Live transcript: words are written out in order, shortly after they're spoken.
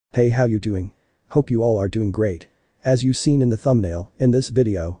Hey, how you doing? Hope you all are doing great. As you seen in the thumbnail, in this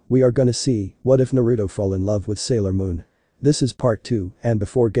video, we are gonna see what if Naruto fall in love with Sailor Moon. This is part 2, and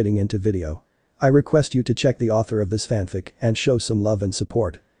before getting into video, I request you to check the author of this fanfic and show some love and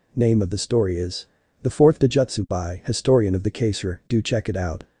support. Name of the story is The Fourth Dojutsu by Historian of the Caesar. Do check it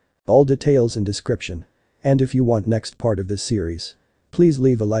out. All details in description. And if you want next part of this series, please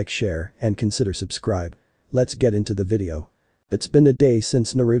leave a like, share, and consider subscribe. Let's get into the video. It's been a day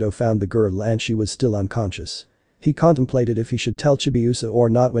since Naruto found the girl and she was still unconscious. He contemplated if he should tell Chibiusa or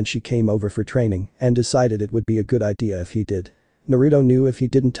not when she came over for training and decided it would be a good idea if he did. Naruto knew if he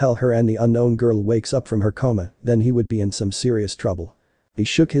didn't tell her and the unknown girl wakes up from her coma, then he would be in some serious trouble. He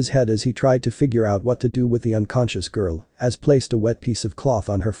shook his head as he tried to figure out what to do with the unconscious girl, as placed a wet piece of cloth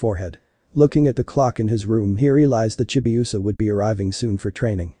on her forehead. Looking at the clock in his room, he realized that Chibiusa would be arriving soon for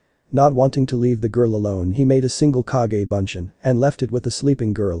training. Not wanting to leave the girl alone, he made a single Kage Bunshin and left it with the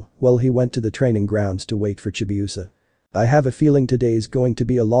sleeping girl while he went to the training grounds to wait for Chibiusa. I have a feeling today's going to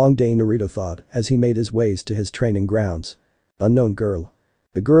be a long day, Naruto thought as he made his ways to his training grounds. Unknown girl.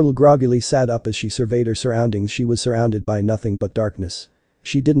 The girl groggily sat up as she surveyed her surroundings. She was surrounded by nothing but darkness.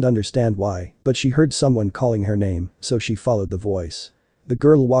 She didn't understand why, but she heard someone calling her name, so she followed the voice. The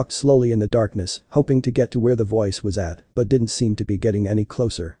girl walked slowly in the darkness, hoping to get to where the voice was at, but didn't seem to be getting any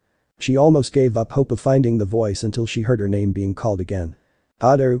closer. She almost gave up hope of finding the voice until she heard her name being called again.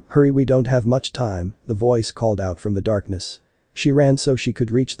 Haru, hurry, we don't have much time, the voice called out from the darkness. She ran so she could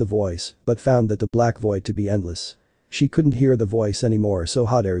reach the voice, but found that the black void to be endless. She couldn't hear the voice anymore, so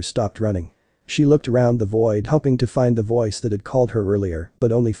Haru stopped running. She looked around the void hoping to find the voice that had called her earlier,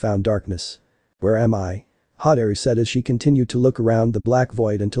 but only found darkness. Where am I? Haru said as she continued to look around the black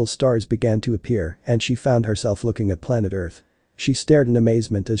void until stars began to appear and she found herself looking at planet Earth. She stared in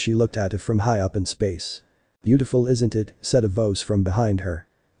amazement as she looked at it from high up in space. Beautiful, isn't it? Said a voice from behind her.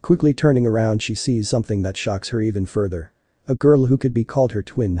 Quickly turning around, she sees something that shocks her even further. A girl who could be called her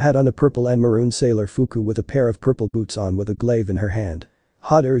twin had on a purple and maroon sailor fuku with a pair of purple boots on with a glaive in her hand.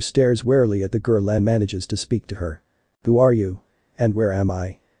 Haru stares warily at the girl and manages to speak to her. Who are you? And where am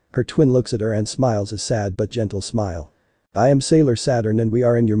I? Her twin looks at her and smiles a sad but gentle smile. I am Sailor Saturn and we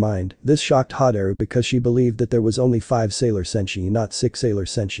are in your mind. This shocked Haru because she believed that there was only 5 Sailor Senshi, not 6 Sailor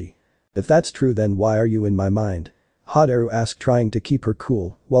Senshi. If that's true, then why are you in my mind? Haru asked, trying to keep her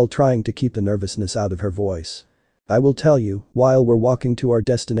cool while trying to keep the nervousness out of her voice. I will tell you while we're walking to our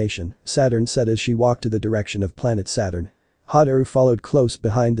destination, Saturn said as she walked to the direction of planet Saturn. Haru followed close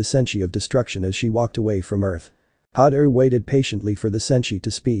behind the Senshi of destruction as she walked away from Earth. Haru waited patiently for the Senshi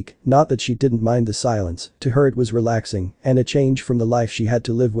to speak, not that she didn't mind the silence, to her it was relaxing and a change from the life she had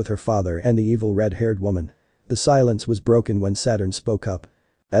to live with her father and the evil red-haired woman. The silence was broken when Saturn spoke up.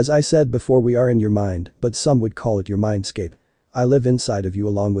 As I said before, we are in your mind, but some would call it your mindscape. I live inside of you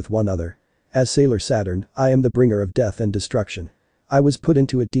along with one other. As Sailor Saturn, I am the bringer of death and destruction. I was put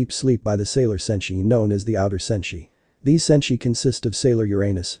into a deep sleep by the Sailor Senshi known as the Outer Senshi. These Senshi consist of Sailor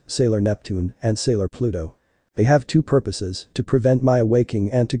Uranus, Sailor Neptune, and Sailor Pluto. They have 2 purposes, to prevent my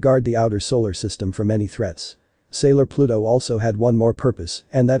awakening and to guard the outer solar system from any threats. Sailor Pluto also had one more purpose,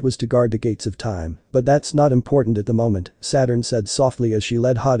 and that was to guard the gates of time, but that's not important at the moment, Saturn said softly as she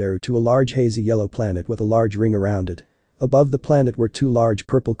led Haru to a large hazy yellow planet with a large ring around it. Above the planet were 2 large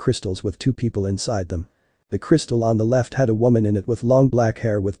purple crystals with 2 people inside them. The crystal on the left had a woman in it with long black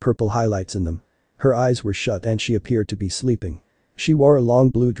hair with purple highlights in them. Her eyes were shut and she appeared to be sleeping. She wore a long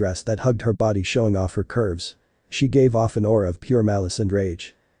blue dress that hugged her body, showing off her curves. She gave off an aura of pure malice and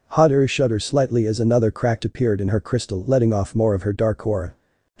rage. Haru shuddered slightly as another crack appeared in her crystal, letting off more of her dark aura.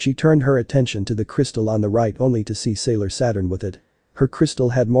 She turned her attention to the crystal on the right only to see Sailor Saturn with it. Her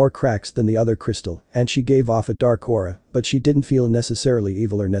crystal had more cracks than the other crystal and she gave off a dark aura, but she didn't feel necessarily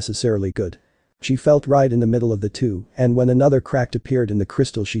evil or necessarily good. She felt right in the middle of the two, and when another crack appeared in the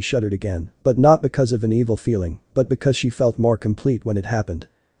crystal she shuddered again, but not because of an evil feeling, but because she felt more complete when it happened.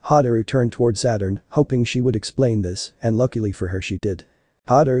 Haru turned toward Saturn, hoping she would explain this, and luckily for her she did.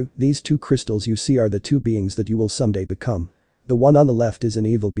 Haru, these 2 crystals you see are the 2 beings that you will someday become. The one on the left is an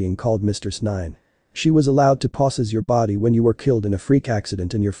evil being called Mistress 9. She was allowed to possess your body when you were killed in a freak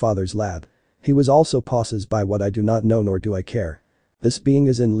accident in your father's lab. He was also possessed by what I do not know nor do I care. This being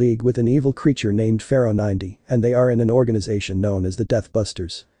is in league with an evil creature named Pharaoh 90 and they are in an organization known as the Death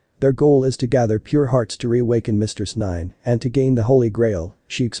Busters. Their goal is to gather pure hearts to reawaken Mistress 9 and to gain the Holy Grail,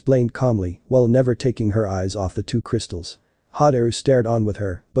 she explained calmly while never taking her eyes off the 2 crystals. Haru stared on with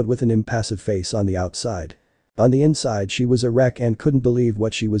her, but with an impassive face on the outside. On the inside she was a wreck and couldn't believe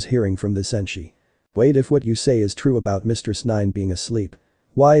what she was hearing from the Senshi. Wait, if what you say is true about Mistress 9 being asleep,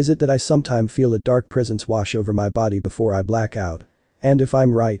 why is it that I sometimes feel a dark presence wash over my body before I black out? And if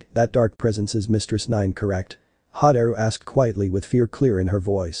I'm right, that dark presence is Mistress Nine, correct? Haru asked quietly with fear clear in her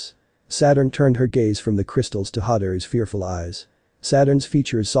voice. Saturn turned her gaze from the crystals to Haru's fearful eyes. Saturn's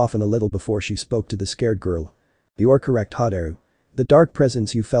features softened a little before she spoke to the scared girl. You're correct, Haru. The dark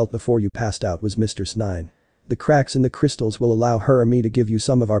presence you felt before you passed out was Mistress Nine. The cracks in the crystals will allow her or me to give you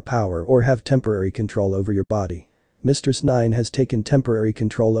some of our power or have temporary control over your body. Mistress Nine has taken temporary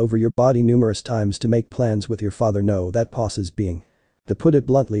control over your body numerous times to make plans with your father. Know that Posse's being. To put it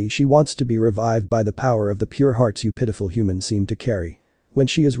bluntly, she wants to be revived by the power of the pure hearts you pitiful humans seem to carry. When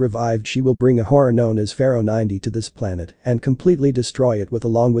she is revived, she will bring a horror known as Pharaoh 90 to this planet and completely destroy it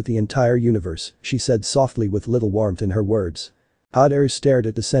along with the entire universe, she said softly with little warmth in her words. Haru stared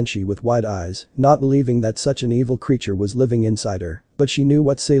at the Senshi with wide eyes, not believing that such an evil creature was living inside her, but she knew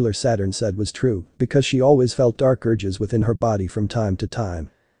what Sailor Saturn said was true because she always felt dark urges within her body from time to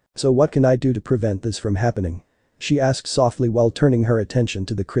time. So what can I do to prevent this from happening? She asked softly while turning her attention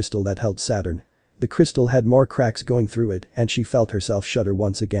to the crystal that held Saturn. The crystal had more cracks going through it and she felt herself shudder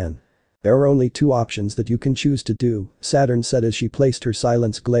once again. There are only two options that you can choose to do, Saturn said as she placed her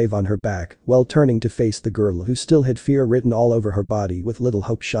silence glaive on her back while turning to face the girl who still had fear written all over her body with little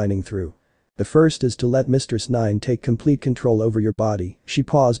hope shining through. The first is to let Mistress Nine take complete control over your body. She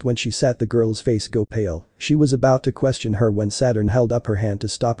paused when she sat the girl's face go pale. She was about to question her when Saturn held up her hand to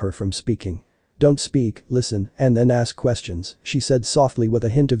stop her from speaking. Don't speak, listen, and then ask questions, she said softly with a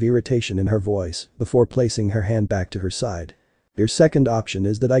hint of irritation in her voice before placing her hand back to her side. Your second option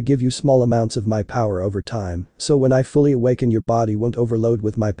is that I give you small amounts of my power over time, so when I fully awaken your body won't overload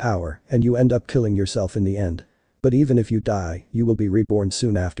with my power and you end up killing yourself in the end. But even if you die, you will be reborn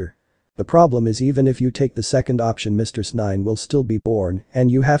soon after. The problem is even if you take the second option, Mistress Nine will still be born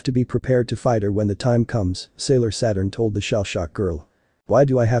and you have to be prepared to fight her when the time comes, Sailor Saturn told the shell-shocked girl. Why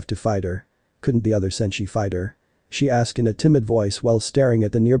do I have to fight her? Couldn't the other Senshi fight her? She asked in a timid voice while staring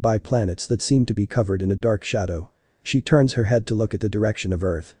at the nearby planets that seemed to be covered in a dark shadow. She turns her head to look at the direction of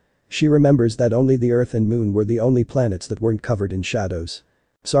Earth. She remembers that only the Earth and Moon were the only planets that weren't covered in shadows.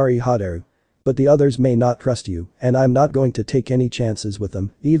 Sorry, Haru. But the others may not trust you, and I'm not going to take any chances with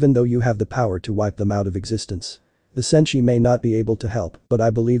them, even though you have the power to wipe them out of existence. The Senshi may not be able to help, but I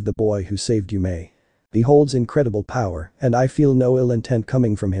believe the boy who saved you may. He holds incredible power, and I feel no ill intent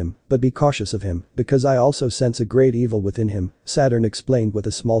coming from him, but be cautious of him, because I also sense a great evil within him, Saturn explained with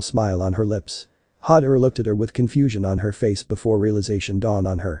a small smile on her lips. Haru looked at her with confusion on her face before realization dawned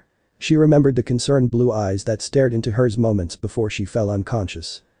on her. She remembered the concerned blue eyes that stared into hers moments before she fell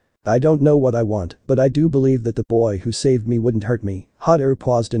unconscious. I don't know what I want, but I do believe that the boy who saved me wouldn't hurt me. Haru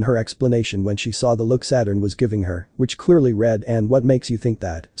paused in her explanation when she saw the look Saturn was giving her, which clearly read, and what makes you think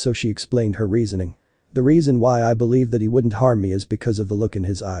that, so she explained her reasoning. The reason why I believe that he wouldn't harm me is because of the look in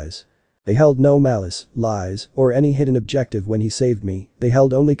his eyes. They held no malice, lies, or any hidden objective when he saved me, they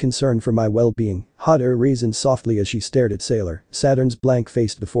held only concern for my well-being, Haru reasoned softly as she stared at Sailor Saturn's blank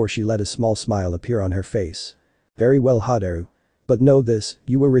face before she let a small smile appear on her face. Very well, Haru. But know this,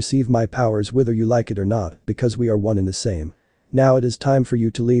 you will receive my powers whether you like it or not, because we are one and the same. Now it is time for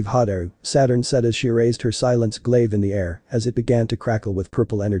you to leave, Haru, Saturn said as she raised her silence glaive in the air as it began to crackle with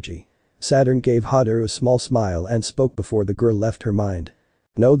purple energy. Saturn gave Haru a small smile and spoke before the girl left her mind.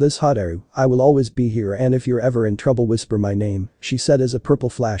 Know this, Haru, I will always be here and if you're ever in trouble whisper my name, she said as a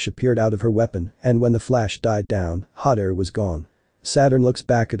purple flash appeared out of her weapon and when the flash died down, Haru was gone. Saturn looks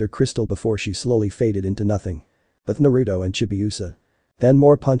back at her crystal before she slowly faded into nothing. With Naruto and Chibiusa. Then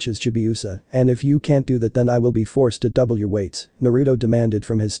more punches, Chibiusa, and if you can't do that then I will be forced to double your weights, Naruto demanded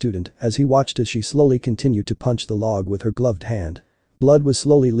from his student as he watched as she slowly continued to punch the log with her gloved hand. Blood was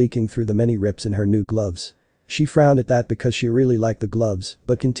slowly leaking through the many rips in her new gloves. She frowned at that because she really liked the gloves,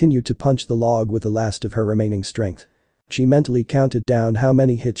 but continued to punch the log with the last of her remaining strength. She mentally counted down how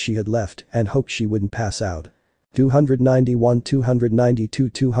many hits she had left and hoped she wouldn't pass out. 291, 292,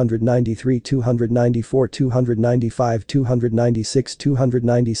 293, 294, 295, 296,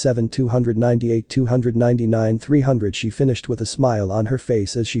 297, 298, 299, 300. She finished with a smile on her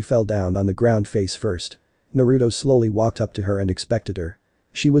face as she fell down on the ground face first. Naruto slowly walked up to her and inspected her.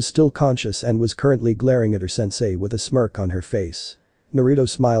 She was still conscious and was currently glaring at her sensei with a smirk on her face. Naruto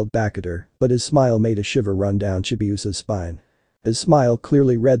smiled back at her, but his smile made a shiver run down Chibiusa's spine. His smile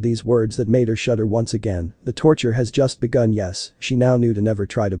clearly read these words that made her shudder once again. The torture has just begun. Yes, she now knew to never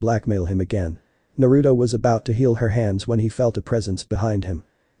try to blackmail him again. Naruto was about to heal her hands when he felt a presence behind him.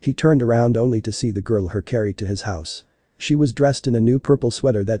 He turned around only to see the girl her carried to his house. She was dressed in a new purple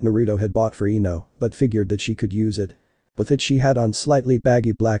sweater that Naruto had bought for Ino, but figured that she could use it. With it she had on slightly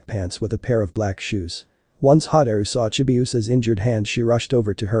baggy black pants with a pair of black shoes. Once Haru saw Chibiusa's injured hand she rushed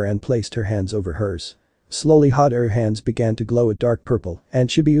over to her and placed her hands over hers. Slowly Hadaru's hands began to glow a dark purple and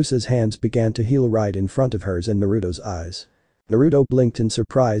Chibiusa's hands began to heal right in front of hers and Naruto's eyes. Naruto blinked in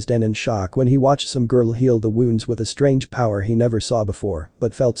surprise and in shock when he watched some girl heal the wounds with a strange power he never saw before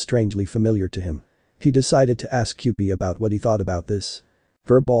but felt strangely familiar to him. He decided to ask Kyuubi about what he thought about this.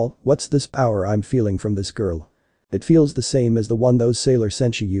 Furball, what's this power I'm feeling from this girl? It feels the same as the one those sailor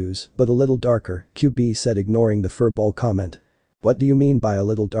senshi use, but a little darker, Kyuubi said ignoring the furball comment. What do you mean by a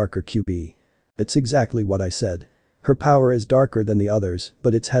little darker, Kyuubi? It's exactly what I said. Her power is darker than the others,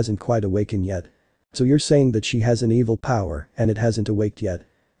 but it hasn't quite awakened yet. So you're saying that she has an evil power and it hasn't awaked yet?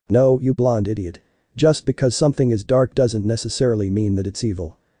 No, you blonde idiot. Just because something is dark doesn't necessarily mean that it's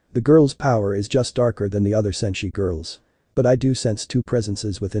evil. The girl's power is just darker than the other senshi girls. But I do sense two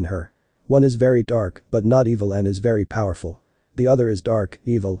presences within her. One is very dark but not evil and is very powerful. The other is dark,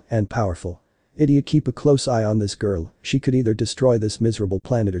 evil, and powerful. Idiot, keep a close eye on this girl, she could either destroy this miserable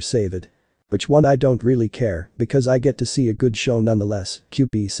planet or save it. Which one? I don't really care, because I get to see a good show nonetheless,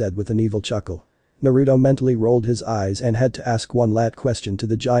 Kyuubi said with an evil chuckle. Naruto mentally rolled his eyes and had to ask one last question to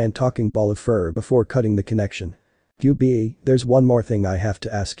the giant talking ball of fur before cutting the connection. Kyuubi, there's one more thing I have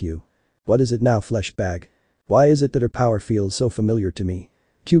to ask you. What is it now, flesh bag? Why is it that her power feels so familiar to me?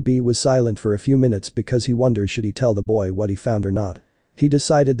 Kyuubi was silent for a few minutes because he wondered should he tell the boy what he found or not. He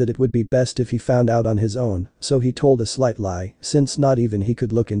decided that it would be best if he found out on his own, so he told a slight lie, since not even he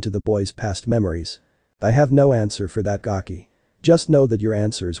could look into the boy's past memories. I have no answer for that, Gaki. Just know that your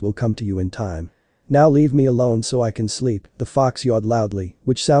answers will come to you in time. Now leave me alone so I can sleep, the fox yawed loudly,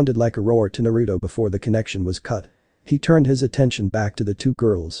 which sounded like a roar to Naruto before the connection was cut. He turned his attention back to the two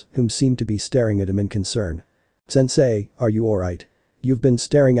girls, whom seemed to be staring at him in concern. Sensei, are you alright? You've been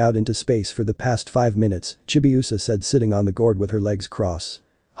staring out into space for the past 5 minutes, Chibiusa said sitting on the gourd with her legs crossed.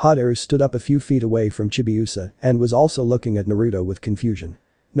 Hadaru stood up a few feet away from Chibiusa and was also looking at Naruto with confusion.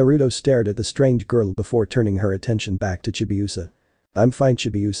 Naruto stared at the strange girl before turning her attention back to Chibiusa. I'm fine,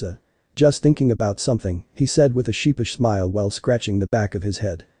 Chibiusa. Just thinking about something, he said with a sheepish smile while scratching the back of his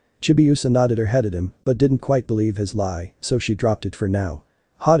head. Chibiusa nodded her head at him but didn't quite believe his lie, so she dropped it for now.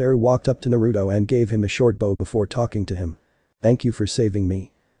 Hadaru walked up to Naruto and gave him a short bow before talking to him. Thank you for saving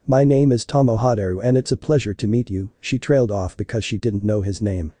me. My name is Tomo Hadaru and it's a pleasure to meet you, she trailed off because she didn't know his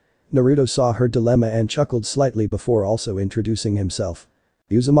name. Naruto saw her dilemma and chuckled slightly before also introducing himself.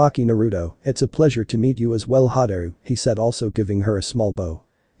 Uzumaki Naruto, it's a pleasure to meet you as well, Hadaru, he said, also giving her a small bow.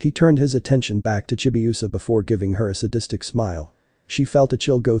 He turned his attention back to Chibiusa before giving her a sadistic smile. She felt a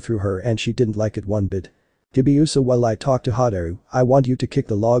chill go through her and she didn't like it one bit. Chibiusa, while I talk to Hadaru, I want you to kick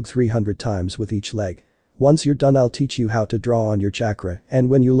the log 300 times with each leg. Once you're done I'll teach you how to draw on your chakra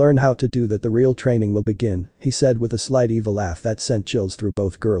and when you learn how to do that the real training will begin, he said with a slight evil laugh that sent chills through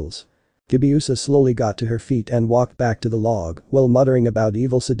both girls. Chibiusa slowly got to her feet and walked back to the log while muttering about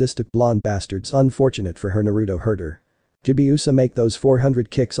evil sadistic blonde bastards, unfortunate for her. Naruto heard her. Chibiusa, make those 400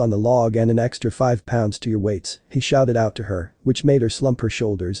 kicks on the log and an extra 5 pounds to your weights, he shouted out to her, which made her slump her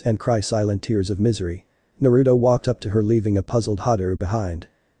shoulders and cry silent tears of misery. Naruto walked up to her leaving a puzzled Hadaru behind.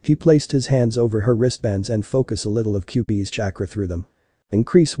 He placed his hands over her wristbands and focused a little of Kyuubi's chakra through them.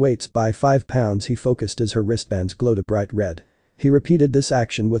 Increase weights by 5 pounds, he focused as her wristbands glowed a bright red. He repeated this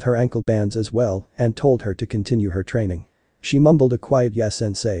action with her ankle bands as well and told her to continue her training. She mumbled a quiet yes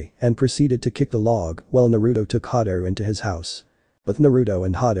sensei and proceeded to kick the log while Naruto took Hadaru into his house. With Naruto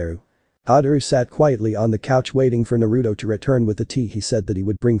and Hadaru sat quietly on the couch waiting for Naruto to return with the tea he said that he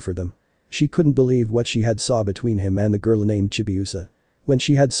would bring for them. She couldn't believe what she had saw between him and the girl named Chibiusa. When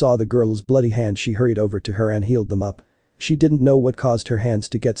she had saw the girl's bloody hands she hurried over to her and healed them up. She didn't know what caused her hands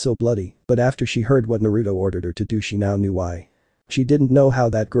to get so bloody, but after she heard what Naruto ordered her to do she now knew why. She didn't know how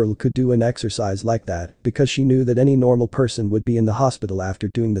that girl could do an exercise like that because she knew that any normal person would be in the hospital after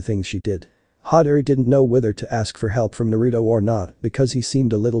doing the things she did. Hadaru didn't know whether to ask for help from Naruto or not because he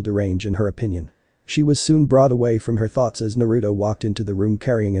seemed a little deranged in her opinion. She was soon brought away from her thoughts as Naruto walked into the room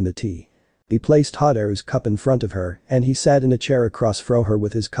carrying in the tea. He placed Hadaru's cup in front of her and he sat in a chair across from her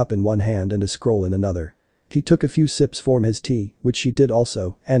with his cup in one hand and a scroll in another. He took a few sips from his tea, which she did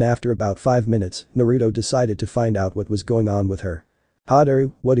also, and after about 5 minutes, Naruto decided to find out what was going on with her.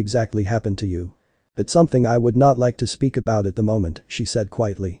 Hadaru, what exactly happened to you? It's something I would not like to speak about at the moment, she said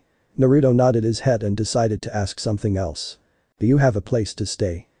quietly. Naruto nodded his head and decided to ask something else. Do you have a place to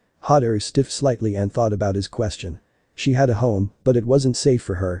stay? Hadaru stiffed slightly and thought about his question. She had a home, but it wasn't safe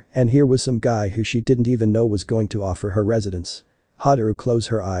for her, and here was some guy who she didn't even know was going to offer her residence. Hadaru closed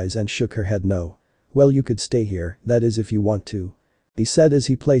her eyes and shook her head no. Well, you could stay here, that is if you want to. He said as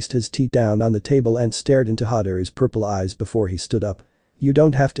he placed his tea down on the table and stared into Hadaru's purple eyes before he stood up. You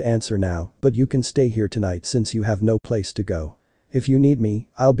don't have to answer now, but you can stay here tonight since you have no place to go. If you need me,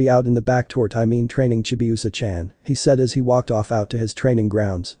 I'll be out in the back training Chibiusa-chan, he said as he walked off out to his training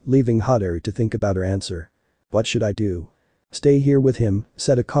grounds, leaving Haru to think about her answer. What should I do? Stay here with him,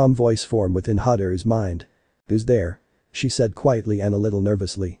 said a calm voice form within Haru's mind. Who's there? She said quietly and a little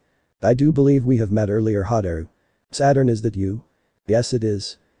nervously. I do believe we have met earlier, Haru. Saturn, is that you? Yes, it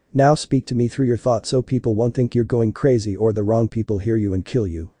is. Now speak to me through your thoughts so people won't think you're going crazy or the wrong people hear you and kill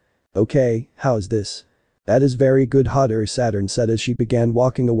you. Okay, how is this? That is very good, Haru, Saturn said as she began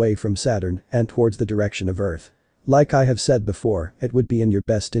walking away from Saturn and towards the direction of Earth. Like I have said before, it would be in your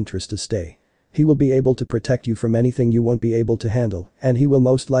best interest to stay. He will be able to protect you from anything you won't be able to handle, and he will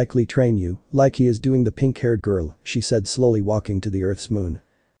most likely train you, like he is doing the pink-haired girl, she said slowly walking to the Earth's moon.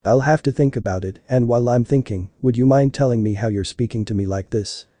 I'll have to think about it, and while I'm thinking, would you mind telling me how you're speaking to me like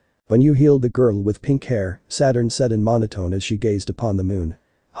this? When you healed the girl with pink hair, Saturn said in monotone as she gazed upon the moon.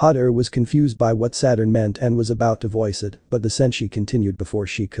 Haru was confused by what Saturn meant and was about to voice it, but the senshi continued before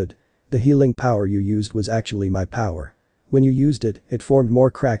she could. The healing power you used was actually my power. When you used it, it formed more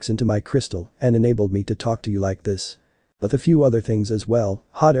cracks into my crystal and enabled me to talk to you like this. But a few other things as well.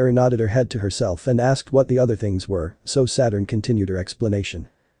 Haru nodded her head to herself and asked what the other things were, so Saturn continued her explanation.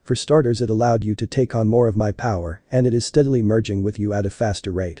 For starters, it allowed you to take on more of my power, and it is steadily merging with you at a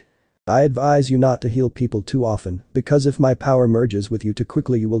faster rate. I advise you not to heal people too often, because if my power merges with you too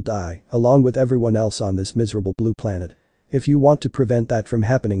quickly you will die, along with everyone else on this miserable blue planet. If you want to prevent that from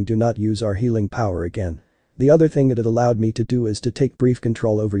happening, do not use our healing power again. The other thing that it allowed me to do is to take brief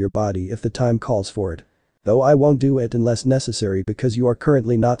control over your body if the time calls for it. Though I won't do it unless necessary because you are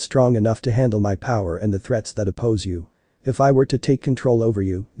currently not strong enough to handle my power and the threats that oppose you. If I were to take control over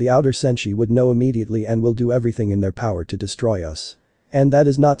you, the outer senshi would know immediately and will do everything in their power to destroy us. And that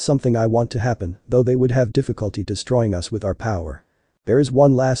is not something I want to happen, though they would have difficulty destroying us with our power. There is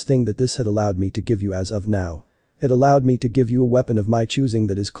one last thing that this had allowed me to give you as of now. It allowed me to give you a weapon of my choosing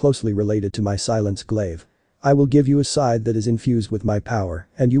that is closely related to my silence glaive. I will give you a scythe that is infused with my power,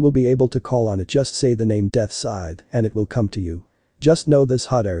 and you will be able to call on it. Just say the name Death Scythe, and it will come to you. Just know this,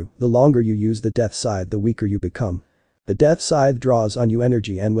 Haru, the longer you use the Death Scythe the weaker you become. The Death Scythe draws on you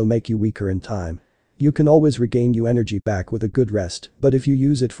energy and will make you weaker in time. You can always regain you energy back with a good rest, but if you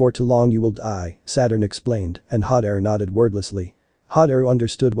use it for too long you will die, Saturn explained, and Haru nodded wordlessly. Haru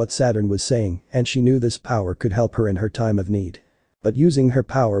understood what Saturn was saying, and she knew this power could help her in her time of need. But using her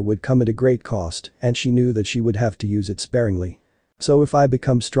power would come at a great cost, and she knew that she would have to use it sparingly. So if I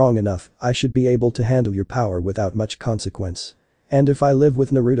become strong enough, I should be able to handle your power without much consequence. And if I live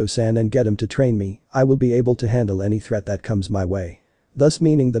with Naruto-san and get him to train me, I will be able to handle any threat that comes my way. Thus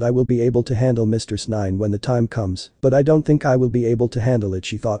meaning that I will be able to handle Mr. Snine when the time comes, but I don't think I will be able to handle it,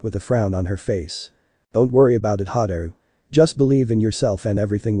 she thought with a frown on her face. Don't worry about it, Haru. Just believe in yourself and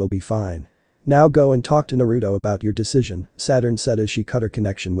everything will be fine. Now go and talk to Naruto about your decision, Saturn said as she cut her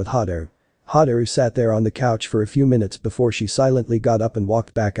connection with Haru. Haru sat there on the couch for a few minutes before she silently got up and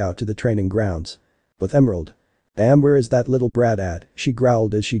walked back out to the training grounds. With Emerald. Damn, where is that little brat at, she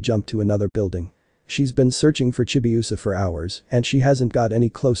growled as she jumped to another building. She's been searching for Chibiusa for hours and she hasn't got any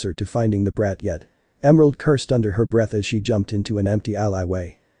closer to finding the brat yet. Emerald cursed under her breath as she jumped into an empty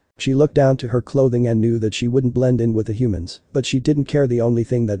alleyway. She looked down to her clothing and knew that she wouldn't blend in with the humans, but she didn't care. The only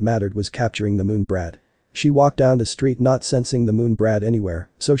thing that mattered was capturing the moon brat. She walked down the street not sensing the moon brat anywhere,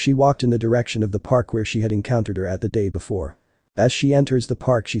 so she walked in the direction of the park where she had encountered her at the day before. As she enters the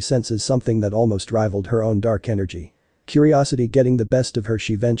park she senses something that almost rivaled her own dark energy. Curiosity getting the best of her,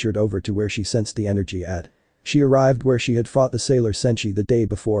 she ventured over to where she sensed the energy at. She arrived where she had fought the sailor Senshi the day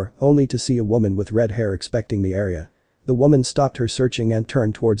before, only to see a woman with red hair expecting the area. The woman stopped her searching and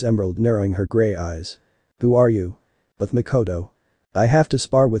turned towards Emerald, narrowing her gray eyes. Who are you? With Makoto. I have to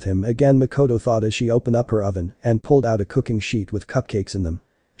spar with him again, Makoto thought as she opened up her oven and pulled out a cooking sheet with cupcakes in them.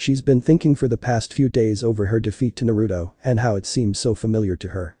 She's been thinking for the past few days over her defeat to Naruto and how it seemed so familiar to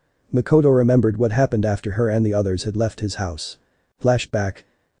her. Makoto remembered what happened after her and the others had left his house. Flashback.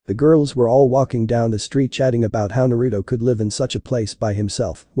 The girls were all walking down the street chatting about how Naruto could live in such a place by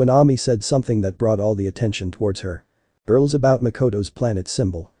himself when Ami said something that brought all the attention towards her. Girls, about Makoto's planet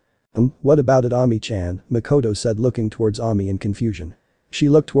symbol. What about it, Ami-chan? Makoto said, looking towards Ami in confusion. She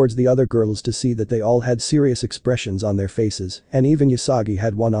looked towards the other girls to see that they all had serious expressions on their faces, and even Usagi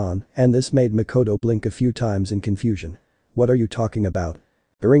had one on, and this made Makoto blink a few times in confusion. What are you talking about?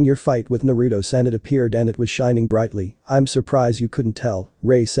 During your fight with Naruto-san it appeared and it was shining brightly. I'm surprised you couldn't tell,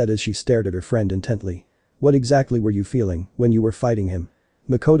 Rei said as she stared at her friend intently. What exactly were you feeling when you were fighting him?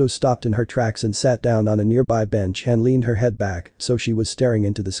 Makoto stopped in her tracks and sat down on a nearby bench and leaned her head back so she was staring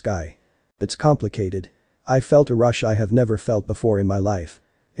into the sky. It's complicated. I felt a rush I have never felt before in my life.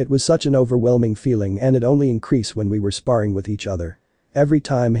 It was such an overwhelming feeling and it only increased when we were sparring with each other. Every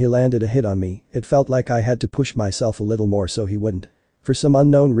time he landed a hit on me, it felt like I had to push myself a little more so he wouldn't. For some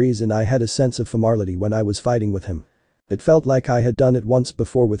unknown reason I had a sense of familiarity when I was fighting with him. It felt like I had done it once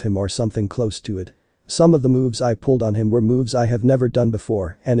before with him or something close to it. Some of the moves I pulled on him were moves I have never done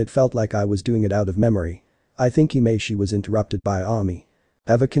before and it felt like I was doing it out of memory. I think she was interrupted by Ami.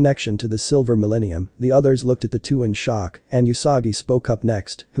 Have a connection to the Silver Millennium, the others looked at the two in shock and Usagi spoke up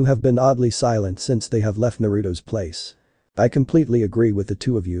next, who have been oddly silent since they have left Naruto's place. I completely agree with the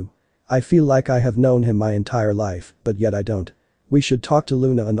two of you. I feel like I have known him my entire life, but yet I don't. We should talk to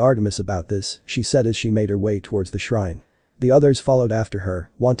Luna and Artemis about this, she said as she made her way towards the shrine. The others followed after her,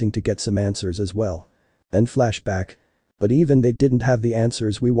 wanting to get some answers as well. Then flashback. But even they didn't have the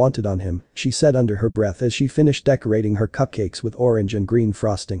answers we wanted on him, she said under her breath as she finished decorating her cupcakes with orange and green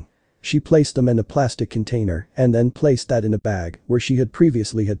frosting. She placed them in a plastic container and then placed that in a bag where she had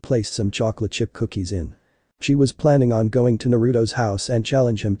previously placed some chocolate chip cookies in. She was planning on going to Naruto's house and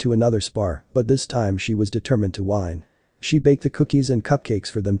challenge him to another spar, but this time she was determined to win. She baked the cookies and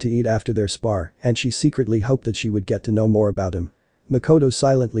cupcakes for them to eat after their spar and she secretly hoped that she would get to know more about him. Makoto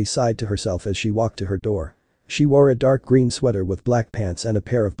silently sighed to herself as she walked to her door. She wore a dark green sweater with black pants and a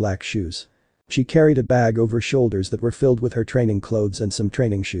pair of black shoes. She carried a bag over her shoulders that were filled with her training clothes and some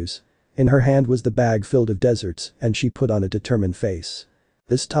training shoes. In her hand was the bag filled of desserts and she put on a determined face.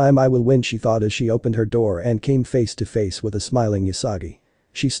 This time I will win, she thought as she opened her door and came face to face with a smiling Usagi.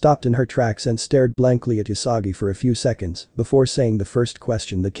 She stopped in her tracks and stared blankly at Usagi for a few seconds before saying the first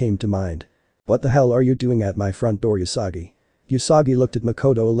question that came to mind. What the hell are you doing at my front door, Usagi? Usagi looked at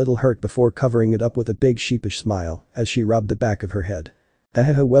Makoto a little hurt before covering it up with a big sheepish smile as she rubbed the back of her head.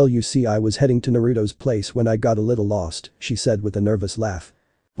 Well, you see, I was heading to Naruto's place when I got a little lost, she said with a nervous laugh.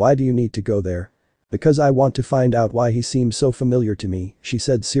 Why do you need to go there? Because I want to find out why he seems so familiar to me, she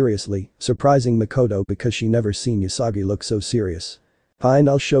said seriously, surprising Makoto because she never seen Usagi look so serious. Fine,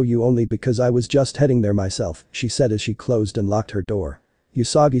 I'll show you, only because I was just heading there myself, she said as she closed and locked her door.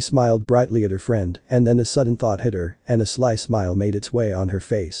 Usagi smiled brightly at her friend and then a sudden thought hit her and a sly smile made its way on her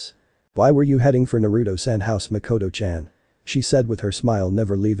face. Why were you heading for Naruto-san house, Makoto-chan? She said with her smile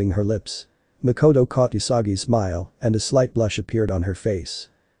never leaving her lips. Makoto caught Usagi's smile and a slight blush appeared on her face.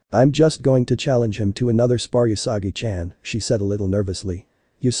 I'm just going to challenge him to another spar, Usagi-chan, she said a little nervously.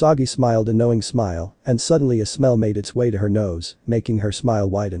 Usagi smiled a knowing smile and suddenly a smell made its way to her nose, making her smile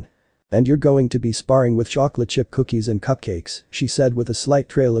widen. And you're going to be sparring with chocolate chip cookies and cupcakes, she said with a slight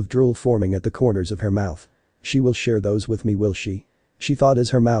trail of drool forming at the corners of her mouth. She will share those with me, will she? She thought as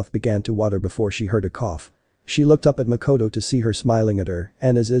her mouth began to water before she heard a cough. She looked up at Makoto to see her smiling at her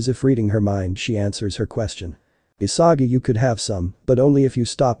and as if reading her mind she answers her question. Usagi, you could have some, but only if you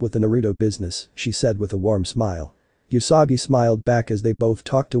stop with the Naruto business, she said with a warm smile. Usagi smiled back as they both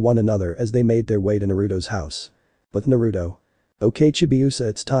talked to one another as they made their way to Naruto's house. But Naruto. Okay, Chibiusa,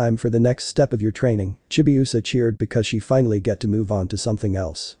 it's time for the next step of your training, Chibiusa cheered because she finally get to move on to something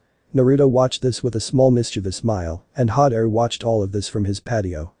else. Naruto watched this with a small mischievous smile and Hadar watched all of this from his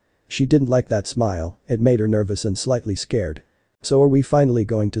patio. She didn't like that smile, it made her nervous and slightly scared. So are we finally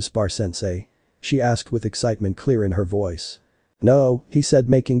going to spar, sensei? She asked with excitement clear in her voice. No, he said,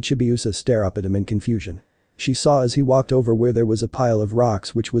 making Chibiusa stare up at him in confusion. She saw as he walked over where there was a pile of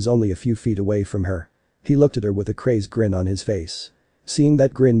rocks which was only a few feet away from her. He looked at her with a crazed grin on his face. Seeing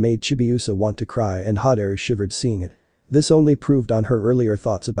that grin made Chibiusa want to cry and Hadar shivered seeing it. This only proved on her earlier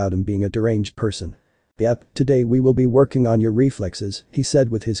thoughts about him being a deranged person. Yep, today we will be working on your reflexes, he said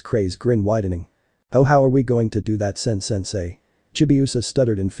with his crazed grin widening. Oh, how are we going to do that, sensei? Chibiusa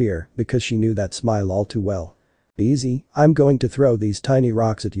stuttered in fear because she knew that smile all too well. Easy, I'm going to throw these tiny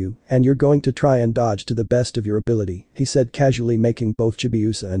rocks at you and you're going to try and dodge to the best of your ability, he said casually, making both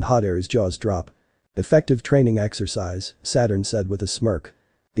Chibiusa and Hadar's jaws drop. Effective training exercise, Saturn said with a smirk.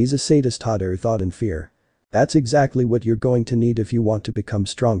 He's a sadist, Hadar thought in fear. That's exactly what you're going to need if you want to become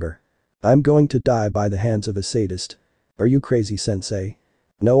stronger. I'm going to die by the hands of a sadist. Are you crazy, sensei?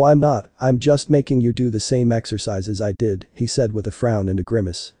 No, I'm not, I'm just making you do the same exercises I did, he said with a frown and a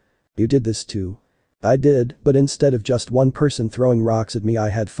grimace. You did this too? I did, but instead of just one person throwing rocks at me I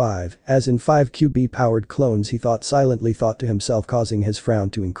had 5, as in 5 QB-powered clones, he thought to himself, causing his frown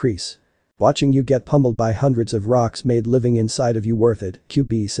to increase. Watching you get pummeled by hundreds of rocks made living inside of you worth it,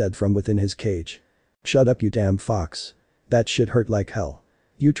 QB said from within his cage. Shut up, you damn fox. That shit hurt like hell.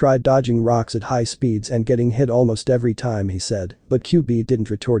 You tried dodging rocks at high speeds and getting hit almost every time, he said, but QB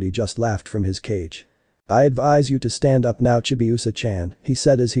didn't retort, he just laughed from his cage. I advise you to stand up now, Chibiusa-chan, he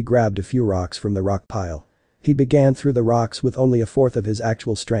said as he grabbed a few rocks from the rock pile. He began through the rocks with only a fourth of his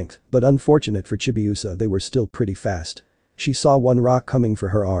actual strength, but unfortunate for Chibiusa they were still pretty fast. She saw one rock coming for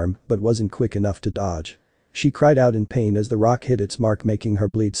her arm but wasn't quick enough to dodge. She cried out in pain as the rock hit its mark, making her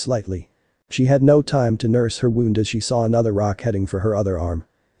bleed slightly. She had no time to nurse her wound as she saw another rock heading for her other arm.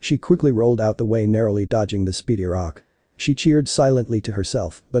 She quickly rolled out the way, narrowly dodging the speedy rock. She cheered silently to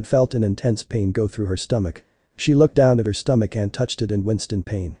herself but felt an intense pain go through her stomach. She looked down at her stomach and touched it and winced in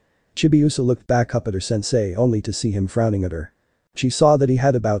pain. Chibiusa looked back up at her sensei only to see him frowning at her. She saw that he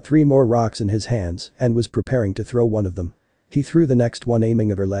had about 3 more rocks in his hands and was preparing to throw one of them. He threw the next one,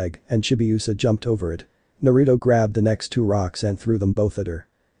 aiming at her leg, and Chibiusa jumped over it. Naruto grabbed the next 2 rocks and threw them both at her.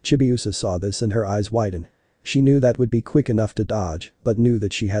 Chibiusa saw this and her eyes widened. She knew that would be quick enough to dodge, but knew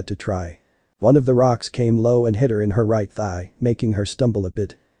that she had to try. One of the rocks came low and hit her in her right thigh, making her stumble a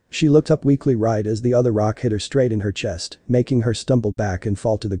bit. She looked up weakly right as the other rock hit her straight in her chest, making her stumble back and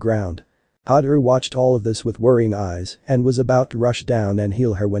fall to the ground. Hadaru watched all of this with worrying eyes and was about to rush down and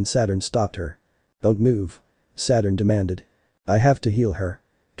heal her when Saturn stopped her. "Don't move," Saturn demanded. "I have to heal her.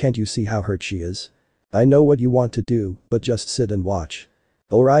 Can't you see how hurt she is? I know what you want to do, but just sit and watch."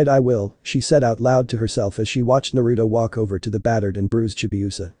 "Alright, I will," she said out loud to herself as she watched Naruto walk over to the battered and bruised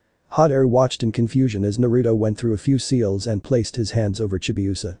Chibiusa. Hadaru watched in confusion as Naruto went through a few seals and placed his hands over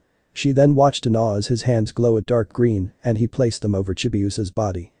Chibiusa. She then watched in awe as his hands glow a dark green and he placed them over Chibiusa's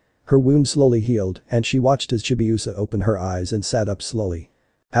body. Her wound slowly healed and she watched as Chibiusa opened her eyes and sat up slowly.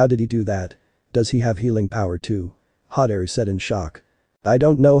 "How did he do that? Does he have healing power too?" Hadaru said in shock. "I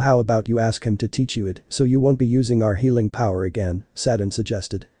don't know, how about you ask him to teach you it so you won't be using our healing power again," Saturn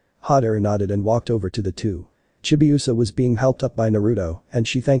suggested. Hadaru nodded and walked over to the two. Chibiusa was being helped up by Naruto and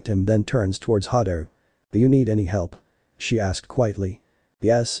she thanked him, then turns towards Hadaru. "Do you need any help?" she asked quietly.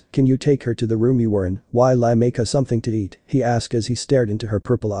 "Yes, can you take her to the room you were in while I make her something to eat?" he asked as he stared into her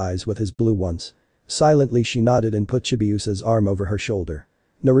purple eyes with his blue ones. Silently she nodded and put Chibiusa's arm over her shoulder.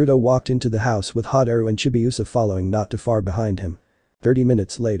 Naruto walked into the house with Hadaru and Chibiusa following not too far behind him. 30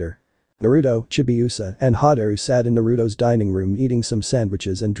 minutes later. Naruto, Chibiusa, and Hadaru sat in Naruto's dining room eating some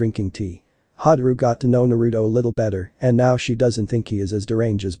sandwiches and drinking tea. Hadaru got to know Naruto a little better and now she doesn't think he is as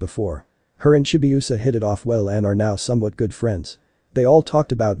deranged as before. Her and Chibiusa hit it off well and are now somewhat good friends. They all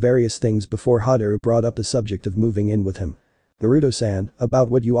talked about various things before Hadaru brought up the subject of moving in with him. "Naruto-san, about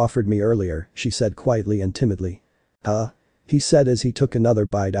what you offered me earlier," she said quietly and timidly. "Huh?" he said as he took another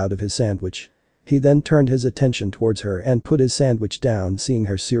bite out of his sandwich. He then turned his attention towards her and put his sandwich down, seeing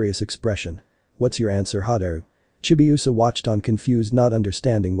her serious expression. "What's your answer, Hadaru?" Chibiusa watched on, confused, not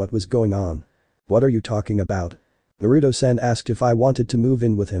understanding what was going on. "What are you talking about?" Naruto-san asked if I wanted to move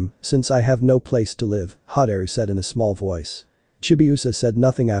in with him since I have no place to live, Hadaru said in a small voice. Chibiusa said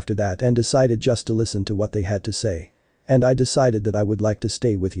nothing after that and decided just to listen to what they had to say. "And I decided that I would like to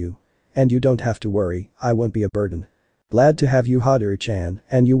stay with you. And you don't have to worry, I won't be a burden." "Glad to have you, Hadaru-chan,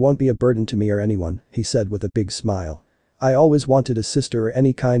 and you won't be a burden to me or anyone," he said with a big smile. "I always wanted a sister or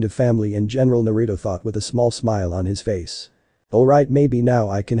any kind of family in general," Naruto thought with a small smile on his face. "Alright, maybe now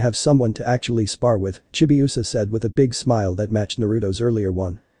I can have someone to actually spar with," Chibiusa said with a big smile that matched Naruto's earlier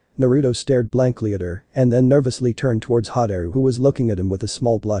one. Naruto stared blankly at her and then nervously turned towards Hadaru, who was looking at him with a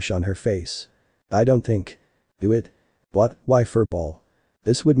small blush on her face. "I don't think." "Do it?" "What, why furball?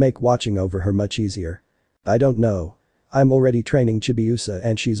 This would make watching over her much easier." "I don't know. I'm already training Chibiusa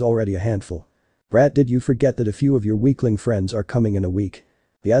and she's already a handful." "Brat, did you forget that a few of your weakling friends are coming in a week?"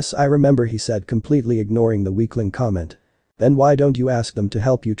 "Yes, I remember," he said, completely ignoring the weakling comment. "Then why don't you ask them to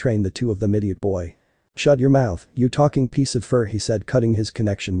help you train the two of them, idiot boy?" "Shut your mouth, you talking piece of fur," he said, cutting his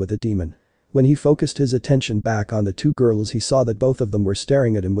connection with the demon. When he focused his attention back on the two girls, he saw that both of them were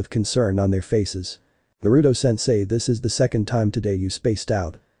staring at him with concern on their faces. "Naruto-sensei, this is the second time today you spaced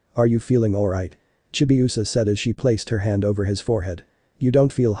out. Are you feeling alright?" Chibiusa said as she placed her hand over his forehead. "You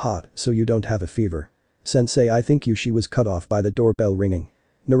don't feel hot, so you don't have a fever." "Sensei, I think she was cut off by the doorbell ringing."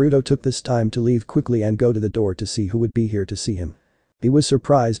 Naruto took this time to leave quickly and go to the door to see who would be here to see him. He was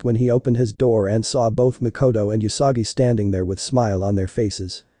surprised when he opened his door and saw both Makoto and Usagi standing there with smile on their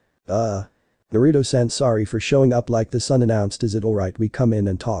faces. Naruto-san, sorry for showing up like this unannounced, is it alright we come in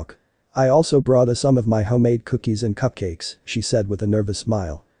and talk?" "I also brought some of my homemade cookies and cupcakes," she said with a nervous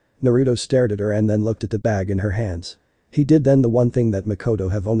smile. Naruto stared at her and then looked at the bag in her hands. He did then the one thing that Makoto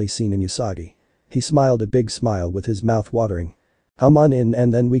have only seen in Usagi. He smiled a big smile with his mouth watering. "Come on in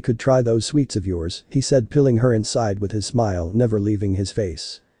and then we could try those sweets of yours," he said, pulling her inside with his smile never leaving his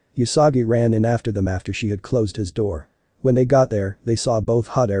face. Usagi ran in after them after she had closed his door. When they got there, they saw both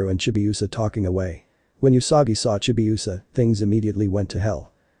Hadaru and Chibiusa talking away. When Usagi saw Chibiusa, things immediately went to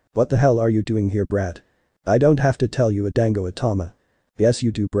hell. "What the hell are you doing here, brat? I don't have to tell you, Dango Atama." "Yes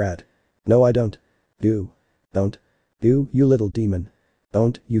you do, brat." "No I don't." "Do." "Don't." "Do, you little demon."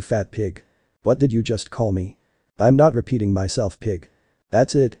 "Don't, you fat pig." "What did you just call me?" I'm not repeating myself, pig.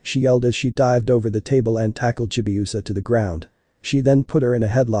 That's it, she yelled as she dived over the table and tackled Chibiusa to the ground. She then put her in a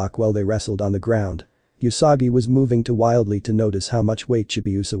headlock while they wrestled on the ground. Usagi was moving too wildly to notice how much weight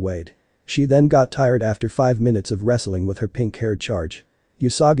Chibiusa weighed. She then got tired after 5 minutes of wrestling with her pink-haired charge.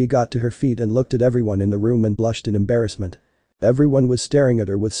 Usagi got to her feet and looked at everyone in the room and blushed in embarrassment. Everyone was staring at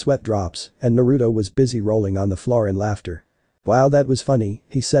her with sweat drops, and Naruto was busy rolling on the floor in laughter. "Wow, that was funny,"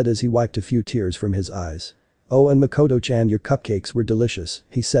 he said as he wiped a few tears from his eyes. "Oh, and Makoto-chan, your cupcakes were delicious,"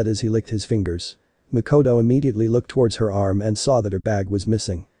 he said as he licked his fingers. Makoto immediately looked towards her arm and saw that her bag was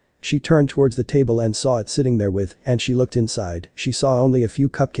missing. She turned towards the table and saw it sitting there and she looked inside, she saw only a few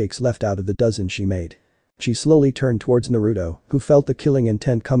cupcakes left out of the dozen she made. She slowly turned towards Naruto, who felt the killing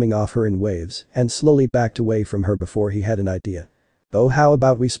intent coming off her in waves, and slowly backed away from her before he had an idea. "Oh, how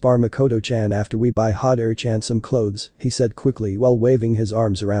about we spar Makoto-chan after we buy Haru-chan some clothes," he said quickly while waving his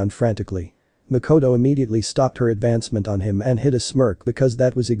arms around frantically. Makoto immediately stopped her advancement on him and hid a smirk because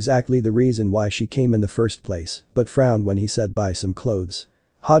that was exactly the reason why she came in the first place, but frowned when he said buy some clothes.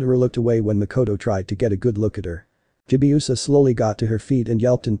 Haru looked away when Makoto tried to get a good look at her. Chibiusa slowly got to her feet and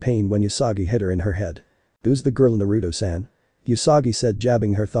yelped in pain when Usagi hit her in her head. "Who's the girl, Naruto-san?" Usagi said,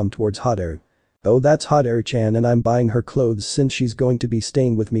 jabbing her thumb towards Haru. "Oh, that's Haru-chan and I'm buying her clothes since she's going to be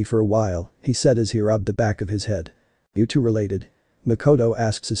staying with me for a while," he said as he rubbed the back of his head. "You two related?" Makoto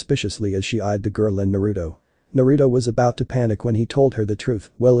asked suspiciously as she eyed the girl and Naruto. Naruto was about to panic when he told her the truth,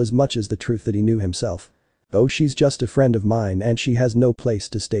 well, as much as the truth that he knew himself. "Oh, she's just a friend of mine and she has no place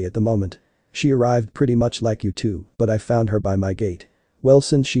to stay at the moment. She arrived pretty much like you two, but I found her by my gate. Well,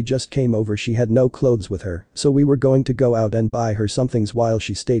 since she just came over she had no clothes with her, so we were going to go out and buy her somethings while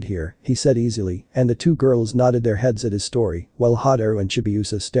she stayed here," he said easily, and the two girls nodded their heads at his story, while Haru and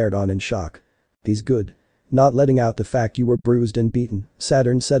Chibiusa stared on in shock. "He's good. Not letting out the fact you were bruised and beaten,"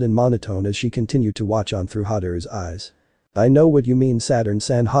 Saturn said in monotone as she continued to watch on through Haru's eyes. "I know what you mean,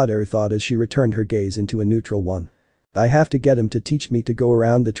 Saturn-san," Haru thought as she returned her gaze into a neutral one. "I have to get him to teach me to go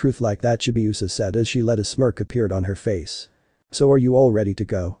around the truth like that," Chibiusa said as she let a smirk appeared on her face. "So are you all ready to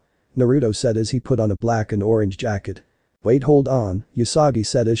go?" Naruto said as he put on a black and orange jacket. "Wait, hold on," Usagi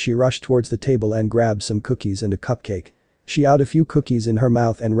said as she rushed towards the table and grabbed some cookies and a cupcake. She ate a few cookies in her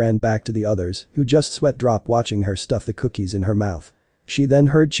mouth and ran back to the others, who just sweat drop watching her stuff the cookies in her mouth. She then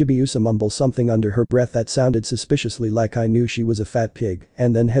heard Chibiusa mumble something under her breath that sounded suspiciously like "I knew she was a fat pig,"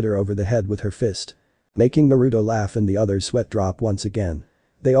 and then hit her over the head with her fist. Making Naruto laugh and the others sweat drop once again.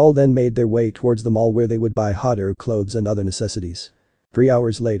 They all then made their way towards the mall where they would buy Haru clothes and other necessities. 3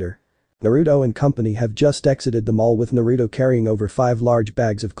 hours later. Naruto and company have just exited the mall with Naruto carrying over 5 large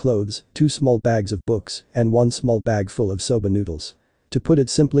bags of clothes, 2 small bags of books, and 1 small bag full of soba noodles. To put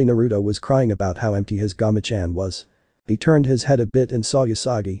it simply, Naruto was crying about how empty his Gama-chan was. He turned his head a bit and saw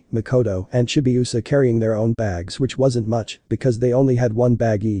Usagi, Makoto, and Chibiusa carrying their own bags, which wasn't much because they only had 1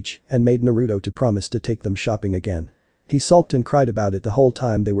 bag each, and made Naruto to promise to take them shopping again. He sulked and cried about it the whole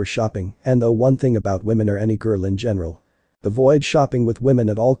time they were shopping, and though one thing about women or any girl in general. Avoid shopping with women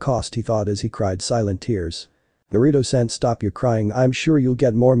at all cost, he thought as he cried silent tears. "Naruto-san, stop your crying, I'm sure you'll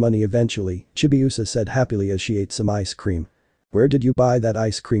get more money eventually," Chibiusa said happily as she ate some ice cream. "Where did you buy that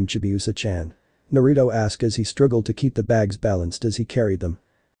ice cream, Chibiusa-chan?" Naruto asked as he struggled to keep the bags balanced as he carried them.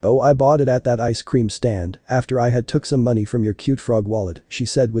 "Oh, I bought it at that ice cream stand after I had took some money from your cute frog wallet," she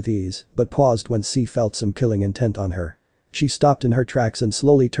said with ease, but paused when she felt some killing intent on her. She stopped in her tracks and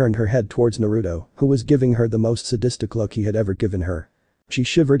slowly turned her head towards Naruto, who was giving her the most sadistic look he had ever given her. She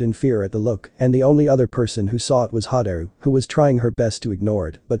shivered in fear at the look, and the only other person who saw it was Haru, who was trying her best to ignore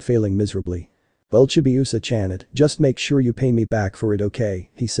it, but failing miserably. "Well, Chibiusa-chan, just make sure you pay me back for it, okay?"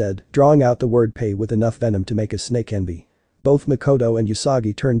 he said, drawing out the word pay with enough venom to make a snake envy. Both Makoto and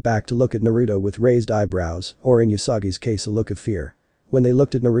Usagi turned back to look at Naruto with raised eyebrows, or in Usagi's case a look of fear. When they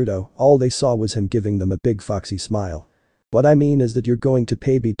looked at Naruto, all they saw was him giving them a big foxy smile. "What I mean is that you're going to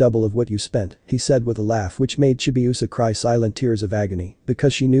pay me double of what you spent," he said with a laugh which made Chibiusa cry silent tears of agony,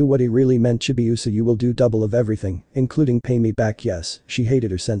 because she knew what he really meant. "Chibiusa, you will do double of everything, including pay me back." Yes, she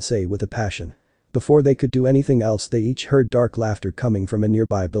hated her sensei with a passion. Before they could do anything else, they each heard dark laughter coming from a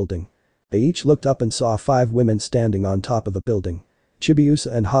nearby building. They each looked up and saw 5 women standing on top of a building.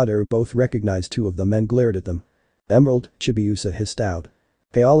 Chibiusa and Haru both recognized 2 of them and glared at them. "Emerald," Chibiusa hissed out.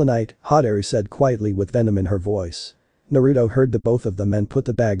 "Kaolinite," Haru said quietly with venom in her voice. Naruto heard the both of them and put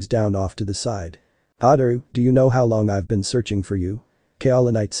the bags down off to the side. "Haru, do you know how long I've been searching for you?"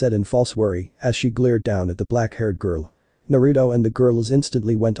 Kaolinite said in false worry as she glared down at the black-haired girl. Naruto and the girls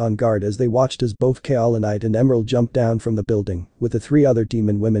instantly went on guard as they watched as both Kaolinite and Emerald jumped down from the building, with the 3 other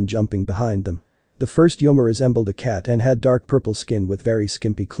demon women jumping behind them. The first Yoma resembled a cat and had dark purple skin with very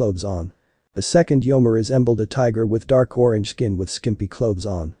skimpy clothes on. The second Yoma resembled a tiger with dark orange skin with skimpy clothes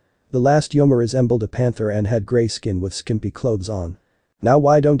on. The last Yoma resembled a panther and had grey skin with skimpy clothes on. "Now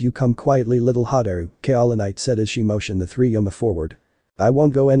why don't you come quietly, little Hateru," Kaolinite said as she motioned the three Yoma forward. "I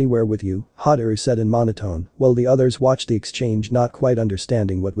won't go anywhere with you," Hateru said in monotone, while the others watched the exchange not quite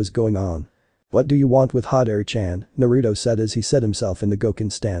understanding what was going on. "What do you want with Hateru-chan?" Naruto said as he set himself in the Gokin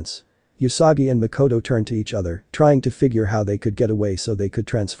stance. Usagi and Makoto turned to each other, trying to figure how they could get away so they could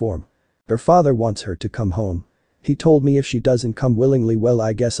transform. "Her father wants her to come home. He told me if she doesn't come willingly, well,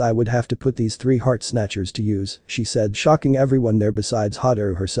 I guess I would have to put these three heart snatchers to use," she said, shocking everyone there besides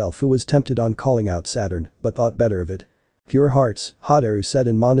Hateru herself, who was tempted on calling out Saturn, but thought better of it. "Pure hearts," Hateru said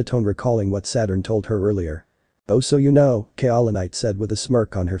in monotone, recalling what Saturn told her earlier. "Oh, so you know," Kaolinite said with a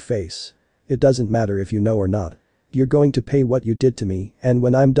smirk on her face. "It doesn't matter if you know or not. You're going to pay what you did to me, and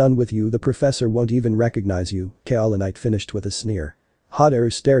when I'm done with you the professor won't even recognize you," Kaolinite finished with a sneer.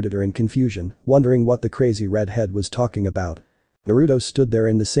 Hateru stared at her in confusion, wondering what the crazy redhead was talking about. Naruto stood there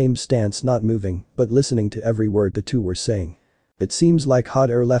in the same stance, not moving, but listening to every word the two were saying. It seems like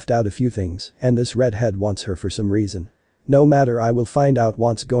Hateru left out a few things, and this redhead wants her for some reason. "No matter, I will find out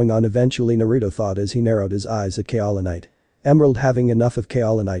what's going on eventually," Naruto thought as he narrowed his eyes at Kaolinite. Emerald, having enough of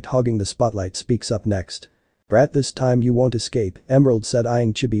Kaolinite hogging the spotlight, speaks up next. "Brat, this time you won't escape," Emerald said,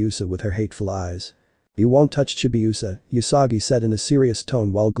 eyeing Chibiusa with her hateful eyes. "You won't touch Chibiusa," Usagi said in a serious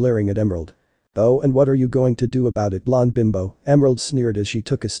tone while glaring at Emerald. "Oh, and what are you going to do about it, blonde bimbo?" Emerald sneered as she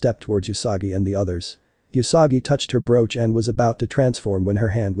took a step towards Usagi and the others. Usagi touched her brooch and was about to transform when her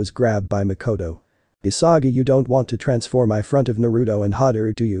hand was grabbed by Makoto. "Usagi, you don't want to transform in front of Naruto and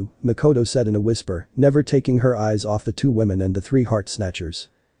Hateru, do you?" Makoto said in a whisper, never taking her eyes off the two women and the three heart snatchers.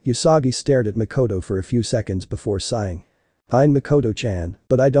 Usagi stared at Makoto for a few seconds before sighing. "Fine, Makoto-chan,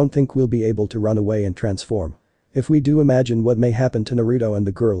 but I don't think we'll be able to run away and transform. If we do, imagine what may happen to Naruto and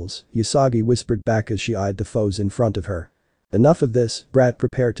the girls," Usagi whispered back as she eyed the foes in front of her. "Enough of this, brat,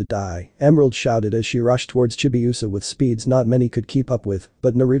 prepare to die," Emerald shouted as she rushed towards Chibiusa with speeds not many could keep up with,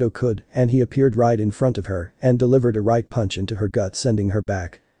 but Naruto could, and he appeared right in front of her and delivered a right punch into her gut, sending her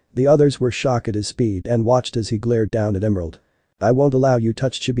back. The others were shocked at his speed and watched as he glared down at Emerald. "I won't allow you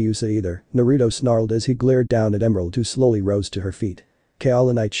touch Chibiusa either," Naruto snarled as he glared down at Emerald, who slowly rose to her feet.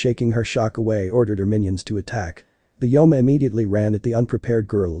 Kaolinite, shaking her shock away, ordered her minions to attack. The Yoma immediately ran at the unprepared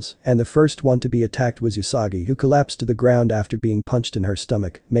girls, and the first one to be attacked was Usagi, who collapsed to the ground after being punched in her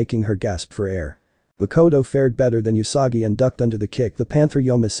stomach, making her gasp for air. Makoto fared better than Usagi and ducked under the kick the Panther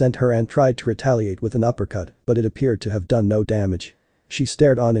Yoma sent her and tried to retaliate with an uppercut, but it appeared to have done no damage. She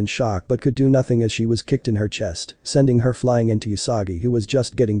stared on in shock but could do nothing as she was kicked in her chest, sending her flying into Usagi, who was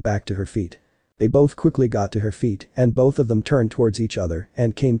just getting back to her feet. They both quickly got to her feet and both of them turned towards each other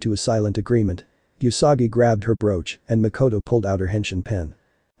and came to a silent agreement. Usagi grabbed her brooch and Makoto pulled out her henshin pen.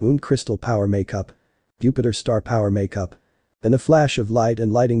 Moon Crystal Power Makeup. Jupiter Star Power Makeup. In a flash of light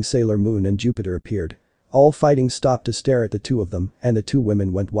and lighting, Sailor Moon and Jupiter appeared. All fighting stopped to stare at the two of them and the two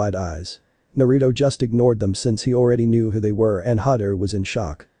women went wide eyes. Naruto just ignored them since he already knew who they were and Hateru was in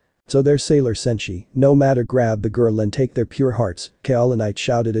shock. "So there's Sailor Senshi, no matter, grab the girl and take their pure hearts," Kaolinite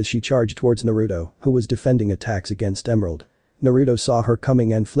shouted as she charged towards Naruto, who was defending attacks against Emerald. Naruto saw her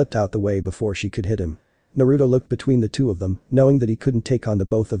coming and flipped out the way before she could hit him. Naruto looked between the two of them, knowing that he couldn't take on the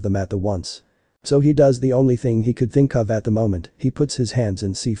both of them at the once. So he does the only thing he could think of at the moment, he puts his hands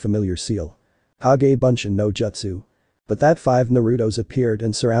in see familiar seal. Kage Bunshin no Jutsu. But that 5 Narutos appeared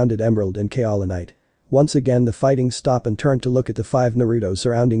and surrounded Emerald and Kaolinite. Once again the fighting stopped and turned to look at the 5 Naruto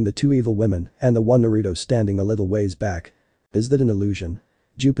surrounding the 2 evil women and the 1 Naruto standing a little ways back. "Is that an illusion?"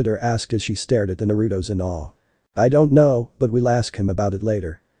 Jupiter asked as she stared at the Narutos in awe. "I don't know, but we'll ask him about it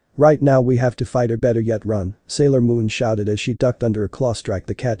later. Right now we have to fight, or better yet run," Sailor Moon shouted as she ducked under a claw strike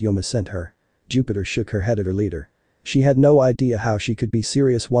the cat Yoma sent her. Jupiter shook her head at her leader. She had no idea how she could be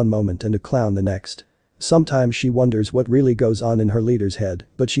serious one moment and a clown the next. Sometimes she wonders what really goes on in her leader's head,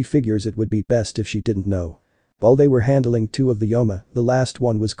 but she figures it would be best if she didn't know. While they were handling 2 of the Yoma, the last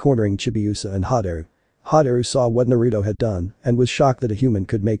one was cornering Chibiusa and Hateru. Hateru saw what Naruto had done and was shocked that a human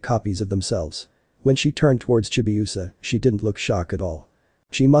could make copies of themselves. When she turned towards Chibiusa, she didn't look shocked at all.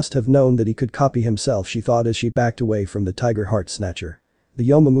 She must have known that he could copy himself, she thought as she backed away from the tiger heart snatcher. The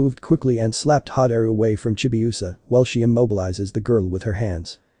Yoma moved quickly and slapped Hateru away from Chibiusa while she immobilizes the girl with her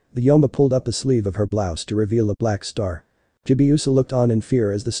hands. The Yoma pulled up the sleeve of her blouse to reveal a black star. Chibiusa looked on in fear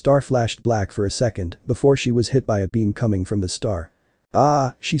as the star flashed black for a second before she was hit by a beam coming from the star.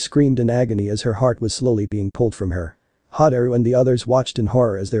 "Ah!" she screamed in agony as her heart was slowly being pulled from her. Hateru and the others watched in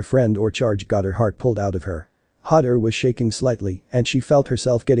horror as their friend or charge got her heart pulled out of her. Hateru was shaking slightly and she felt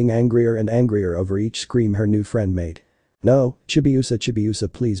herself getting angrier and angrier over each scream her new friend made. "No, Chibiusa, Chibiusa,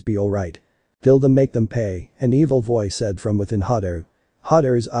 please be alright. Kill them, make them pay, an evil voice said from within Haru.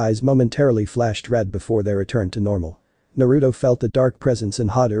 Haru's eyes momentarily flashed red before they returned to normal. Naruto felt the dark presence in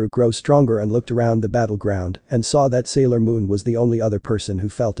Haru grow stronger and looked around the battleground and saw that Sailor Moon was the only other person who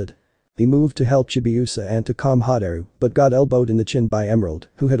felt it. He moved to help Chibiusa and to calm Haru but got elbowed in the chin by Emerald,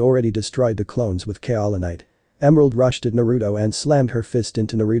 who had already destroyed the clones with Kaolinite. Emerald rushed at Naruto and slammed her fist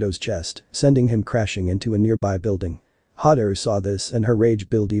into Naruto's chest, sending him crashing into a nearby building. Haru saw this and her rage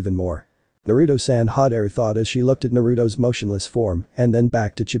built even more. Naruto-san, Haru thought as she looked at Naruto's motionless form and then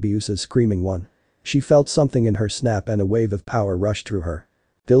back to Chibiusa's screaming one. She felt something in her snap and a wave of power rushed through her.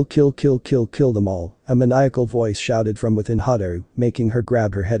 Kill them all, a maniacal voice shouted from within Haru, making her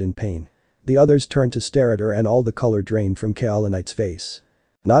grab her head in pain. The others turned to stare at her and all the color drained from Kaolinite's face.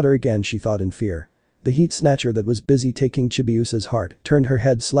 Not her again, she thought in fear. The heat snatcher that was busy taking Chibiusa's heart turned her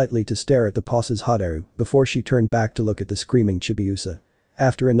head slightly to stare at the pause's Haru before she turned back to look at the screaming Chibiusa.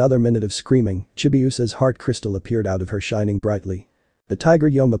 After another minute of screaming, Chibiusa's heart crystal appeared out of her shining brightly. The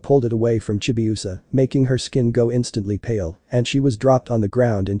tiger Yoma pulled it away from Chibiusa, making her skin go instantly pale, and she was dropped on the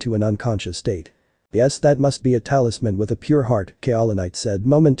ground into an unconscious state. Yes, that must be a talisman with a pure heart, Kaolinite said,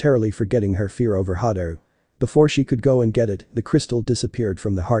 momentarily forgetting her fear over Haru. Before she could go and get it, the crystal disappeared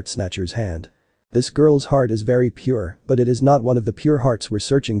from the heart snatcher's hand. This girl's heart is very pure, but it is not one of the pure hearts we're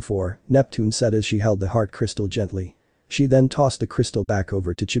searching for, Neptune said as she held the heart crystal gently. She then tossed the crystal back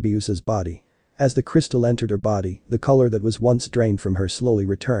over to Chibiusa's body. As the crystal entered her body, the color that was once drained from her slowly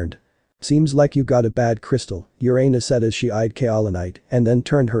returned. Seems like you got a bad crystal, Urana said as she eyed Kaolinite and then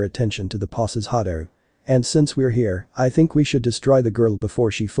turned her attention to the pause's Haru. And since we're here, I think we should destroy the girl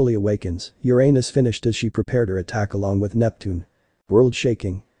before she fully awakens, Uranus finished as she prepared her attack along with Neptune. World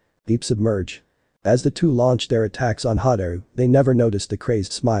shaking. Deep submerge. As the two launched their attacks on Haru, they never noticed the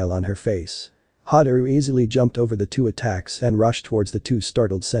crazed smile on her face. Haru easily jumped over the two attacks and rushed towards the two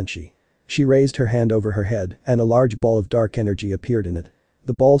startled senshi. She raised her hand over her head and a large ball of dark energy appeared in it.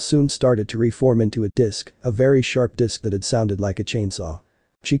 The ball soon started to reform into a disc, a very sharp disc that had sounded like a chainsaw.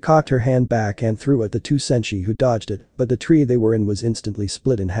 She cocked her hand back and threw at the two senshi who dodged it, but the tree they were in was instantly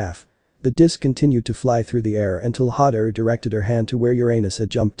split in half. The disc continued to fly through the air until Haru directed her hand to where Uranus had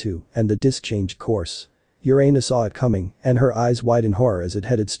jumped to, and the disc changed course. Uranus saw it coming, and her eyes wide in horror as it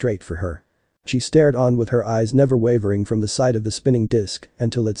headed straight for her. She stared on with her eyes never wavering from the sight of the spinning disc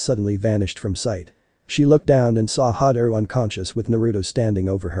until it suddenly vanished from sight. She looked down and saw Haru unconscious with Naruto standing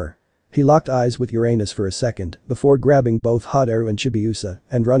over her. He locked eyes with Uranus for a second before grabbing both Haru and Chibiusa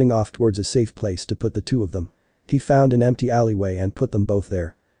and running off towards a safe place to put the two of them. He found an empty alleyway and put them both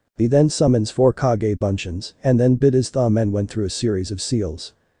there. He then summons 4 Kage Bunshins and then bit his thumb and went through a series of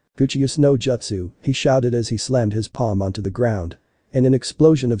seals. Fuchius no Jutsu, he shouted as he slammed his palm onto the ground. In an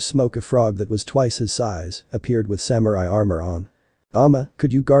explosion of smoke, a frog that was twice his size appeared with samurai armor on.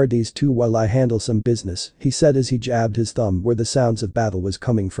 Could you guard these two while I handle some business, he said as he jabbed his thumb where the sounds of battle was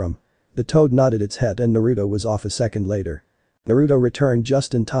coming from. The toad nodded its head and Naruto was off a second later. Naruto returned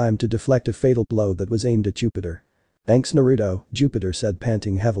just in time to deflect a fatal blow that was aimed at Jupiter. Thanks Naruto, Jupiter said,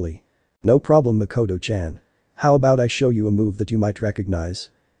 panting heavily. No problem, Makoto-chan. How about I show you a move that you might recognize?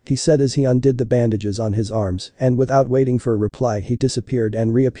 He said as he undid the bandages on his arms and without waiting for a reply he disappeared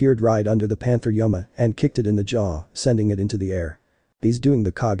and reappeared right under the Panther Yoma and kicked it in the jaw, sending it into the air. He's doing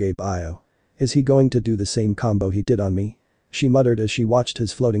the Kage Bio. Is he going to do the same combo he did on me? She muttered as she watched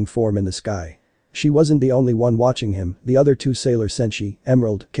his floating form in the sky. She wasn't the only one watching him, the other two Sailor Senshi,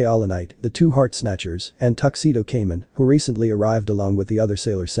 Emerald, Kaolinite, the two Heart Snatchers, and Tuxedo Cayman, who recently arrived along with the other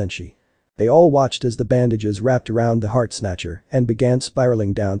Sailor Senshi. They all watched as the bandages wrapped around the Heart Snatcher and began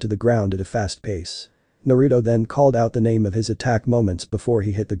spiraling down to the ground at a fast pace. Naruto then called out the name of his attack moments before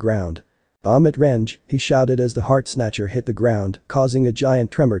he hit the ground. Amit Renge, he shouted as the Heart Snatcher hit the ground, causing a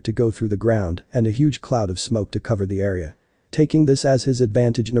giant tremor to go through the ground and a huge cloud of smoke to cover the area. Taking this as his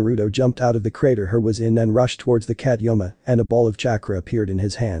advantage, Naruto jumped out of the crater he was in and rushed towards the cat Yoma, and a ball of chakra appeared in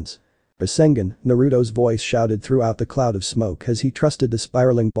his hands. Rasengan, Naruto's voice shouted throughout the cloud of smoke as he thrusted the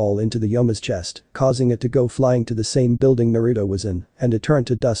spiraling ball into the Yoma's chest, causing it to go flying to the same building Naruto was in, and it turned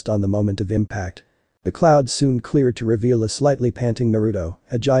to dust on the moment of impact. The cloud soon cleared to reveal a slightly panting Naruto,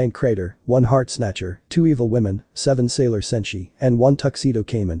 a giant crater, 1 Heart Snatcher, 2 evil women, 7 Sailor Senshi, and 1 Tuxedo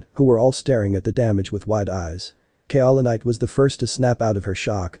Cayman, who were all staring at the damage with wide eyes. Kaolinite was the first to snap out of her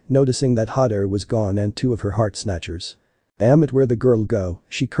shock, noticing that Haru was gone and 2 of her Heart Snatchers. Damn it, where'd the girl go,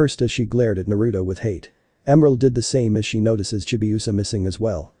 she cursed as she glared at Naruto with hate. Emerald did the same as she notices Chibiusa missing as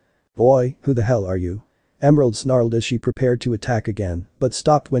well. Boy, who the hell are you? Emerald snarled as she prepared to attack again, but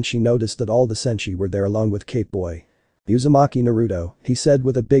stopped when she noticed that all the Senshi were there along with Cape Boy. Uzumaki Naruto, he said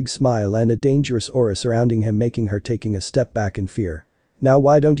with a big smile and a dangerous aura surrounding him, making her taking a step back in fear. Now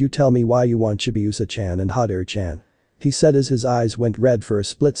why don't you tell me why you want Chibiusa-chan and Haru-chan? He said as his eyes went red for a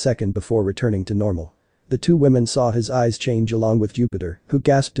split second before returning to normal. The two women saw his eyes change along with Jupiter, who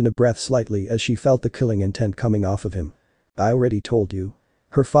gasped in a breath slightly as she felt the killing intent coming off of him. I already told you.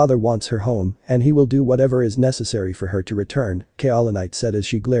 Her father wants her home, and he will do whatever is necessary for her to return, Kaolinite said as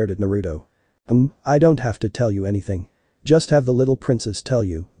she glared at Naruto. I don't have to tell you anything. Just have the little princess tell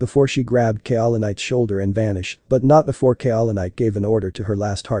you, before she grabbed Kaolinite's shoulder and vanished, but not before Kaolinite gave an order to her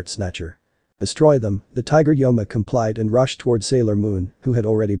last heart snatcher. Destroy them, the Tiger Yoma complied and rushed toward Sailor Moon, who had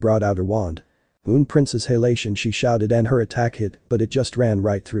already brought out her wand. Moon Princess Halation, she shouted, and her attack hit, but it just ran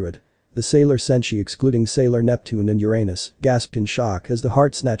right through it. The Sailor Senshi, excluding Sailor Neptune and Uranus, gasped in shock as the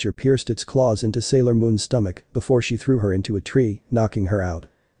heart snatcher pierced its claws into Sailor Moon's stomach before she threw her into a tree, knocking her out.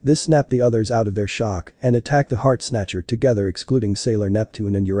 This snapped the others out of their shock and attacked the heart snatcher together, excluding Sailor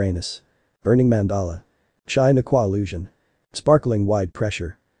Neptune and Uranus. Burning Mandala. Shine Aqua Illusion. Sparkling Wide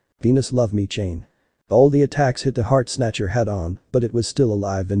Pressure. Venus Love Me Chain. All the attacks hit the heart snatcher head on, but it was still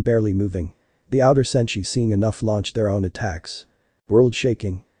alive and barely moving. The outer Senshi, seeing enough, launched their own attacks. World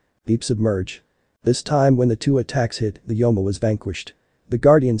Shaking. Deep Submerge. This time when the two attacks hit, the Yoma was vanquished. The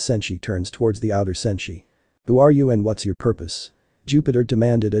Guardian Senshi turns towards the outer Senshi. Who are you and what's your purpose? Jupiter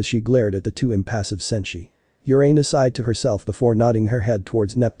demanded as she glared at the two impassive Senshi. Uranus sighed to herself before nodding her head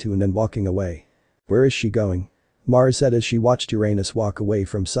towards Neptune and walking away. Where is she going? Mars said as she watched Uranus walk away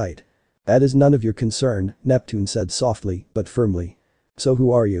from sight. That is none of your concern, Neptune said softly but firmly. So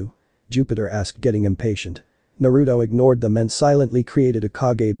who are you? Jupiter asked, getting impatient. Naruto ignored them and silently created a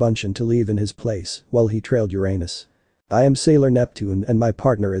Kage Bunshin to leave in his place while he trailed Uranus. I am Sailor Neptune and my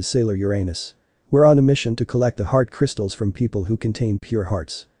partner is Sailor Uranus. We're on a mission to collect the heart crystals from people who contain pure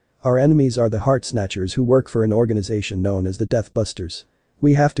hearts. Our enemies are the heart snatchers who work for an organization known as the Death Busters.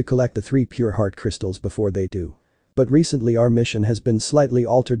 We have to collect the 3 pure heart crystals before they do. But recently our mission has been slightly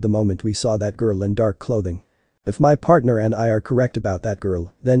altered the moment we saw that girl in dark clothing. If my partner and I are correct about that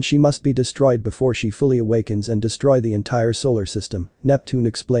girl, then she must be destroyed before she fully awakens and destroy the entire solar system, Neptune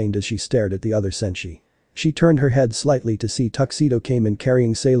explained as she stared at the other Senshi. She turned her head slightly to see Tuxedo came in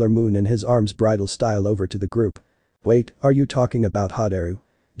carrying Sailor Moon in his arms bridal style over to the group. Wait, are you talking about Haru?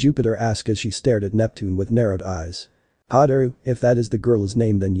 Jupiter asked as she stared at Neptune with narrowed eyes. Haru, if that is the girl's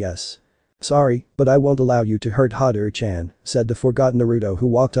name then yes. Sorry, but I won't allow you to hurt Haru-chan, said the forgotten Naruto, who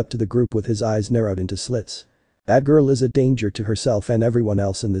walked up to the group with his eyes narrowed into slits. That girl is a danger to herself and everyone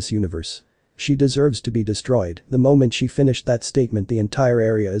else in this universe. She deserves to be destroyed. The moment she finished that statement, the entire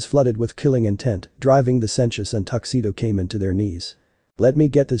area is flooded with killing intent, driving the Senshus and Tuxedo came into their knees. Let me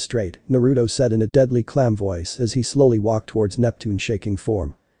get this straight, Naruto said in a deadly clam voice as he slowly walked towards Neptune's shaking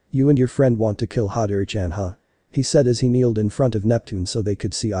form. You and your friend want to kill Haru-chan, huh? He said as he kneeled in front of Neptune so they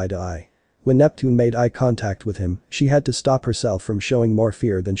could see eye to eye. When Neptune made eye contact with him, she had to stop herself from showing more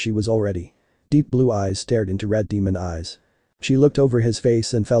fear than she was already. Deep blue eyes stared into red demon eyes. She looked over his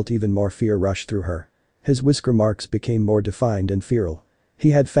face and felt even more fear rush through her. His whisker marks became more defined and feral.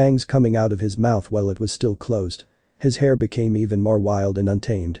 He had fangs coming out of his mouth while it was still closed. His hair became even more wild and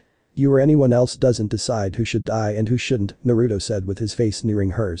untamed. You or anyone else doesn't decide who should die and who shouldn't, Naruto said with his face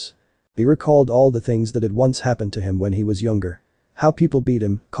nearing hers. He recalled all the things that had once happened to him when he was younger. How people beat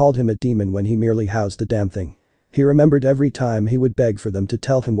him, called him a demon when he merely housed the damn thing. He remembered every time he would beg for them to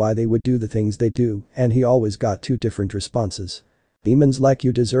tell him why they would do the things they do, and he always got 2 different responses. Demons like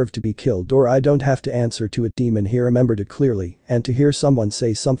you deserve to be killed, or I don't have to answer to a demon. He remembered it clearly, and to hear someone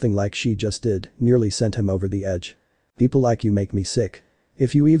say something like she just did nearly sent him over the edge. People like you make me sick.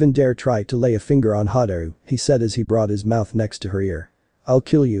 If you even dare try to lay a finger on Haru, he said as he brought his mouth next to her ear. I'll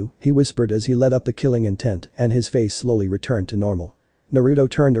kill you, he whispered as he let up the killing intent and his face slowly returned to normal. Naruto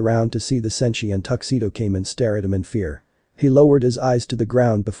turned around to see the Senshi and Tuxedo came and stare at him in fear. He lowered his eyes to the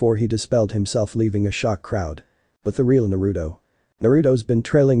ground before he dispelled himself, leaving a shocked crowd. But the real Naruto. Naruto's been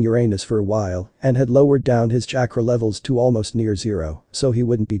trailing Uranus for a while and had lowered down his chakra levels to almost near 0 so he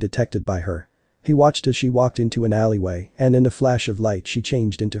wouldn't be detected by her. He watched as she walked into an alleyway and in a flash of light she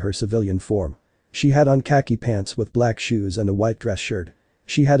changed into her civilian form. She had on khaki pants with black shoes and a white dress shirt.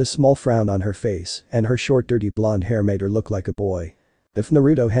 She had a small frown on her face and her short dirty blonde hair made her look like a boy. If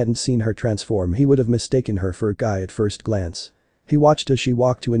Naruto hadn't seen her transform, he would have mistaken her for a guy at first glance. He watched as she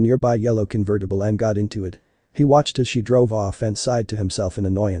walked to a nearby yellow convertible and got into it. He watched as she drove off and sighed to himself in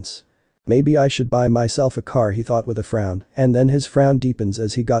annoyance. Maybe I should buy myself a car, he thought with a frown, and then his frown deepens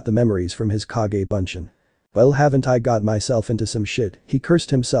as he got the memories from his Kage Bunshin. Well, haven't I got myself into some shit, he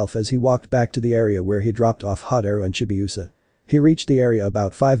cursed himself as he walked back to the area where he dropped off Haru and Chibiusa. He reached the area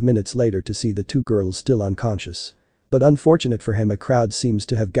about 5 minutes later to see the 2 girls still unconscious. But unfortunate for him, a crowd seems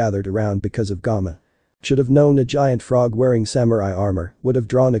to have gathered around because of Gamma. Should have known a giant frog wearing samurai armor would have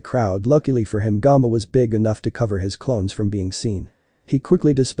drawn a crowd. Luckily for him, Gamma was big enough to cover his clones from being seen. He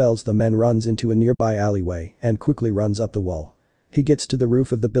quickly dispels them and runs into a nearby alleyway and quickly runs up the wall. He gets to the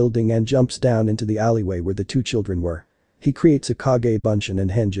roof of the building and jumps down into the alleyway where the two children were. He creates a Kage Bunshin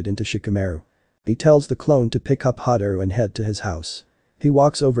and hangs it into Shikamaru. He tells the clone to pick up Hadaru and head to his house. He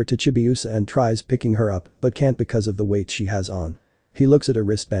walks over to Chibiusa and tries picking her up but can't because of the weight she has on. He looks at her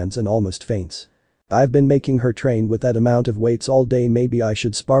wristbands and almost faints. "I've been making her train with that amount of weights all day, maybe I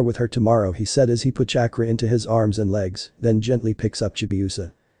should spar with her tomorrow," he said as he put chakra into his arms and legs, then gently picks up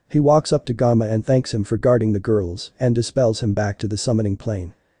Chibiusa. He walks up to Gamma and thanks him for guarding the girls and dispels him back to the summoning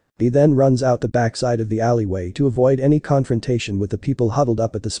plane. He then runs out the backside of the alleyway to avoid any confrontation with the people huddled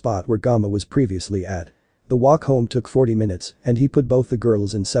up at the spot where Gamma was previously at. The walk home took 40 minutes and he put both the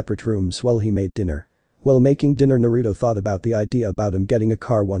girls in separate rooms while he made dinner. While making dinner, Naruto thought about the idea about him getting a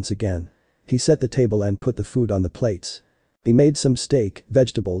car once again. He set the table and put the food on the plates. He made some steak,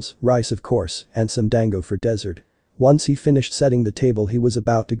 vegetables, rice of course, and some dango for dessert. Once he finished setting the table, he was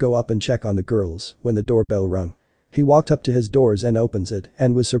about to go up and check on the girls when the doorbell rung. He walked up to his doors and opens it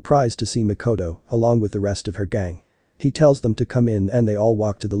and was surprised to see Makoto along with the rest of her gang. He tells them to come in and they all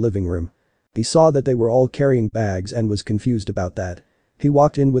walk to the living room. He saw that they were all carrying bags and was confused about that. He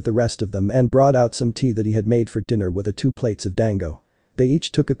walked in with the rest of them and brought out some tea that he had made for dinner with 2 plates of dango. They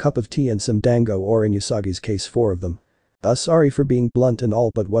each took a cup of tea and some dango, or in Usagi's case 4 of them. Sorry for being blunt and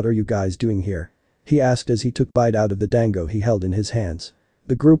all, but what are you guys doing here?" he asked as he took bite out of the dango he held in his hands.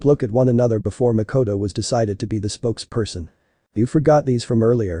 The group looked at one another before Makoto was decided to be the spokesperson. "You forgot these from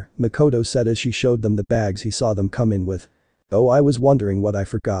earlier," Makoto said as she showed them the bags he saw them come in with. "Oh, I was wondering what I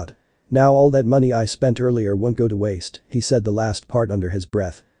forgot. Now all that money I spent earlier won't go to waste," he said the last part under his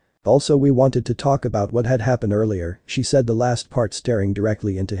breath. "Also, we wanted to talk about what had happened earlier," she said the last part staring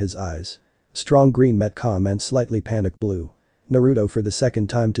directly into his eyes. Strong green met calm and slightly panicked blue. Naruto for the second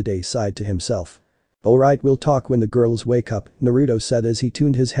time today sighed to himself. "Alright, we'll talk when the girls wake up," Naruto said as he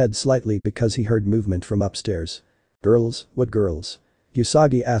tuned his head slightly because he heard movement from upstairs. "Girls? What girls?"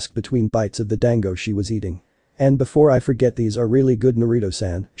 Usagi asked between bites of the dango she was eating. "And before I forget, these are really good,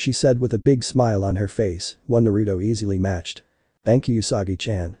 Naruto-san," she said with a big smile on her face, one Naruto easily matched. "Thank you,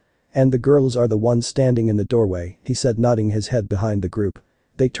 Usagi-chan. And the girls are the ones standing in the doorway," he said, nodding his head behind the group.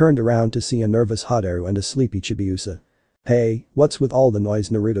 They turned around to see a nervous Hadaru and a sleepy Chibiusa. "Hey, what's with all the noise,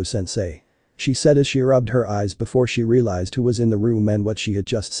 Naruto-sensei?" she said as she rubbed her eyes before she realized who was in the room and what she had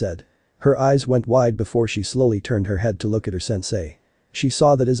just said. Her eyes went wide before she slowly turned her head to look at her sensei. She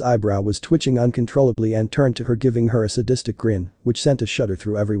saw that his eyebrow was twitching uncontrollably and turned to her, giving her a sadistic grin, which sent a shudder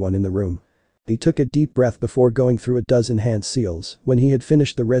through everyone in the room. He took a deep breath before going through a dozen hand seals. When he had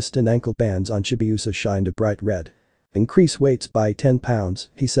finished, the wrist and ankle bands on Chibiusa shined a bright red. "Increase weights by 10 pounds,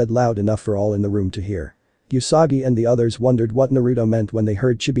 he said loud enough for all in the room to hear. Usagi and the others wondered what Naruto meant when they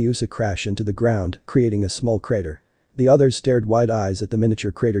heard Chibiusa crash into the ground, creating a small crater. The others stared wide eyes at the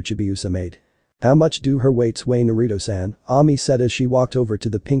miniature crater Chibiusa made. "How much do her weights weigh, Naruto-san?" Ami said as she walked over to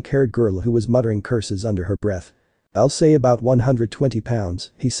the pink-haired girl who was muttering curses under her breath. "I'll say about 120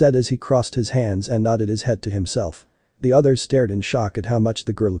 pounds, he said as he crossed his hands and nodded his head to himself. The others stared in shock at how much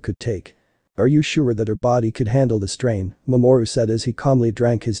the girl could take. "Are you sure that her body could handle the strain?" Mamoru said as he calmly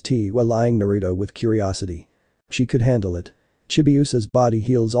drank his tea while eyeing Naruto with curiosity. "She could handle it. Chibiusa's body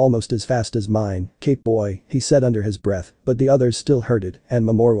heals almost as fast as mine, Cape boy," he said under his breath, but the others still heard it and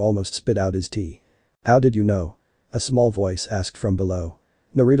Mamoru almost spit out his tea. "How did you know?" a small voice asked from below.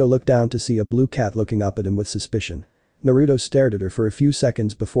 Naruto looked down to see a blue cat looking up at him with suspicion. Naruto stared at her for a few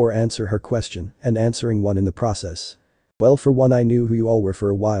seconds before answering her question and answering one in the process. "Well, for one, I knew who you all were for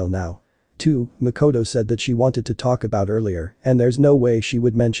a while now. 2, Makoto said that she wanted to talk about earlier and there's no way she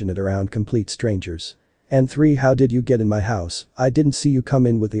would mention it around complete strangers. And 3, how did you get in my house? I didn't see you come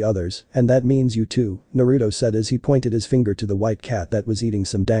in with the others, and that means you too," Naruto said as he pointed his finger to the white cat that was eating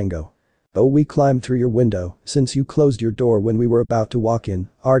some dango. "Oh, we climbed through your window since you closed your door when we were about to walk in,"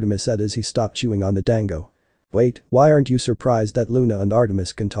 Artemis said as he stopped chewing on the dango. "Wait, why aren't you surprised that Luna and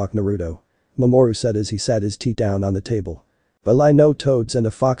Artemis can talk, Naruto?" Mamoru said as he sat his tea down on the table. "Well, I know toads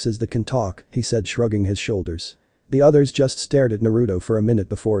and foxes that can talk," he said, shrugging his shoulders. The others just stared at Naruto for a minute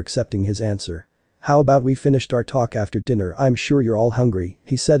before accepting his answer. "How about we finished our talk after dinner? I'm sure you're all hungry,"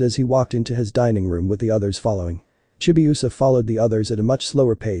 he said as he walked into his dining room with the others following. Chibiusa followed the others at a much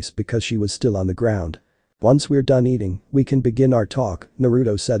slower pace because she was still on the ground. "Once we're done eating, we can begin our talk,"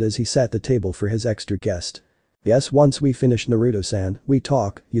 Naruto said as he sat the table for his extra guest. "Yes, once we finish, Naruto-san, we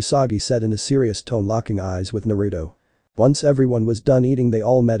talk," Usagi said in a serious tone, locking eyes with Naruto. Once everyone was done eating, they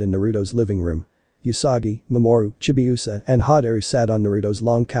all met in Naruto's living room. Usagi, Mamoru, Chibiusa, and Hateru sat on Naruto's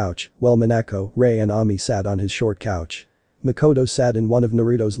long couch, while Minako, Rei and Ami sat on his short couch. Makoto sat in one of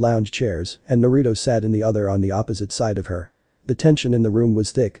Naruto's lounge chairs, and Naruto sat in the other on the opposite side of her. The tension in the room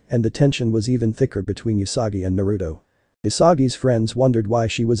was thick, and the tension was even thicker between Usagi and Naruto. Usagi's friends wondered why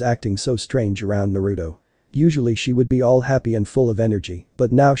she was acting so strange around Naruto. Usually she would be all happy and full of energy,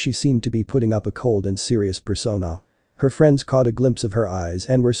 but now she seemed to be putting up a cold and serious persona. Her friends caught a glimpse of her eyes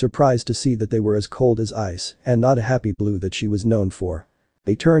and were surprised to see that they were as cold as ice and not a happy blue that she was known for.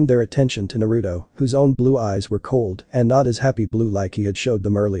 They turned their attention to Naruto, whose own blue eyes were cold and not as happy blue like he had showed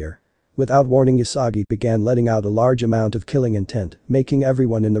them earlier. Without warning, Usagi began letting out a large amount of killing intent, making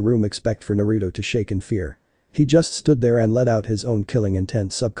everyone in the room expect for Naruto to shake in fear. He just stood there and let out his own killing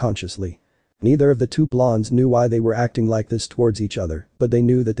intent subconsciously. Neither of the two blondes knew why they were acting like this towards each other, but they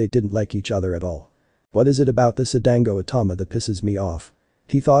knew that they didn't like each other at all. What is it about this Adango Atama that pisses me off?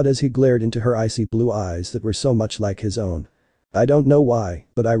 He thought as he glared into her icy blue eyes that were so much like his own. I don't know why,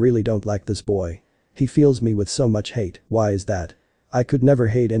 but I really don't like this boy. He fills me with so much hate. Why is that? I could never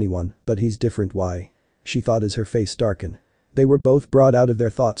hate anyone, but he's different. Why? She thought as her face darkened. They were both brought out of their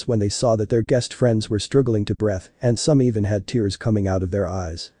thoughts when they saw that their guest friends were struggling to breath, and some even had tears coming out of their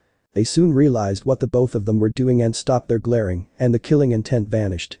eyes. They soon realized what the both of them were doing and stopped their glaring, and the killing intent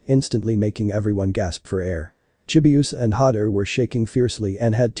vanished, instantly making everyone gasp for air. Chibiusa and Hateru were shaking fiercely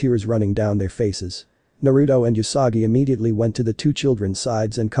and had tears running down their faces. Naruto and Usagi immediately went to the two children's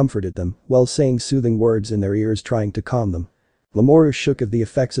sides and comforted them, while saying soothing words in their ears trying to calm them. Mamoru shook of the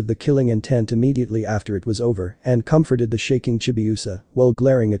effects of the killing intent immediately after it was over and comforted the shaking Chibiusa while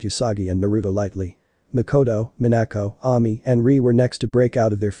glaring at Usagi and Naruto lightly. Makoto, Minako, Ami, and Ri were next to break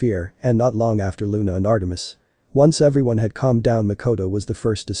out of their fear, and not long after Luna and Artemis. Once everyone had calmed down, Makoto was the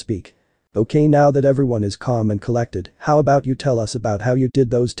first to speak. Okay, now that everyone is calm and collected, how about you tell us about how you did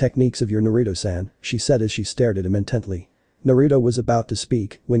those techniques of your, Naruto-san, she said as she stared at him intently. Naruto was about to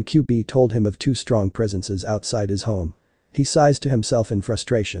speak when QB told him of two strong presences outside his home. He sighs to himself in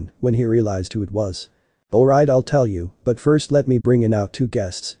frustration when he realized who it was. Alright, I'll tell you, but first let me bring in out two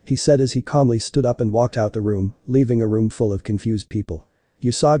guests, he said as he calmly stood up and walked out the room, leaving a room full of confused people.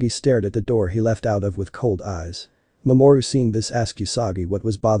 Usagi stared at the door he left out of with cold eyes. Mamoru, seeing this, asked Usagi what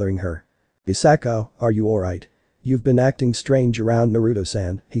was bothering her. Isako, are you alright? You've been acting strange around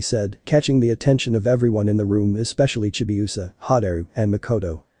Naruto-san, he said, catching the attention of everyone in the room, especially Chibiusa, Hateru, and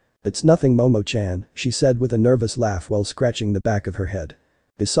Makoto. It's nothing, Momo-chan, she said with a nervous laugh while scratching the back of her head.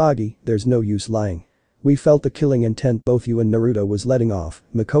 Usagi, there's no use lying. We felt the killing intent both you and Naruto was letting off,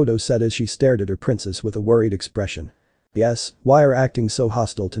 Makoto said as she stared at her princess with a worried expression. Yes, why are acting so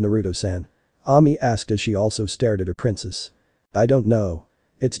hostile to Naruto-san? Ami asked as she also stared at her princess. I don't know.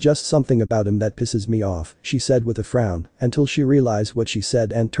 It's just something about him that pisses me off, she said with a frown, until she realized what she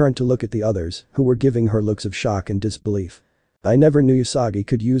said and turned to look at the others, who were giving her looks of shock and disbelief. I never knew Usagi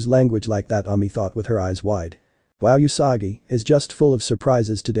could use language like that, Ami thought with her eyes wide. Wow, Usagi is just full of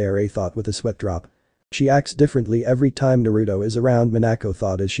surprises today, Rei thought with a sweat drop. She acts differently every time Naruto is around, Minako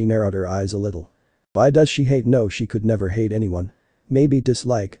thought as she narrowed her eyes a little. Why does she hate? No, she could never hate anyone. Maybe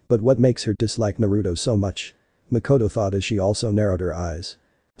dislike, but what makes her dislike Naruto so much? Makoto thought as she also narrowed her eyes.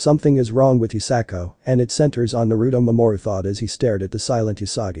 Something is wrong with Usako, and it centers on Naruto, Mamoru thought as he stared at the silent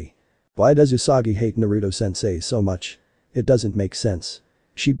Usagi. Why does Usagi hate Naruto-sensei so much? It doesn't make sense.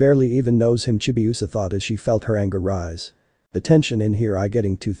 She barely even knows him, Chibiusa thought as she felt her anger rise. The tension in here is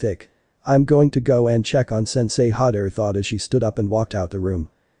getting too thick. I'm going to go and check on Sensei, Hateru thought as she stood up and walked out the room.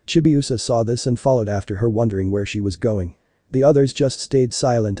 Chibiusa saw this and followed after her, wondering where she was going. The others just stayed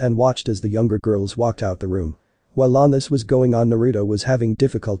silent and watched as the younger girls walked out the room. While all this was going on, Naruto was having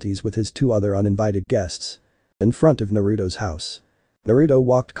difficulties with his two other uninvited guests. In front of Naruto's house. Naruto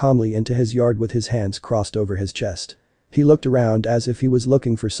walked calmly into his yard with his hands crossed over his chest. He looked around as if he was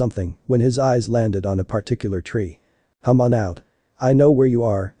looking for something when his eyes landed on a particular tree. Come on out. I know where you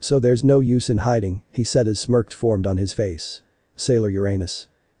are, so there's no use in hiding, he said as smirk formed on his face. Sailor Uranus.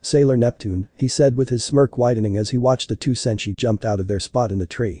 Sailor Neptune, he said with his smirk widening as he watched the two senshi jumped out of their spot in the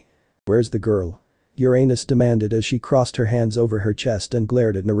tree. Where's the girl? Uranus demanded as she crossed her hands over her chest and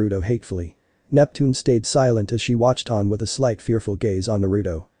glared at Naruto hatefully. Neptune stayed silent as she watched on with a slight fearful gaze on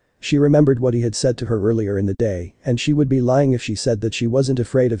Naruto. She remembered what he had said to her earlier in the day, and she would be lying if she said that she wasn't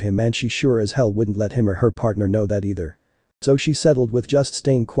afraid of him, and she sure as hell wouldn't let him or her partner know that either. So she settled with just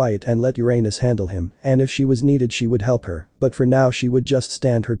staying quiet and let Uranus handle him, and if she was needed she would help her, but for now she would just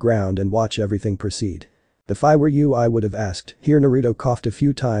stand her ground and watch everything proceed. If I were you, I would have asked. Here Naruto coughed a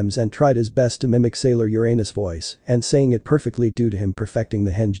few times and tried his best to mimic Sailor Uranus' voice, and saying it perfectly due to him perfecting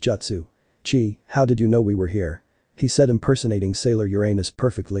the Henge Jutsu. Chi, how did you know we were here? He said, impersonating Sailor Uranus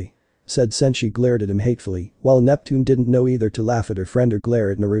perfectly. said Senshi glared at him hatefully, while Neptune didn't know either to laugh at her friend or glare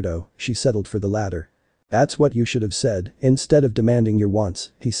at Naruto, she settled for the latter. That's what you should have said, instead of demanding your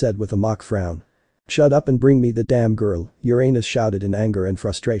wants, he said with a mock frown. Shut up and bring me the damn girl, Uranus shouted in anger and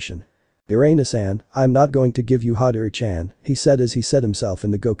frustration. Uranus-san, I'm not going to give you Hadori-chan, he said as he set himself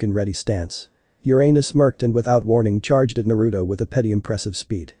in the Goken-ready stance. Uranus smirked and without warning charged at Naruto with a petty impressive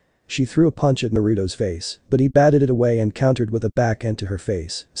speed. She threw a punch at Naruto's face, but he batted it away and countered with a backhand to her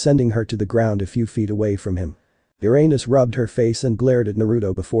face, sending her to the ground a few feet away from him. Uranus rubbed her face and glared at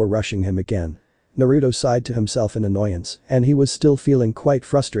Naruto before rushing him again. Naruto sighed to himself in annoyance, and he was still feeling quite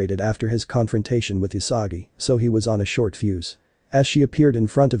frustrated after his confrontation with Usagi, so he was on a short fuse. As she appeared in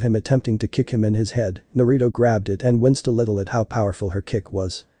front of him attempting to kick him in his head, Naruto grabbed it and winced a little at how powerful her kick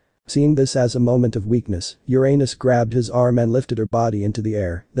was. Seeing this as a moment of weakness, Uranus grabbed his arm and lifted her body into the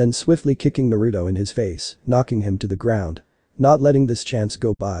air, then swiftly kicking Naruto in his face, knocking him to the ground. Not letting this chance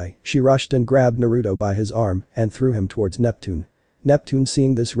go by, she rushed and grabbed Naruto by his arm and threw him towards Neptune. Neptune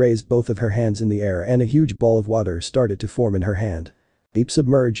seeing this raised both of her hands in the air and a huge ball of water started to form in her hand. "Deep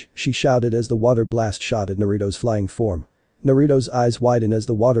submerge," she shouted as the water blast shot at Naruto's flying form. Naruto's eyes widened as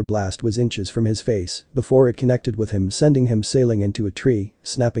the water blast was inches from his face before it connected with him sending him sailing into a tree,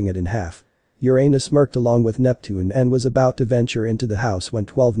 snapping it in half. Uranus smirked along with Neptune and was about to venture into the house when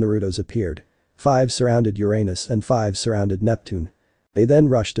 12 Narutos appeared. 5 surrounded Uranus and 5 surrounded Neptune. They then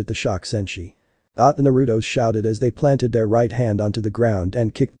rushed at the shocked Senshi. The Narutos shouted as they planted their right hand onto the ground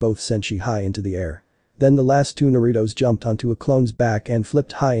and kicked both Senshi high into the air. Then the last 2 Narutos jumped onto a clone's back and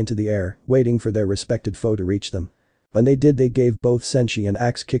flipped high into the air, waiting for their respected foe to reach them. When they did, they gave both Senshi an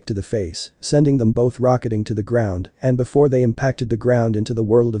axe kick to the face, sending them both rocketing to the ground, and before they impacted the ground into the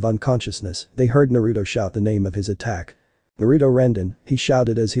world of unconsciousness, they heard Naruto shout the name of his attack. "Naruto Renden," he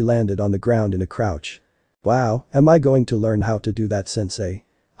shouted as he landed on the ground in a crouch. "Wow, am I going to learn how to do that, sensei?"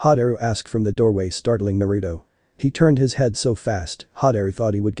 Hadaru asked from the doorway, startling Naruto. He turned his head so fast, Hadaru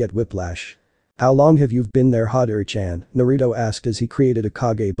thought he would get whiplash. "How long have you been there, Hadori-chan?" Naruto asked as he created a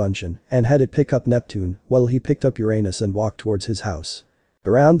Kage Bunshin and had it pick up Neptune while he picked up Uranus and walked towards his house.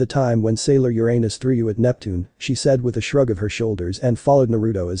 "Around the time when Sailor Uranus threw you at Neptune," she said with a shrug of her shoulders and followed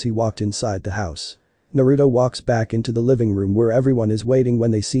Naruto as he walked inside the house. Naruto walks back into the living room where everyone is waiting when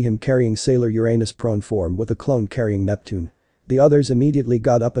they see him carrying Sailor Uranus' prone form with a clone carrying Neptune. The others immediately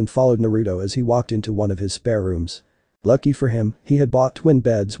got up and followed Naruto as he walked into one of his spare rooms. Lucky for him, he had bought twin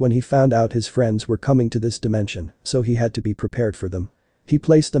beds when he found out his friends were coming to this dimension, so he had to be prepared for them. He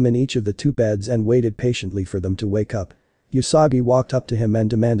placed them in each of the 2 beds and waited patiently for them to wake up. Usagi walked up to him and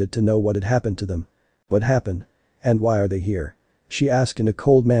demanded to know what had happened to them. "What happened? And why are they here?" she asked in a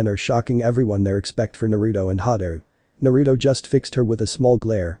cold manner, shocking everyone there except for Naruto and Hadaru. Naruto just fixed her with a small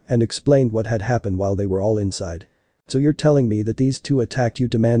glare and explained what had happened while they were all inside. "So you're telling me that these 2 attacked you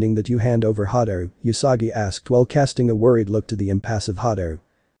demanding that you hand over Hadaru?" Usagi asked while casting a worried look to the impassive Hadaru.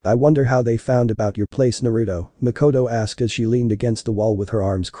 "I wonder how they found about your place, Naruto," Makoto asked as she leaned against the wall with her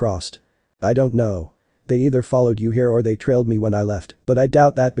arms crossed. "I don't know. They either followed you here or they trailed me when I left, but I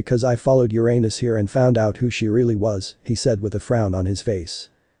doubt that because I followed Uranus here and found out who she really was," he said with a frown on his face.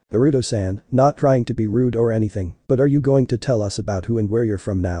 "Naruto-san, not trying to be rude or anything, but are you going to tell us about who and where you're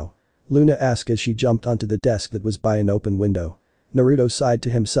from now?" Luna asked as she jumped onto the desk that was by an open window. Naruto sighed to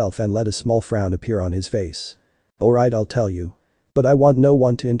himself and let a small frown appear on his face. "Alright, I'll tell you. But I want no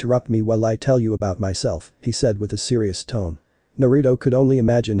one to interrupt me while I tell you about myself," he said with a serious tone. Naruto could only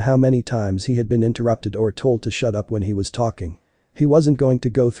imagine how many times he had been interrupted or told to shut up when he was talking. He wasn't going to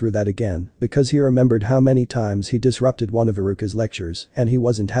go through that again because he remembered how many times he disrupted one of Iruka's lectures and he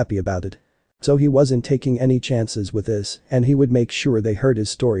wasn't happy about it. So he wasn't taking any chances with this and he would make sure they heard his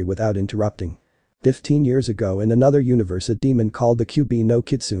story without interrupting. 15 years ago in another universe, a demon called the Kyubi no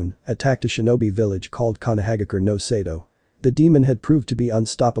Kitsune attacked a shinobi village called Konohagakure no Sato. The demon had proved to be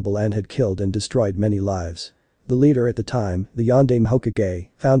unstoppable and had killed and destroyed many lives. The leader at the time, the Yondaime Hokage,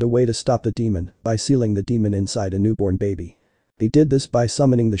 found a way to stop the demon by sealing the demon inside a newborn baby. He did this by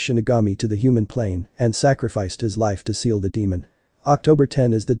summoning the Shinigami to the human plane and sacrificed his life to seal the demon. October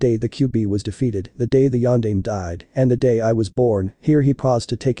 10 is the day the QB was defeated, the day the Yondaime died, and the day I was born. Here he paused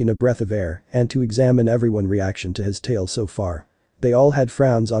to take in a breath of air and to examine everyone's reaction to his tale so far. They all had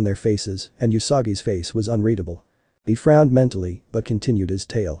frowns on their faces and Usagi's face was unreadable. He frowned mentally but continued his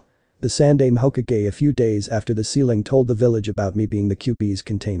tale. The Sandaime Hokage a few days after the sealing told the village about me being the QB's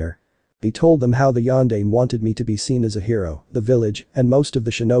container. He told them how the Yondaime wanted me to be seen as a hero, the village and most of the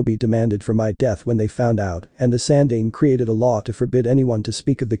shinobi demanded for my death when they found out, and the Sandaime created a law to forbid anyone to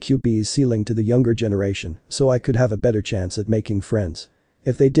speak of the QB's sealing to the younger generation so I could have a better chance at making friends.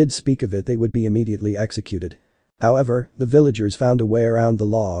 If they did speak of it they would be immediately executed. However, the villagers found a way around the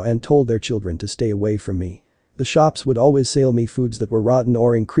law and told their children to stay away from me. The shops would always sell me foods that were rotten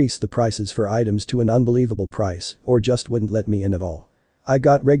or increase the prices for items to an unbelievable price or just wouldn't let me in at all. I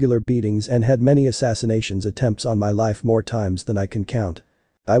got regular beatings and had many assassinations attempts on my life, more times than I can count.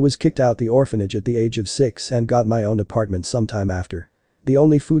 I was kicked out the orphanage at the age of 6 and got my own apartment sometime after. The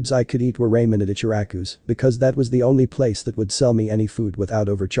only foods I could eat were ramen at Ichiraku's because that was the only place that would sell me any food without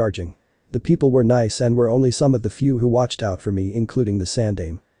overcharging. The people were nice and were only some of the few who watched out for me, including the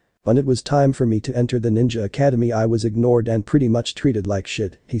Sandame. When it was time for me to enter the ninja academy, I was ignored and pretty much treated like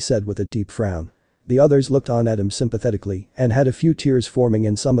shit, he said with a deep frown. The others looked on at him sympathetically and had a few tears forming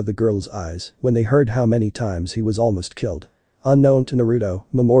in some of the girls' eyes when they heard how many times he was almost killed. Unknown to Naruto,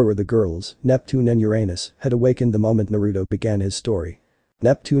 Mamoru, the girls, Neptune and Uranus, had awakened the moment Naruto began his story.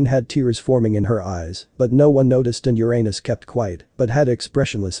 Neptune had tears forming in her eyes, but no one noticed, and Uranus kept quiet but had an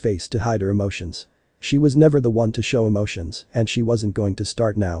expressionless face to hide her emotions. She was never the one to show emotions, and she wasn't going to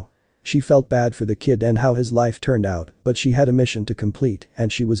start now. She felt bad for the kid and how his life turned out, but she had a mission to complete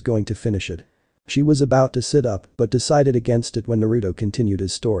and she was going to finish it. She was about to sit up but decided against it when Naruto continued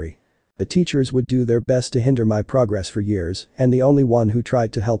his story. The teachers would do their best to hinder my progress for years, and the only one who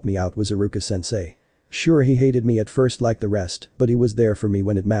tried to help me out was Iruka-sensei. Sure, he hated me at first like the rest, but he was there for me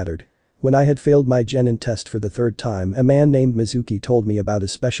when it mattered. When I had failed my genin test for the 3rd time, a man named Mizuki told me about a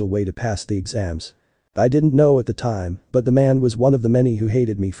special way to pass the exams. I didn't know at the time, but the man was one of the many who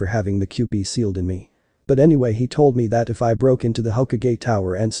hated me for having the QP sealed in me. But anyway, he told me that if I broke into the Hokage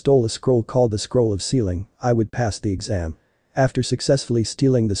Tower and stole a scroll called the Scroll of Sealing, I would pass the exam. After successfully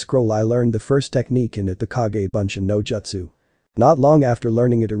stealing the scroll, I learned the first technique in it, the Kage Bunshin no Jutsu. Not long after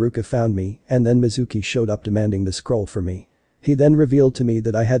learning it, Iruka found me, and then Mizuki showed up demanding the scroll for me. He then revealed to me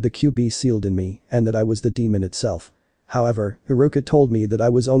that I had the QB sealed in me and that I was the demon itself. However, Iruka told me that I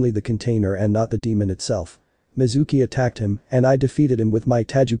was only the container and not the demon itself. Mizuki attacked him and I defeated him with my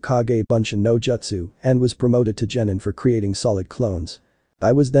Taju Kage Bunshin no Jutsu and was promoted to Genin for creating solid clones.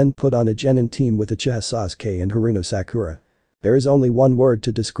 I was then put on a Genin team with Uchiha Sasuke and Haruno Sakura. There is only one word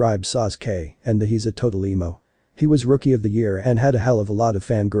to describe Sasuke, and he's a total emo. He was Rookie of the Year and had a hell of a lot of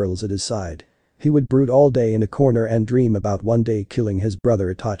fangirls at his side. He would brood all day in a corner and dream about one day killing his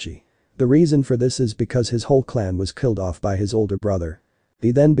brother Itachi. The reason for this is because his whole clan was killed off by his older brother. He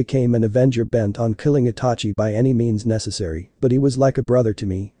then became an avenger bent on killing Itachi by any means necessary, but he was like a brother to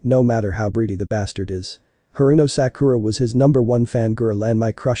me, no matter how greedy the bastard is. Haruno Sakura was his #1 fangirl and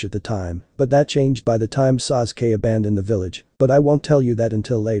my crush at the time, but that changed by the time Sasuke abandoned the village, but I won't tell you that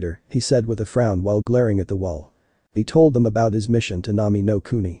until later, he said with a frown while glaring at the wall. He told them about his mission to Nami no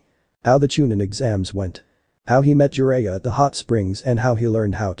Kuni. How the Chunin exams went. How he met Jiraiya at the hot springs and how he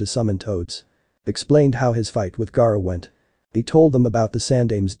learned how to summon toads. Explained how his fight with Gaara went. He told them about the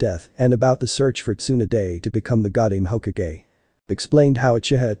Sandame's death and about the search for Tsunade to become the Goddamn Hokage. Explained how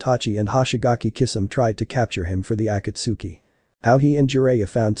Uchiha Itachi and Hoshigaki Kisame tried to capture him for the Akatsuki. How he and Jiraiya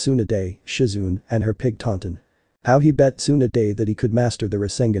found Tsunade, Shizune, and her pig Taunton. How he bet Tsunade that he could master the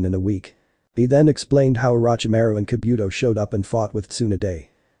Rasengan in a week. He then explained how Orochimaru and Kabuto showed up and fought with Tsunade.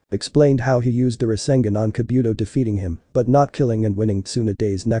 Explained how he used the Rasengan on Kabuto, defeating him, but not killing and winning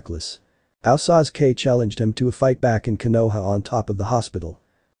Tsunade's necklace. How Sasuke challenged him to a fight back in Konoha on top of the hospital.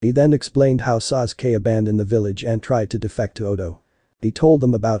 He then explained how Sasuke abandoned the village and tried to defect to Odo. He told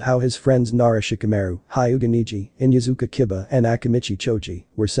them about how his friends Nara Shikamaru, Hyuga Niji, Inyazuka Kiba and Akimichi Choji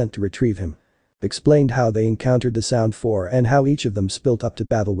were sent to retrieve him. Explained how they encountered the Sound Four and how each of them spilt up to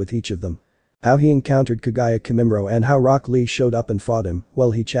battle with each of them. How he encountered Kagaya Kimimaro and how Rock Lee showed up and fought him while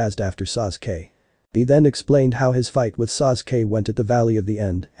he chased after Sasuke. He then explained how his fight with Sasuke went at the Valley of the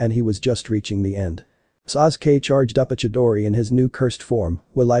End and he was just reaching the end. Sasuke charged up a Chidori in his new cursed form,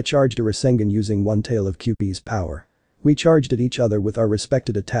 while I charged a Rasengan using one tail of QP's power. We charged at each other with our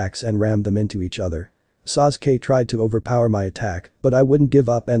respected attacks and rammed them into each other. Sasuke tried to overpower my attack, but I wouldn't give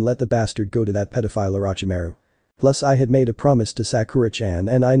up and let the bastard go to that pedophile Orochimaru. Plus I had made a promise to Sakura-chan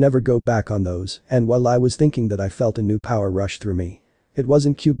and I never go back on those, and while I was thinking that, I felt a new power rush through me. It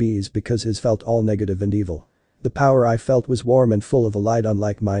wasn't QB's because his felt all negative and evil. The power I felt was warm and full of a light,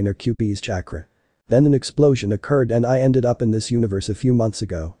 unlike mine or QB's chakra. Then an explosion occurred and I ended up in this universe a few months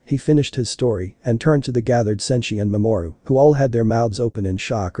ago. He finished his story and turned to the gathered Senshi and Mamoru, who all had their mouths open in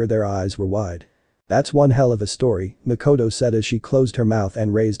shock or their eyes were wide. That's one hell of a story, Makoto said as she closed her mouth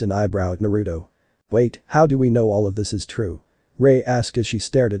and raised an eyebrow at Naruto. Wait, how do we know all of this is true? Rei asked as she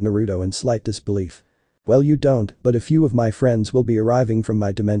stared at Naruto in slight disbelief. Well, you don't, but a few of my friends will be arriving from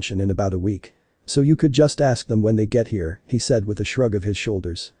my dimension in about a week. So you could just ask them when they get here, he said with a shrug of his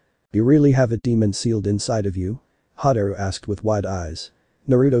shoulders. You really have a demon sealed inside of you? Hadaru asked with wide eyes.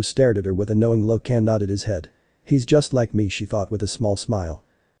 Naruto stared at her with a knowing look and nodded his head. He's just like me, she thought with a small smile.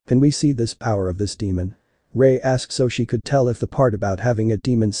 Can we see this power of this demon? Ray asked so she could tell if the part about having a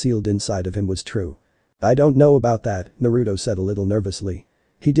demon sealed inside of him was true. I don't know about that, Naruto said a little nervously.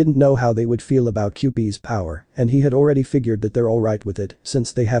 He didn't know how they would feel about QB's power, and he had already figured that they're alright with it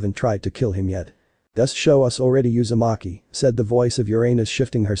since they haven't tried to kill him yet. Just show us already, Uzumaki, said the voice of Uranus,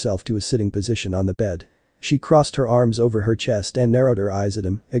 shifting herself to a sitting position on the bed. She crossed her arms over her chest and narrowed her eyes at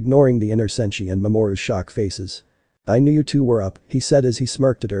him, ignoring the inner Senshi and Mamoru's shocked faces. I knew you two were up, he said as he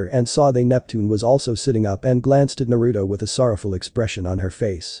smirked at her and saw that Neptune was also sitting up and glanced at Naruto with a sorrowful expression on her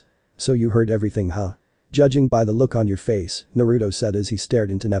face. So you heard everything, huh? Judging by the look on your face, Naruto said as he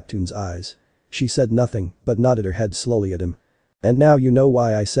stared into Neptune's eyes. She said nothing, but nodded her head slowly at him. And now you know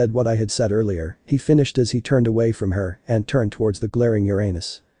why I said what I had said earlier, he finished as he turned away from her and turned towards the glaring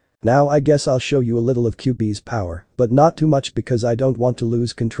Uranus. Now I guess I'll show you a little of QB's power, but not too much because I don't want to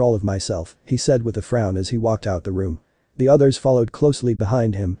lose control of myself, he said with a frown as he walked out the room. The others followed closely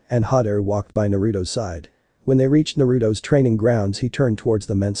behind him and Hadar walked by Naruto's side. When they reached Naruto's training grounds, he turned towards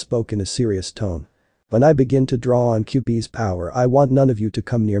them and spoke in a serious tone. When I begin to draw on QB's power, I want none of you to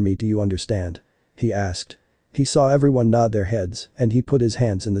come near me, do you understand? He asked. He saw everyone nod their heads and he put his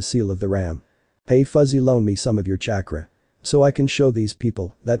hands in the seal of the ram. Hey Fuzzy, loan me some of your chakra. So I can show these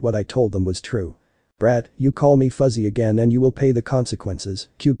people that what I told them was true. Brat, you call me Fuzzy again and you will pay the consequences,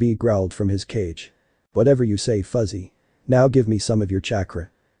 QB growled from his cage. Whatever you say, Fuzzy. Now give me some of your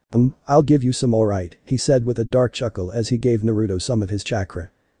chakra. I'll give you some, alright, he said with a dark chuckle as he gave Naruto some of his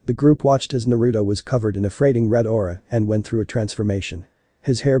chakra. The group watched as Naruto was covered in a fading red aura and went through a transformation.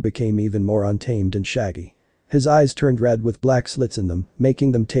 His hair became even more untamed and shaggy. His eyes turned red with black slits in them,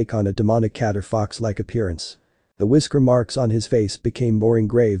 making them take on a demonic cat or fox-like appearance. The whisker marks on his face became more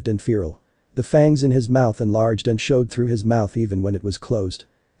engraved and feral. The fangs in his mouth enlarged and showed through his mouth even when it was closed.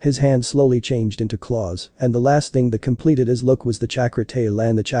 His hand slowly changed into claws, and the last thing that completed his look was the chakra tail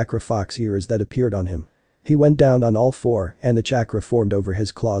and the chakra fox ears that appeared on him. He went down on all four and the chakra formed over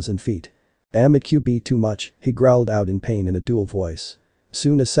his claws and feet. Damn it, QB, too much, he growled out in pain in a dual voice.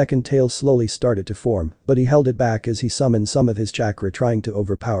 Soon a second tail slowly started to form, but he held it back as he summoned some of his chakra, trying to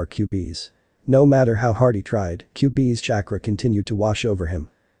overpower QB's. No matter how hard he tried, QB's chakra continued to wash over him.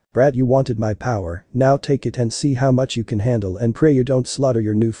 Brat, you wanted my power, now take it and see how much you can handle and pray you don't slaughter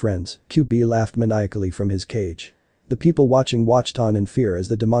your new friends, QB laughed maniacally from his cage. The people watching watched on in fear as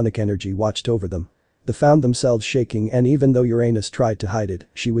the demonic energy watched over them. They found themselves shaking, and even though Uranus tried to hide it,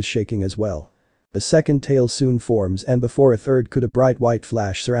 she was shaking as well. A second tail soon forms and before a third could, a bright white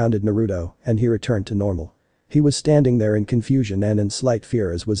flash surrounded Naruto and he returned to normal. He was standing there in confusion and in slight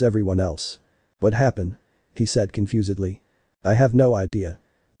fear, as was everyone else. What happened? He said confusedly. I have no idea.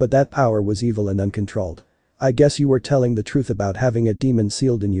 But that power was evil and uncontrolled. I guess you were telling the truth about having a demon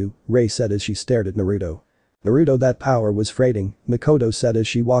sealed in you, Ray said as she stared at Naruto. Naruto, that power was frightening, Makoto said as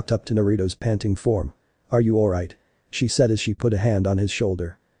she walked up to Naruto's panting form. Are you alright? She said as she put a hand on his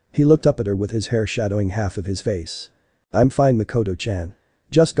shoulder. He looked up at her with his hair shadowing half of his face. I'm fine, Makoto-chan.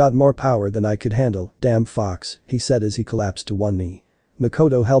 Just got more power than I could handle, damn fox, he said as he collapsed to one knee.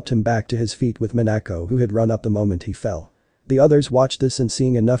 Makoto helped him back to his feet with Minako, who had run up the moment he fell. The others watched this and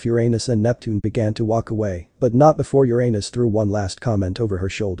seeing enough, Uranus and Neptune began to walk away, but not before Uranus threw one last comment over her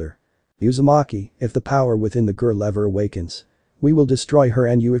shoulder. Uzumaki, if the power within the girl ever awakens, we will destroy her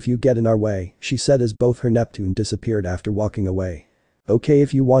and you if you get in our way, she said as both her Neptune disappeared after walking away. Okay,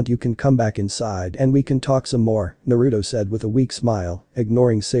 if you want you can come back inside and we can talk some more, Naruto said with a weak smile,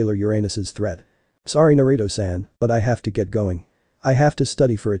 ignoring Sailor Uranus's threat. Sorry Naruto-san, but I have to get going. I have to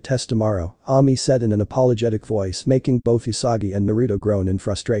study for a test tomorrow, Ami said in an apologetic voice, making both Usagi and Naruto groan in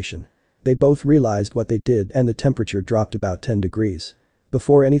frustration. They both realized what they did and the temperature dropped about 10 degrees.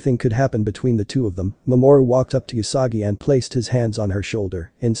 Before anything could happen between the two of them, Mamoru walked up to Usagi and placed his hands on her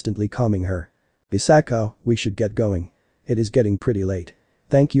shoulder, instantly calming her. Misako, we should get going. It is getting pretty late.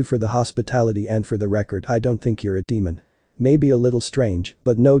 Thank you for the hospitality and for the record, I don't think you're a demon. Maybe a little strange,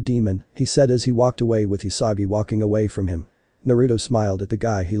 but no demon, he said as he walked away with Usagi walking away from him. Naruto smiled at the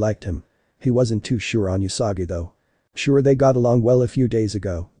guy, he liked him. He wasn't too sure on Usagi though. Sure, they got along well a few days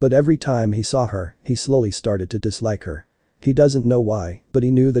ago, but every time he saw her, he slowly started to dislike her. He doesn't know why, but he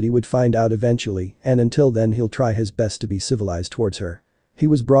knew that he would find out eventually, and until then he'll try his best to be civilized towards her. He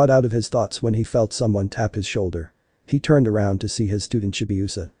was brought out of his thoughts when he felt someone tap his shoulder. He turned around to see his student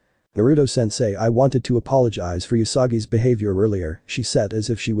Chibiusa. Naruto-sensei, I wanted to apologize for Usagi's behavior earlier, she said as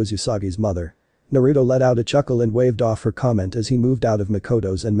if she was Usagi's mother. Naruto let out a chuckle and waved off her comment as he moved out of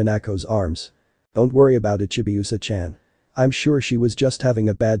Makoto's and Minako's arms. Don't worry about it, Chibiusa-chan. I'm sure she was just having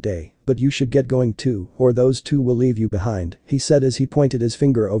a bad day, but you should get going too, or those two will leave you behind, he said as he pointed his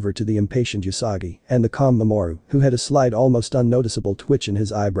finger over to the impatient Usagi and the calm Mamoru, who had a slight almost unnoticeable twitch in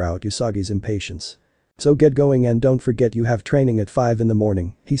his eyebrow at Usagi's impatience. So get going and don't forget you have training at 5 in the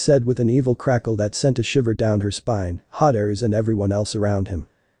morning, he said with an evil crackle that sent a shiver down her spine, Haru's and everyone else around him.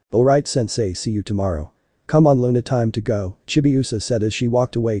 Alright sensei, see you tomorrow. Come on Luna, time to go, Chibiusa said as she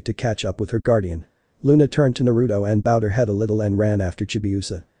walked away to catch up with her guardian. Luna turned to Naruto and bowed her head a little and ran after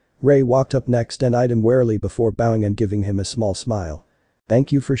Chibiusa. Ray walked up next and eyed him warily before bowing and giving him a small smile.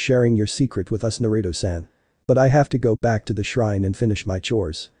 Thank you for sharing your secret with us, Naruto-san. But I have to go back to the shrine and finish my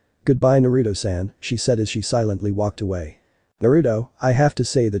chores. Goodbye Naruto-san, she said as she silently walked away. Naruto, I have to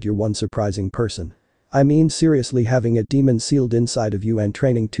say that you're one surprising person. I mean seriously, having a demon sealed inside of you and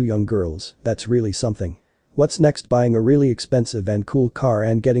training two young girls, that's really something. What's next, buying a really expensive and cool car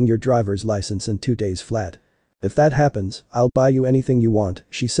and getting your driver's license in 2 days flat? If that happens, I'll buy you anything you want,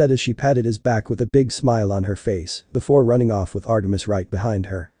 she said as she patted his back with a big smile on her face before running off with Artemis right behind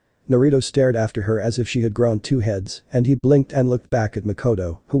her. Naruto stared after her as if she had grown 2 heads and he blinked and looked back at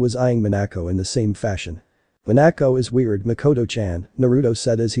Makoto, who was eyeing Minako in the same fashion. Minako is weird, Makoto-chan, Naruto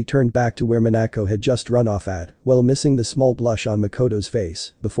said as he turned back to where Minako had just run off at, while missing the small blush on Makoto's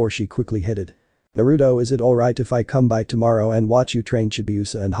face before she quickly hid it. Naruto, is it alright if I come by tomorrow and watch you train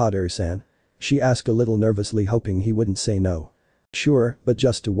Chibiusa and Haru-san? She asked a little nervously, hoping he wouldn't say no. Sure, but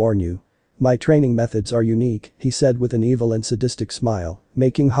just to warn you. My training methods are unique, he said with an evil and sadistic smile,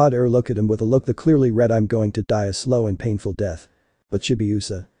 making Haru look at him with a look that clearly read, I'm going to die a slow and painful death. But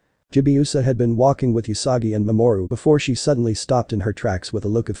Chibiusa. Chibiusa had been walking with Usagi and Mamoru before she suddenly stopped in her tracks with a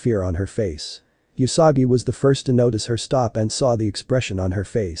look of fear on her face. Usagi was the first to notice her stop and saw the expression on her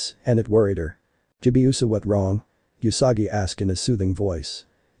face, and it worried her. Chibiusa, what wrong? Usagi asked in a soothing voice.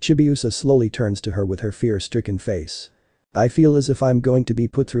 Chibiusa slowly turns to her with her fear-stricken face. I feel as if I'm going to be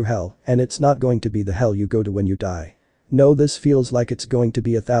put through hell, and it's not going to be the hell you go to when you die. No, this feels like it's going to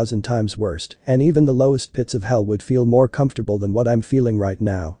be 1,000 times worse, and even the lowest pits of hell would feel more comfortable than what I'm feeling right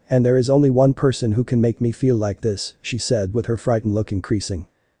now, and there is only one person who can make me feel like this, she said with her frightened look increasing.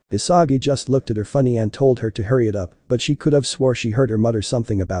 Usagi just looked at her funny and told her to hurry it up, but she could have swore she heard her mutter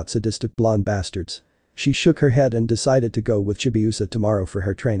something about sadistic blonde bastards. She shook her head and decided to go with Chibiusa tomorrow for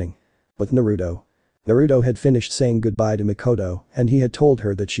her training. But Naruto. Naruto had finished saying goodbye to Makoto and he had told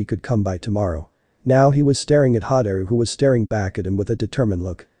her that she could come by tomorrow. Now he was staring at Haru, who was staring back at him with a determined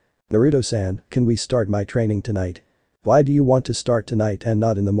look. Naruto-san, can we start my training tonight? Why do you want to start tonight and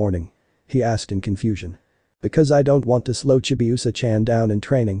not in the morning? He asked in confusion. Because I don't want to slow Chibiusa-chan down in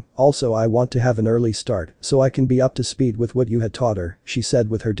training, also I want to have an early start so I can be up to speed with what you had taught her, she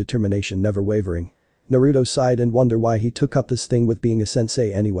said with her determination never wavering. Naruto sighed and wondered why he took up this thing with being a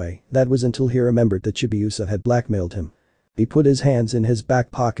sensei anyway. That was until he remembered that Chibiusa had blackmailed him. He put his hands in his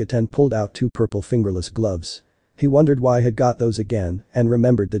back pocket and pulled out 2 purple fingerless gloves. He wondered why he had got those again and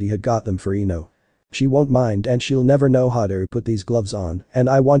remembered that he had got them for Ino. She won't mind and she'll never know how to put these gloves on, and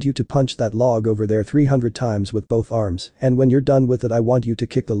I want you to punch that log over there 300 times with both arms, and when you're done with it I want you to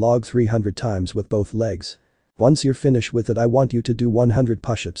kick the log 300 times with both legs. Once you're finished with it I want you to do 100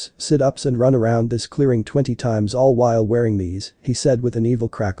 push-ups, sit-ups and run around this clearing 20 times all while wearing these, he said with an evil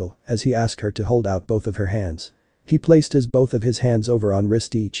crackle as he asked her to hold out both of her hands. He placed both of his hands over on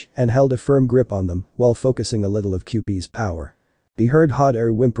wrist each and held a firm grip on them while focusing a little of QP's power. He heard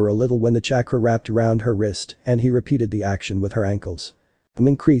Haru whimper a little when the chakra wrapped around her wrist and he repeated the action with her ankles.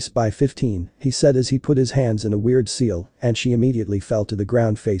 Increase by 15, he said as he put his hands in a weird seal and she immediately fell to the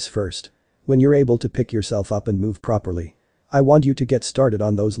ground face first. When you're able to pick yourself up and move properly. I want you to get started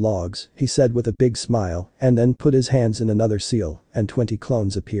on those logs, he said with a big smile and then put his hands in another seal and 20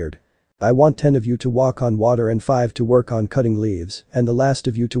 clones appeared. I want 10 of you to walk on water and 5 to work on cutting leaves and the last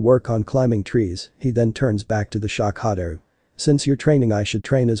of you to work on climbing trees. He then turns back to the shock Haru. Since you're training I should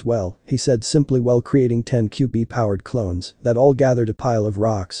train as well, he said simply while creating 10 QB powered clones that all gathered a pile of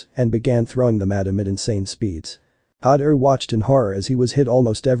rocks and began throwing them at him at insane speeds. Haru watched in horror as he was hit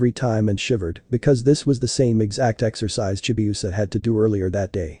almost every time and shivered because this was the same exact exercise Chibiusa had to do earlier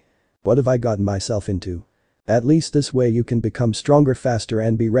that day. What have I gotten myself into? At least this way you can become stronger faster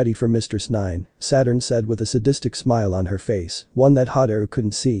and be ready for Mistress 9, Saturn said with a sadistic smile on her face, one that Haru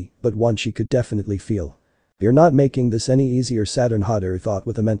couldn't see, but one she could definitely feel. You're not making this any easier, Saturn, Haru thought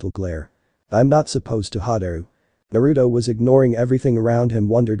with a mental glare. I'm not supposed to, Haru. Naruto was ignoring everything around him,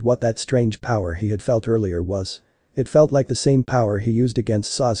 wondered what that strange power he had felt earlier was. It felt like the same power he used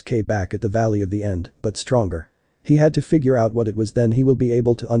against Sasuke back at the Valley of the End, but stronger. He had to figure out what it was, then he will be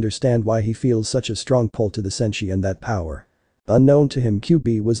able to understand why he feels such a strong pull to the senshi and that power. Unknown to him,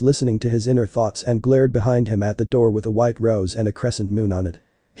 QB was listening to his inner thoughts and glared behind him at the door with a white rose and a crescent moon on it.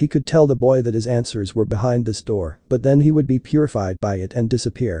 He could tell the boy that his answers were behind this door, but then he would be purified by it and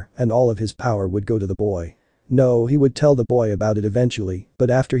disappear, and all of his power would go to the boy. No, he would tell the boy about it eventually, but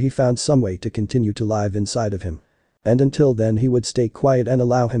after he found some way to continue to live inside of him. And until then he would stay quiet and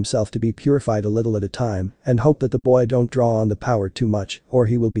allow himself to be purified a little at a time and hope that the boy don't draw on the power too much or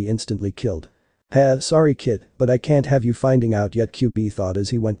he will be instantly killed. Sorry kid, but I can't have you finding out yet, QB thought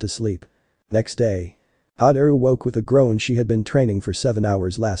as he went to sleep. Next day. Haru woke with a groan. She had been training for 7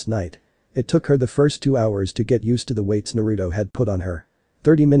 hours last night. It took her the first 2 hours to get used to the weights Naruto had put on her.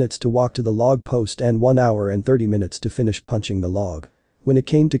 30 minutes to walk to the log post and 1 hour and 30 minutes to finish punching the log. When it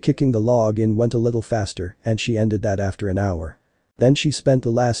came to kicking the log in went a little faster and she ended that after an hour. Then she spent the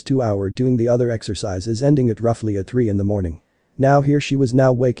last 2 hours doing the other exercises, ending it roughly at 3 in the morning. Now here she was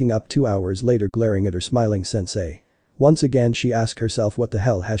now waking up 2 hours later glaring at her smiling sensei. Once again she asked herself what the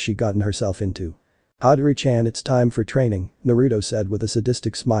hell has she gotten herself into. Hadori-chan, it's time for training, Naruto said with a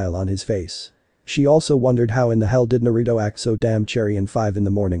sadistic smile on his face. She also wondered how in the hell did Naruto act so damn cherry in 5 in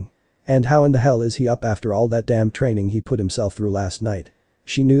the morning. And how in the hell is he up after all that damn training he put himself through last night.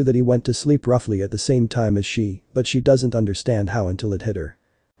 She knew that he went to sleep roughly at the same time as she, but she doesn't understand how until it hit her.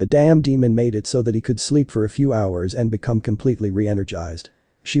 The damn demon made it so that he could sleep for a few hours and become completely re-energized.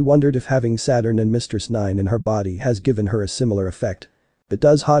 She wondered if having Saturn and Mistress 9 in her body has given her a similar effect. It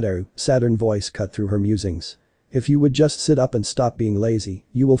does, Haru, Saturn's voice cut through her musings. If you would just sit up and stop being lazy,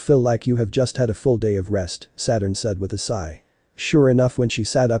 you will feel like you have just had a full day of rest, Saturn said with a sigh. Sure enough, when she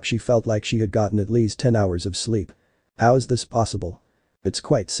sat up she felt like she had gotten at least 10 hours of sleep. How is this possible? It's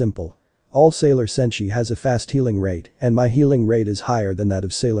quite simple. All Sailor Senshi has a fast healing rate and my healing rate is higher than that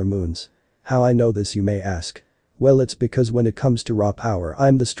of Sailor Moon's. How I know this, you may ask. Well, it's because when it comes to raw power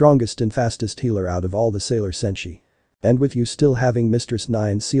I'm the strongest and fastest healer out of all the Sailor Senshi. And with you still having Mistress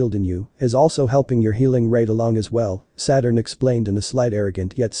 9 sealed in you is also helping your healing rate along as well, Saturn explained in a slight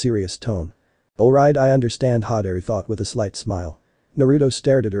arrogant yet serious tone. Alright, I understand, Haru thought with a slight smile. Naruto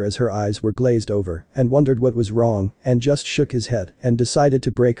stared at her as her eyes were glazed over and wondered what was wrong and just shook his head and decided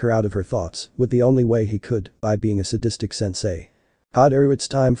to break her out of her thoughts with the only way he could, by being a sadistic sensei. Haru, it's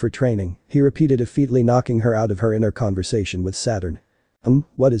time for training, he repeated, effeatly knocking her out of her inner conversation with Saturn.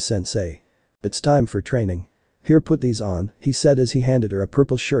 What is sensei? It's time for training. Here, put these on, he said as he handed her a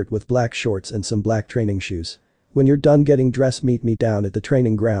purple shirt with black shorts and some black training shoes. When you're done getting dressed meet me down at the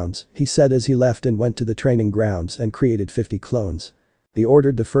training grounds, he said as he left and went to the training grounds and created 50 clones. He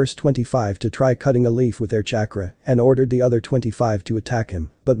ordered the first 25 to try cutting a leaf with their chakra and ordered the other 25 to attack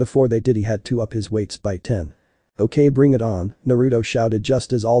him, but before they did he had to up his weights by 10. Okay, bring it on, Naruto shouted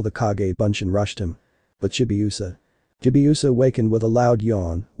just as all the Kage Bunshin rushed him. But Chibiusa. Chibiusa awakened with a loud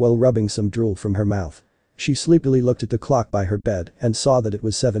yawn while rubbing some drool from her mouth. She sleepily looked at the clock by her bed and saw that it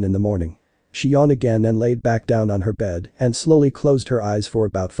was 7 in the morning. She yawned again and laid back down on her bed and slowly closed her eyes for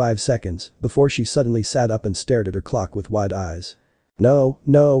about 5 seconds before she suddenly sat up and stared at her clock with wide eyes. No,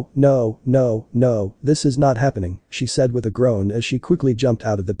 no, no, no, no, this is not happening, she said with a groan as she quickly jumped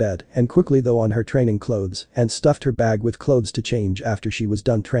out of the bed and quickly threw on her training clothes and stuffed her bag with clothes to change after she was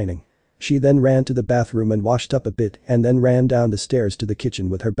done training. She then ran to the bathroom and washed up a bit and then ran down the stairs to the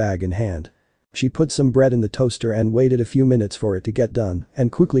kitchen with her bag in hand. She put some bread in the toaster and waited a few minutes for it to get done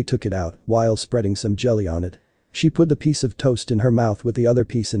and quickly took it out while spreading some jelly on it. She put the piece of toast in her mouth with the other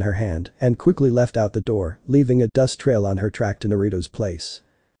piece in her hand and quickly left out the door, leaving a dust trail on her track to Naruto's place.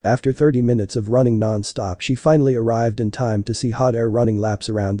 After 30 minutes of running non-stop she finally arrived in time to see Hot Air running laps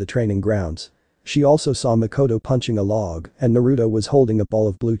around the training grounds. She also saw Makoto punching a log and Naruto was holding a ball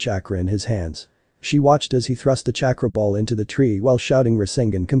of blue chakra in his hands. She watched as he thrust the chakra ball into the tree while shouting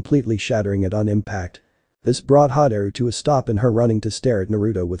Rasengan, completely shattering it on impact. This brought Hot Air to a stop and her running to stare at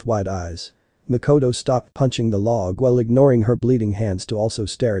Naruto with wide eyes. Makoto stopped punching the log while ignoring her bleeding hands to also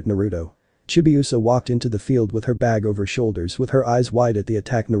stare at Naruto. Chibiusa walked into the field with her bag over shoulders with her eyes wide at the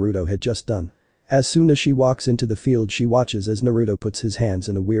attack Naruto had just done. As soon as she walks into the field she watches as Naruto puts his hands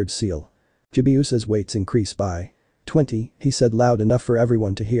in a weird seal. Chibiusa's weights increase by 20, he said loud enough for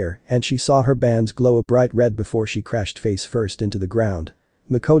everyone to hear, and she saw her bands glow a bright red before she crashed face first into the ground.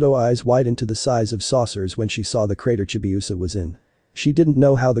 Makoto eyes widened to the size of saucers when she saw the crater Chibiusa was in. She didn't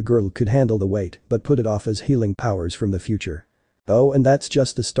know how the girl could handle the weight but put it off as healing powers from the future. Oh, and that's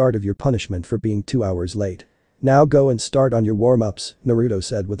just the start of your punishment for being 2 hours late. Now go and start on your warm-ups, Naruto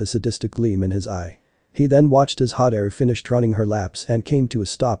said with a sadistic gleam in his eye. He then watched as Hot Air finished running her laps and came to a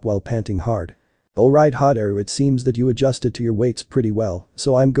stop while panting hard. Alright Hot Air, it seems that you adjusted to your weights pretty well,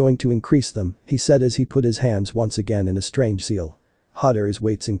 so I'm going to increase them, he said as he put his hands once again in a strange seal. Hot Air's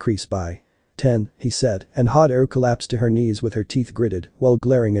weights increased by 10, he said, and Haru collapsed to her knees with her teeth gritted while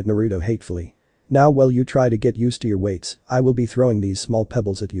glaring at Naruto hatefully. Now while you try to get used to your weights, I will be throwing these small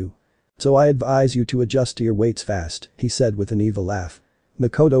pebbles at you. So I advise you to adjust to your weights fast, he said with an evil laugh.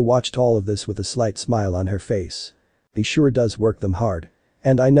 Makoto watched all of this with a slight smile on her face. He sure does work them hard.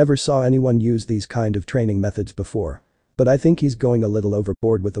 And I never saw anyone use these kind of training methods before. But I think he's going a little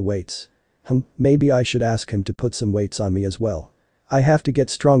overboard with the weights. Maybe I should ask him to put some weights on me as well. I have to get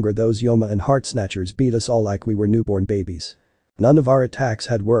stronger. Those Yoma and Heart Snatchers beat us all like we were newborn babies. None of our attacks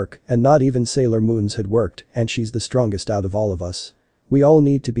had worked, and not even Sailor Moon's had worked, and she's the strongest out of all of us. We all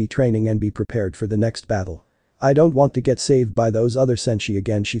need to be training and be prepared for the next battle. I don't want to get saved by those other senshi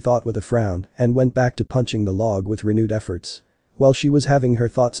again, she thought with a frown and went back to punching the log with renewed efforts. While she was having her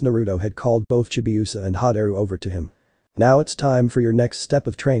thoughts, Naruto had called both Chibiusa and Haru over to him. Now it's time for your next step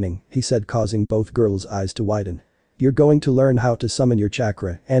of training, he said, causing both girls' eyes to widen. You're going to learn how to summon your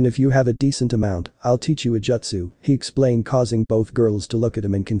chakra, and if you have a decent amount, I'll teach you a jutsu, he explained, causing both girls to look at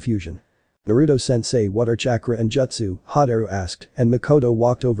him in confusion. Naruto-sensei, what are chakra and jutsu? Haru asked, and Makoto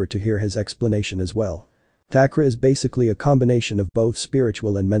walked over to hear his explanation as well. Chakra is basically a combination of both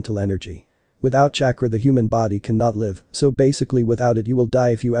spiritual and mental energy. Without chakra the human body cannot live, so basically without it you will die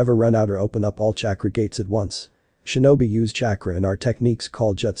if you ever run out or open up all chakra gates at once. Shinobi use chakra in our techniques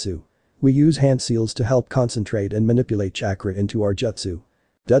called jutsu. We use hand seals to help concentrate and manipulate chakra into our jutsu.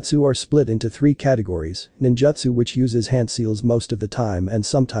 Jutsu are split into 3 categories: ninjutsu, which uses hand seals most of the time and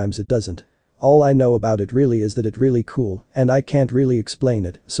sometimes it doesn't. All I know about it really is that it's really cool and I can't really explain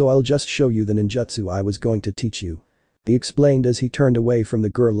it, so I'll just show you the ninjutsu I was going to teach you. He explained as he turned away from the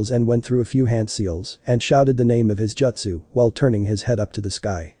girls and went through a few hand seals and shouted the name of his jutsu while turning his head up to the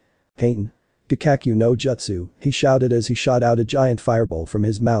sky. Heian. Gakakyu no Jutsu, he shouted as he shot out a giant fireball from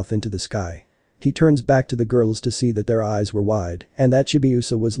his mouth into the sky. He turns back to the girls to see that their eyes were wide and that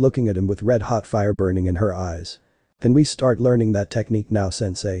Chibiusa was looking at him with red-hot fire burning in her eyes. Can we start learning that technique now,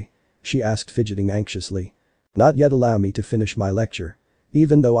 sensei? She asked, fidgeting anxiously. Not yet, allow me to finish my lecture.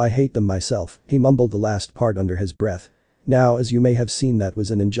 Even though I hate them myself, he mumbled the last part under his breath. Now, as you may have seen, that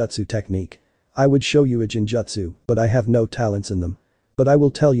was a ninjutsu technique. I would show you a jinjutsu, but I have no talents in them. But I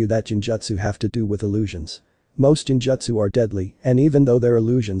will tell you that jinjutsu have to do with illusions. Most jinjutsu are deadly, and even though they're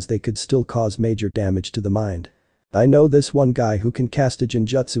illusions they could still cause major damage to the mind. I know this one guy who can cast a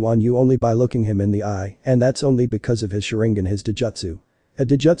jinjutsu on you only by looking him in the eye, and that's only because of his Sharingan, his Dojutsu. A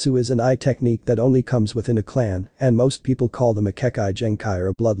Dojutsu is an eye technique that only comes within a clan, and most people call them a Kekai Genkai or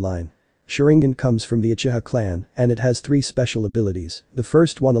a bloodline. Sharingan comes from the Uchiha clan, and it has 3 special abilities. The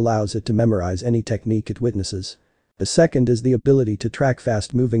first one allows it to memorize any technique it witnesses. The second is the ability to track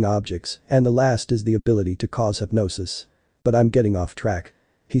fast-moving objects, and the last is the ability to cause hypnosis. But I'm getting off track,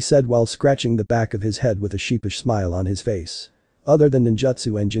 he said while scratching the back of his head with a sheepish smile on his face. Other than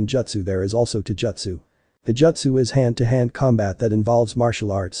ninjutsu and jinjutsu there is also taijutsu. Taijutsu is hand-to-hand combat that involves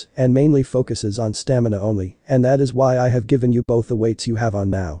martial arts and mainly focuses on stamina only, and that is why I have given you both the weights you have on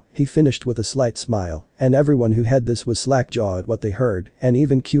now, he finished with a slight smile, and everyone who had this was slack-jawed at what they heard, and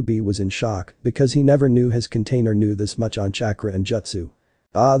even QB was in shock because he never knew his container knew this much on chakra and jutsu.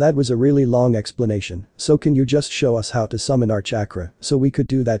 Ah, that was a really long explanation, so can you just show us how to summon our chakra so we could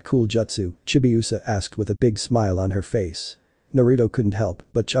do that cool jutsu, Chibiusa asked with a big smile on her face. Naruto couldn't help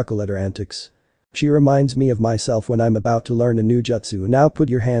but chuckle at her antics. She reminds me of myself when I'm about to learn a new jutsu. Now put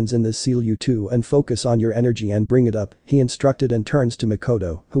your hands in this seal, you two, and focus on your energy and bring it up, he instructed, and turns to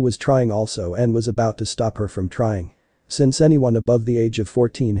Makoto, who was trying also and was about to stop her from trying. Since anyone above the age of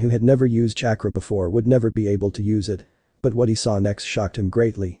 14 who had never used chakra before would never be able to use it. But what he saw next shocked him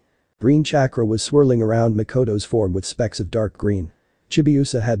greatly. Green chakra was swirling around Makoto's form with specks of dark green.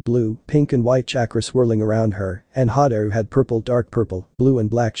 Chibiusa had blue, pink and white chakra swirling around her, and Haru had purple, dark purple, blue and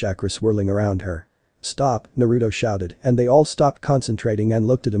black chakra swirling around her. Stop, Naruto shouted, and they all stopped concentrating and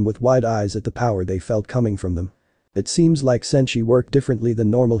looked at him with wide eyes at the power they felt coming from them. It seems like senshi work differently than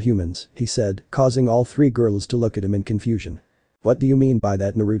normal humans, he said, causing all 3 girls to look at him in confusion. What do you mean by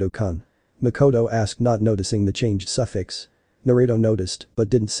that, Naruto-kun? Makoto asked, not noticing the changed suffix. Naruto noticed, but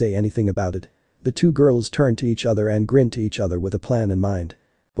didn't say anything about it. The 2 girls turned to each other and grinned to each other with a plan in mind.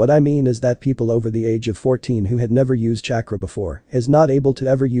 What I mean is that people over the age of 14 who had never used chakra before is not able to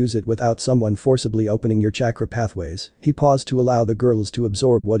ever use it without someone forcibly opening your chakra pathways. He paused to allow the girls to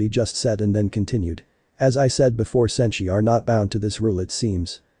absorb what he just said and then continued. As I said before, senshi are not bound to this rule, it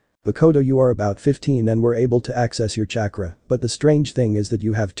seems. Makoto, you are about 15 and were able to access your chakra, but the strange thing is that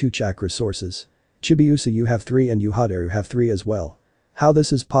you have 2 chakra sources. Chibiusa, you have 3 and you Haru have 3 as well. How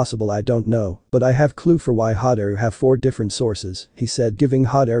this is possible I don't know, but I have clue for why Haru have 4 different sources, he said, giving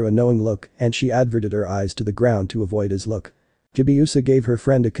Haru a knowing look, and she averted her eyes to the ground to avoid his look. Chibiusa gave her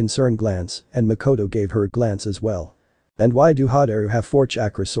friend a concerned glance, and Makoto gave her a glance as well. And why do Hadaru have 4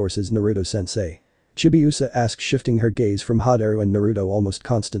 chakra sources, Naruto-sensei? Chibiusa asked, shifting her gaze from Hadaru and Naruto almost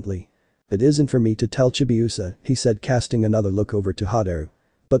constantly. It isn't for me to tell, Chibiusa, he said, casting another look over to Hadaru.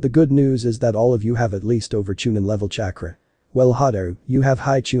 But the good news is that all of you have at least over Chunin level chakra. Well, Hadaru, you have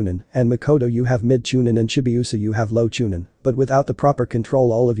high Chunin, and Makoto, you have mid Chunin, and Chibiusa, you have low Chunin, but without the proper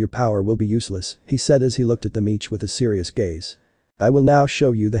control all of your power will be useless, he said as he looked at them each with a serious gaze. I will now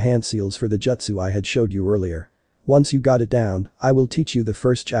show you the hand seals for the jutsu I had showed you earlier. Once you got it down, I will teach you the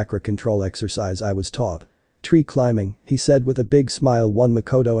first chakra control exercise I was taught. Tree climbing, he said with a big smile, one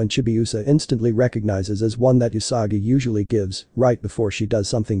Makoto and Chibiusa instantly recognizes as one that Usagi usually gives right before she does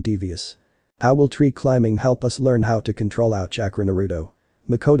something devious. How will tree climbing help us learn how to control our chakra, Naruto?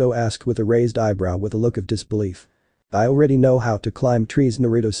 Makoto asked with a raised eyebrow with a look of disbelief. I already know how to climb trees,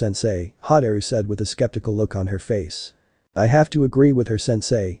 Naruto-sensei, Hadaru said with a skeptical look on her face. I have to agree with her,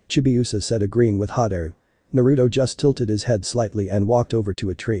 sensei, Chibiusa said, agreeing with Hadaru. Naruto just tilted his head slightly and walked over to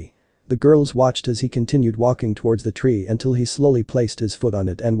a tree. The girls watched as he continued walking towards the tree until he slowly placed his foot on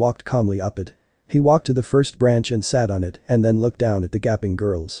it and walked calmly up it. He walked to the first branch and sat on it and then looked down at the gaping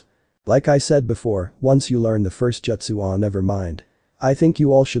girls. Like I said before, once you learn the first jutsu, never mind. I think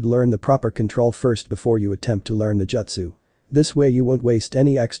you all should learn the proper control first before you attempt to learn the jutsu. This way you won't waste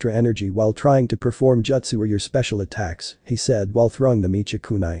any extra energy while trying to perform jutsu or your special attacks, he said while throwing them each a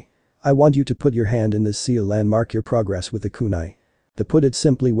kunai. I want you to put your hand in this seal and mark your progress with the kunai. To put it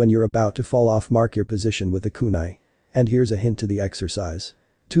simply, when you're about to fall off, mark your position with the kunai. And here's a hint to the exercise.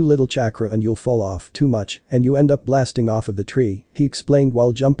 Too little chakra and you'll fall off, too much and you end up blasting off of the tree, he explained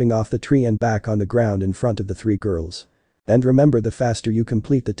while jumping off the tree and back on the ground in front of the 3 girls. And remember, the faster you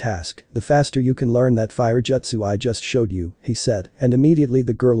complete the task, the faster you can learn that fire jutsu I just showed you, he said, and immediately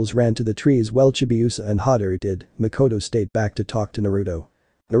the girls ran to the trees while Chibiusa and Hadaru did. Makoto stayed back to talk to Naruto.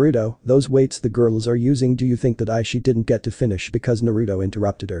 Naruto, those weights the girls are using, do you think that she didn't get to finish because Naruto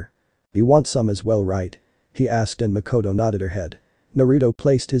interrupted her? You want some as well, right? He asked, and Makoto nodded her head. Naruto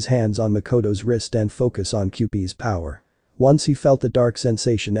placed his hands on Makoto's wrist and focused on QB's power. Once he felt the dark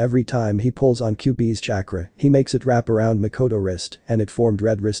sensation every time he pulls on QB's chakra, he makes it wrap around Makoto's wrist and it formed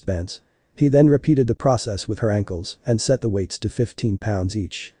red wristbands. He then repeated the process with her ankles and set the weights to 15 pounds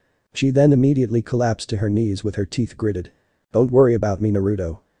each. She then immediately collapsed to her knees with her teeth gritted. Don't worry about me,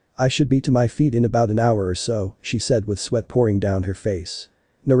 Naruto. I should be to my feet in about an hour or so, she said with sweat pouring down her face.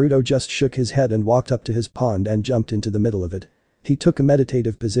 Naruto just shook his head and walked up to his pond and jumped into the middle of it. He took a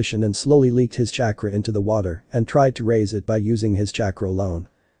meditative position and slowly leaked his chakra into the water and tried to raise it by using his chakra alone.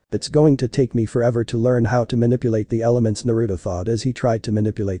 It's going to take me forever to learn how to manipulate the elements, Naruto thought as he tried to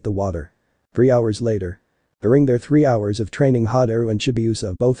manipulate the water. 3 hours later. During their 3 hours of training, Hadaru and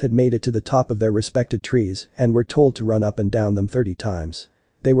Chibiusa both had made it to the top of their respected trees and were told to run up and down them 30 times.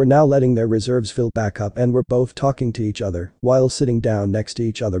 They were now letting their reserves fill back up and were both talking to each other while sitting down next to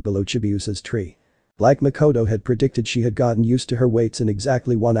each other below Chibiusa's tree. Like Makoto had predicted, she had gotten used to her weights in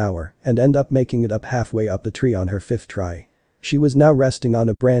exactly 1 hour and ended up making it up halfway up the tree on her 5th try. She was now resting on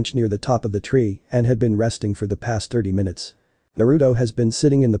a branch near the top of the tree and had been resting for the past 30 minutes. Naruto has been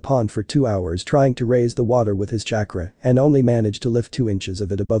sitting in the pond for 2 hours trying to raise the water with his chakra and only managed to lift 2 inches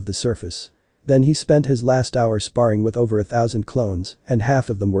of it above the surface. Then he spent his last hour sparring with over 1,000 clones and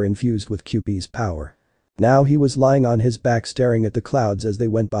half of them were infused with QB's power. Now he was lying on his back staring at the clouds as they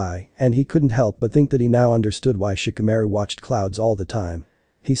went by and he couldn't help but think that he now understood why Shikamaru watched clouds all the time.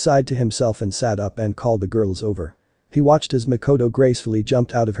 He sighed to himself and sat up and called the girls over. He watched as Makoto gracefully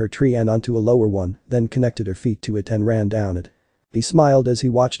jumped out of her tree and onto a lower one, then connected her feet to it and ran down it. He smiled as he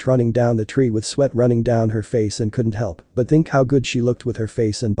watched running down the tree with sweat running down her face and couldn't help but think how good she looked with her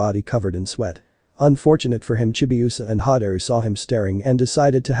face and body covered in sweat. Unfortunate for him, Chibiusa and Hadaru saw him staring and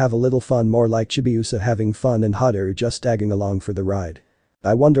decided to have a little fun, more like Chibiusa having fun and Hadaru just tagging along for the ride.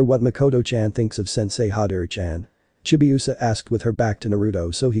 I wonder what Makoto-chan thinks of Sensei Hadaru-chan. Chibiusa asked with her back to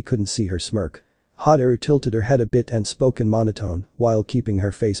Naruto so he couldn't see her smirk. Hadaru tilted her head a bit and spoke in monotone while keeping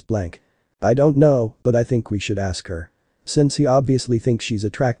her face blank. I don't know, but I think we should ask her. Since he obviously thinks she's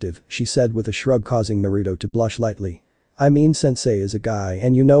attractive, she said with a shrug causing Naruto to blush lightly. I mean, Sensei is a guy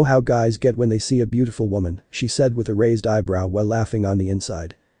and you know how guys get when they see a beautiful woman, she said with a raised eyebrow while laughing on the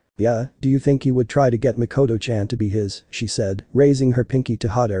inside. Yeah, do you think he would try to get Makoto-chan to be his, she said, raising her pinky to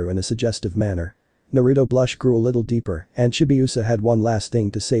Hadaru in a suggestive manner. Naruto's blush grew a little deeper and Chibiusa had one last thing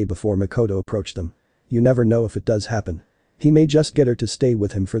to say before Makoto approached them. You never know if it does happen. He may just get her to stay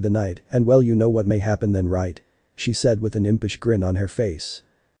with him for the night and well, you know what may happen then, right? She said with an impish grin on her face.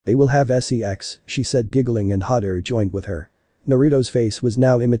 They will have sex, she said giggling and Hadaru joined with her. Naruto's face was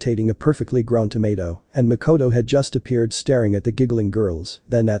now imitating a perfectly grown tomato, and Makoto had just appeared staring at the giggling girls,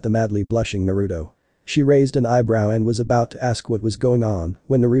 then at the madly blushing Naruto. She raised an eyebrow and was about to ask what was going on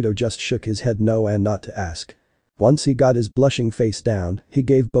when Naruto just shook his head no and not to ask. Once he got his blushing face down, he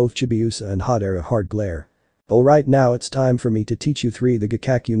gave both Chibiusa and Haru a hard glare. "Alright, now it's time for me to teach you three the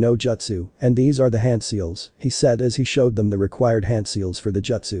Gakakyu no Jutsu, and these are the hand seals," he said as he showed them the required hand seals for the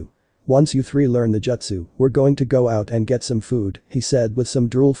jutsu. "Once you three learn the jutsu, we're going to go out and get some food," he said with some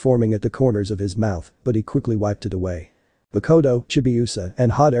drool forming at the corners of his mouth, but he quickly wiped it away. Makoto, Chibiusa,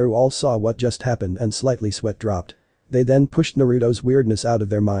 and Haru all saw what just happened and slightly sweat dropped. They then pushed Naruto's weirdness out of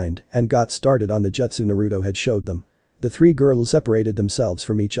their mind and got started on the jutsu Naruto had showed them. The three girls separated themselves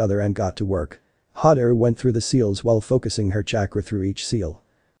from each other and got to work. Haru went through the seals while focusing her chakra through each seal.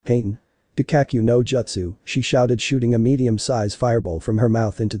 "Pain. Gakakyu no Jutsu," she shouted, shooting a medium-sized fireball from her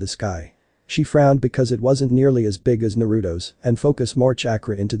mouth into the sky. She frowned because it wasn't nearly as big as Naruto's and focused more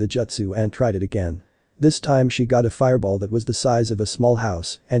chakra into the jutsu and tried it again. This time she got a fireball that was the size of a small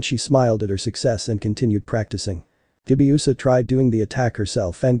house and she smiled at her success and continued practicing. Chibiusa tried doing the attack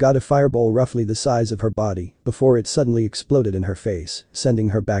herself and got a fireball roughly the size of her body before it suddenly exploded in her face, sending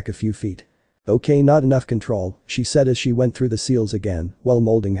her back a few feet. "Okay, not enough control," she said as she went through the seals again while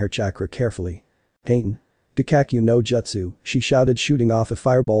molding her chakra carefully. "Pain. Gakakyu no Jutsu," she shouted, shooting off a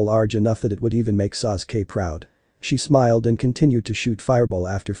fireball large enough that it would even make Sasuke proud. She smiled and continued to shoot fireball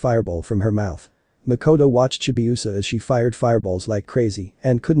after fireball from her mouth. Makoto watched Chibiusa as she fired fireballs like crazy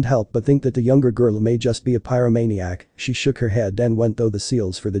and couldn't help but think that the younger girl may just be a pyromaniac. She shook her head and went through the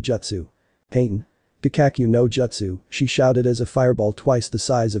seals for the jutsu. "Pain. Gakakyu no Jutsu," she shouted as a fireball twice the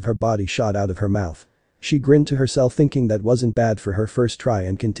size of her body shot out of her mouth. She grinned to herself thinking that wasn't bad for her first try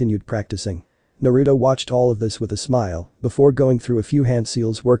and continued practicing. Naruto watched all of this with a smile before going through a few hand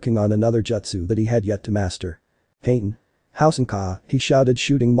seals working on another jutsu that he had yet to master. "Pain. Hausenka," he shouted,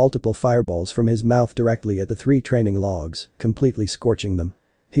 shooting multiple fireballs from his mouth directly at the three training logs, completely scorching them.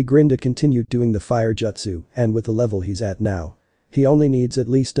 He grinned and continued doing the fire jutsu, and with the level he's at now, he only needs at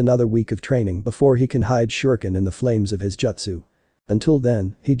least another week of training before he can hide shuriken in the flames of his jutsu. Until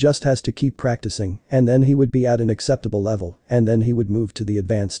then, he just has to keep practicing and then he would be at an acceptable level and then he would move to the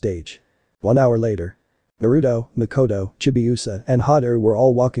advanced stage. 1 hour later. Naruto, Makoto, Chibiusa, and Haru were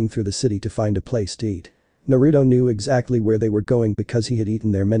all walking through the city to find a place to eat. Naruto knew exactly where they were going because he had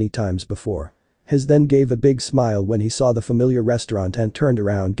eaten there many times before. His then gave a big smile when he saw the familiar restaurant and turned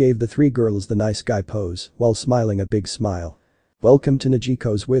around, gave the three girls the nice guy pose while smiling a big smile. "Welcome to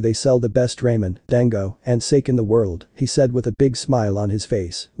Najiko's, where they sell the best ramen, dango, and sake in the world," he said with a big smile on his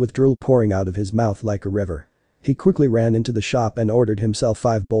face, with drool pouring out of his mouth like a river. He quickly ran into the shop and ordered himself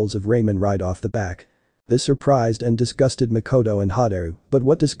 5 bowls of ramen right off the back. This surprised and disgusted Makoto and Haru, but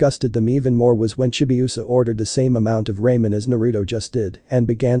what disgusted them even more was when Chibiusa ordered the same amount of ramen as Naruto just did and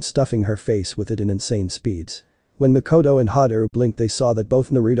began stuffing her face with it in insane speeds. When Makoto and Haru blinked, they saw that both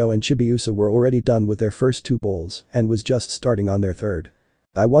Naruto and Chibiusa were already done with their first 2 bowls and was just starting on their third.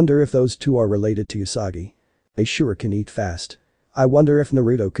 "I wonder if those two are related to Usagi. They sure can eat fast. I wonder if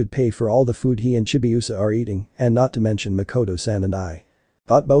Naruto could pay for all the food he and Chibiusa are eating, and not to mention Makoto-san and I,"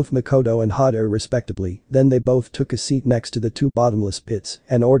 thought both Makoto and Haru respectively. Then they both took a seat next to the 2 bottomless pits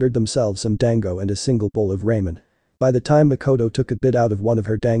and ordered themselves some dango and a single bowl of ramen. By the time Makoto took a bit out of one of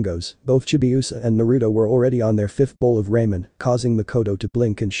her dangos, both Chibiusa and Naruto were already on their 5th bowl of ramen, causing Makoto to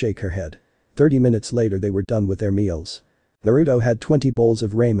blink and shake her head. 30 minutes later they were done with their meals. Naruto had 20 bowls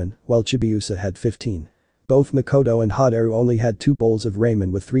of ramen, while Chibiusa had 15. Both Makoto and Haru only had 2 bowls of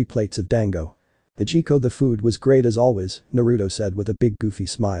ramen with 3 plates of dango. "Ichiko, the food was great as always," Naruto said with a big goofy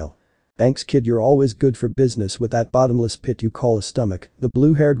smile. "Thanks kid, you're always good for business with that bottomless pit you call a stomach," the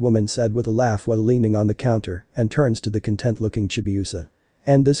blue-haired woman said with a laugh while leaning on the counter and turns to the content-looking Chibiusa.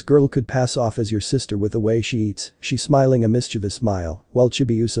 "And this girl could pass off as your sister with the way she eats," she smiling a mischievous smile, while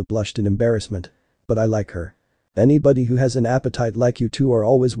Chibiusa blushed in embarrassment. "But I like her. Anybody who has an appetite like you two are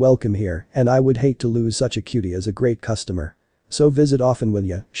always welcome here, and I would hate to lose such a cutie as a great customer. So visit often, will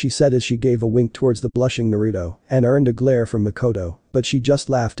ya?" she said as she gave a wink towards the blushing Naruto and earned a glare from Makoto, but she just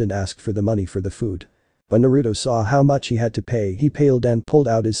laughed and asked for the money for the food. When Naruto saw how much he had to pay, he paled and pulled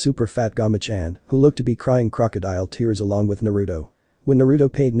out his super fat Gama-chan, who looked to be crying crocodile tears along with Naruto. When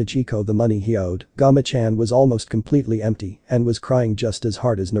Naruto paid Najiko the money he owed, Gama-chan was almost completely empty and was crying just as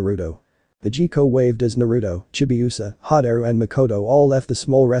hard as Naruto. Najiko waved as Naruto, Chibiusa, Haru and Makoto all left the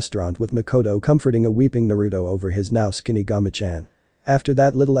small restaurant, with Makoto comforting a weeping Naruto over his now skinny Gama-chan. After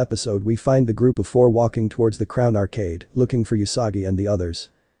that little episode we find the group of 4 walking towards the Crown Arcade, looking for Usagi and the others.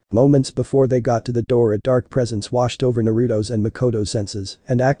 Moments before they got to the door, a dark presence washed over Naruto's and Makoto's senses,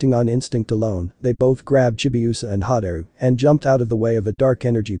 and acting on instinct alone, they both grabbed Chibiusa and Hateru and jumped out of the way of a dark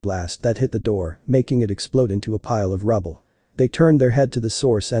energy blast that hit the door, making it explode into a pile of rubble. They turned their head to the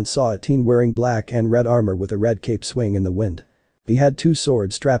source and saw a teen wearing black and red armor with a red cape swing in the wind. He had two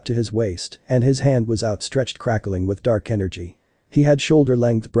swords strapped to his waist, and his hand was outstretched, crackling with dark energy. He had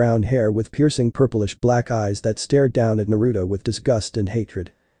shoulder-length brown hair with piercing purplish black eyes that stared down at Naruto with disgust and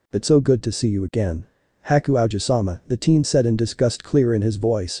hatred. "It's so good to see you again. Haku Aoji-sama," the teen said in disgust clear in his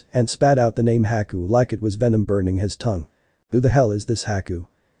voice, and spat out the name Haku like it was venom burning his tongue. "Who the hell is this Haku?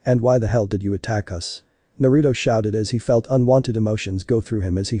 And why the hell did you attack us?" Naruto shouted as he felt unwanted emotions go through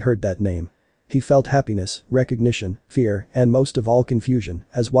him as he heard that name. He felt happiness, recognition, fear, and most of all confusion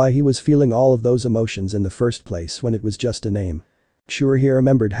as why he was feeling all of those emotions in the first place when it was just a name. Sure, he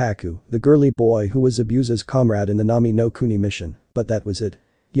remembered Haku, the girly boy who was Abusa's comrade in the Nami no Kuni mission, but that was it.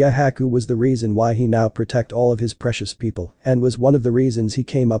 Yeah, Haku was the reason why he now protect all of his precious people and was one of the reasons he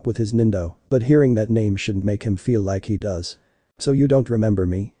came up with his Nindo, but hearing that name shouldn't make him feel like he does. "So you don't remember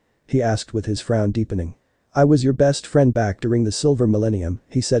me?" he asked with his frown deepening. "I was your best friend back during the Silver Millennium,"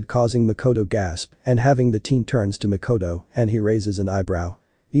 he said, causing Makoto gasp, and having the teen turns to Makoto and he raises an eyebrow.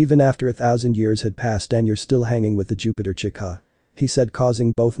 "Even after 1,000 years had passed and you're still hanging with the Jupiter chick, huh?" he said,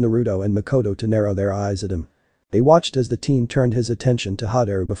 causing both Naruto and Makoto to narrow their eyes at him. They watched as the teen turned his attention to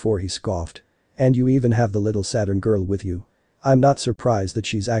Hateru before he scoffed. "And you even have the little Saturn girl with you? I'm not surprised that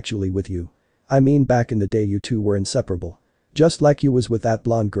she's actually with you. I mean, back in the day you two were inseparable. Just like you was with that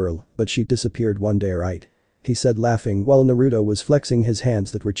blonde girl, but she disappeared one day, right?" he said, laughing while Naruto was flexing his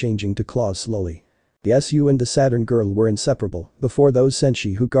hands that were changing to claws slowly. "Yes, you and the Saturn girl were inseparable before those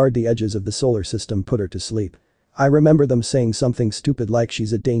senshi who guard the edges of the solar system put her to sleep. I remember them saying something stupid like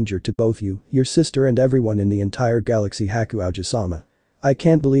she's a danger to both you, your sister, and everyone in the entire galaxy. Haku Aoji-sama. I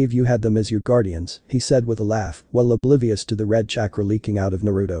can't believe you had them as your guardians," he said with a laugh while oblivious to the red chakra leaking out of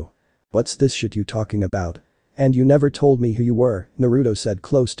Naruto. "What's this shit you talking about? And you never told me who you were," Naruto said,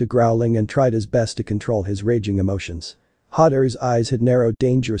 close to growling, and tried his best to control his raging emotions. Hateru's eyes had narrowed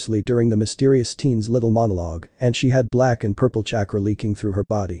dangerously during the mysterious teen's little monologue, and she had black and purple chakra leaking through her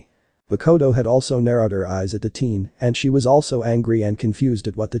body. Makoto had also narrowed her eyes at the teen, and she was also angry and confused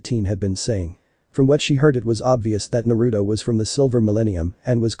at what the teen had been saying. From what she heard, it was obvious that Naruto was from the Silver Millennium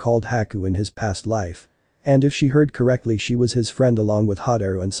and was called Haku in his past life. And if she heard correctly, she was his friend along with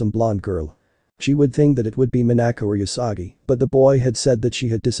Hateru and some blonde girl. She would think that it would be Minako or Usagi, but the boy had said that she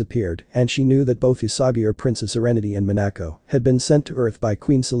had disappeared, and she knew that both Usagi, or Princess Serenity, and Minako had been sent to Earth by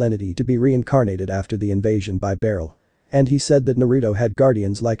Queen Selenity to be reincarnated after the invasion by Beryl. And he said that Naruto had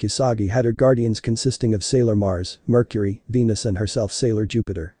guardians like Usagi had her guardians, consisting of Sailor Mars, Mercury, Venus, and herself, Sailor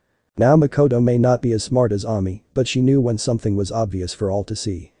Jupiter. Now Makoto may not be as smart as Ami, but she knew when something was obvious for all to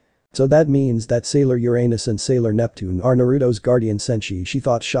see. "So that means that Sailor Uranus and Sailor Neptune are Naruto's guardian senshi," she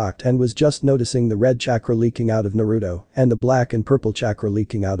thought, shocked, and was just noticing the red chakra leaking out of Naruto and the black and purple chakra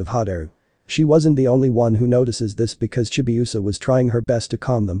leaking out of Hateru. She wasn't the only one who notices this because Chibiusa was trying her best to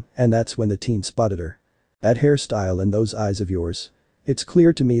calm them, and that's when the teen spotted her. "That hairstyle and those eyes of yours. It's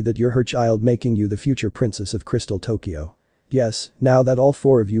clear to me that you're her child, making you the future princess of Crystal Tokyo. Yes, now that all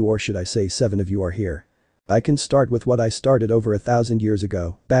 4 of you, or should I say 7 of you, are here. I can start with what I started over 1,000 years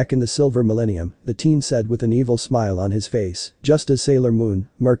ago, back in the Silver Millennium," the teen said with an evil smile on his face, just as Sailor Moon,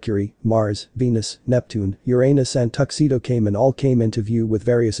 Mercury, Mars, Venus, Neptune, Uranus, and Tuxedo all came into view with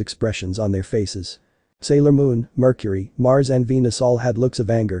various expressions on their faces. Sailor Moon, Mercury, Mars, and Venus all had looks of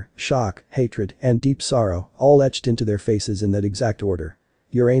anger, shock, hatred, and deep sorrow, all etched into their faces in that exact order.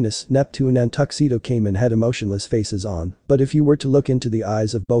 Uranus, Neptune, and Tuxedo had emotionless faces on, but if you were to look into the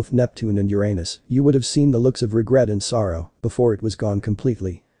eyes of both Neptune and Uranus, you would have seen the looks of regret and sorrow before it was gone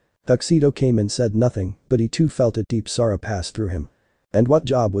completely. Tuxedo said nothing, but he too felt a deep sorrow pass through him. "And what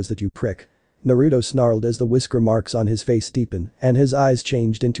job was that, you prick?" Naruto snarled as the whisker marks on his face deepened and his eyes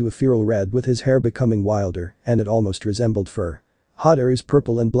changed into a feral red, with his hair becoming wilder and it almost resembled fur. Hateru's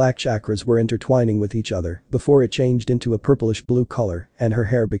purple and black chakras were intertwining with each other before it changed into a purplish blue color and her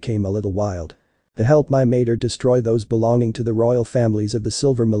hair became a little wild. "To help my mater destroy those belonging to the royal families of the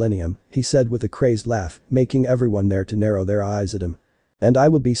Silver Millennium," he said with a crazed laugh, making everyone there to narrow their eyes at him. "And I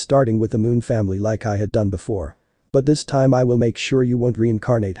will be starting with the Moon family like I had done before. But this time I will make sure you won't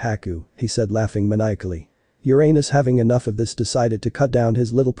reincarnate Haku," he said, laughing maniacally. Uranus, having enough of this, decided to cut down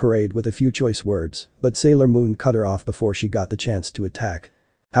his little parade with a few choice words, but Sailor Moon cut her off before she got the chance to attack.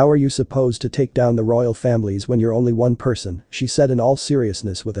 "How are you supposed to take down the royal families when you're only one person?" she said in all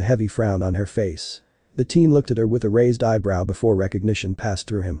seriousness with a heavy frown on her face. The teen looked at her with a raised eyebrow before recognition passed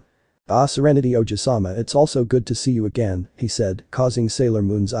through him. Ah, Serenity Ojisama, it's also good to see you again, he said, causing Sailor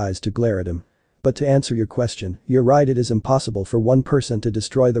Moon's eyes to glare at him. But to answer your question, you're right, it is impossible for one person to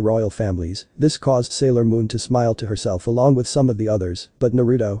destroy the royal families. This caused Sailor Moon to smile to herself along with some of the others, but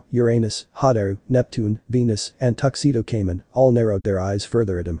Naruto, Uranus, Haru, Neptune, Venus, and Tuxedo Cayman all narrowed their eyes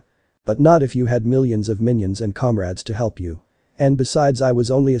further at him. But not if you had millions of minions and comrades to help you. And besides, I was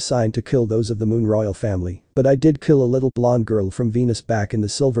only assigned to kill those of the Moon Royal family, but I did kill a little blonde girl from Venus back in the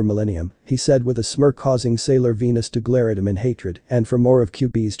Silver Millennium, he said with a smirk, causing Sailor Venus to glare at him in hatred and for more of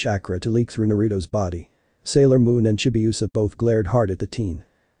QB's chakra to leak through Naruto's body. Sailor Moon and Chibiusa both glared hard at the teen.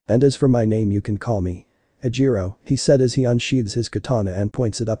 And as for my name, you can call me Ejiro, he said as he unsheathes his katana and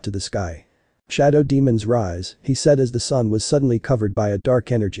points it up to the sky. Shadow demons rise, he said as the sun was suddenly covered by a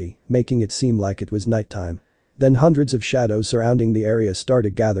dark energy, making it seem like it was nighttime. Then hundreds of shadows surrounding the area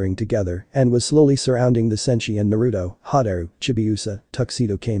started gathering together and was slowly surrounding the Senshi and Naruto, Haru, Chibiusa,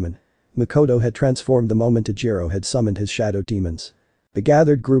 Tuxedo Cayman. Makoto had transformed the moment Ejiro had summoned his shadow demons. The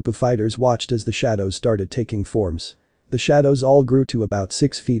gathered group of fighters watched as the shadows started taking forms. The shadows all grew to about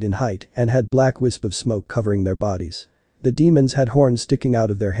 6 feet in height and had black wisp of smoke covering their bodies. The demons had horns sticking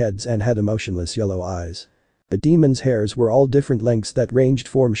out of their heads and had emotionless yellow eyes. The demons' hairs were all different lengths that ranged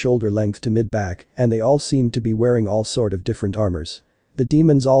from shoulder length to mid-back, and they all seemed to be wearing all sort of different armors. The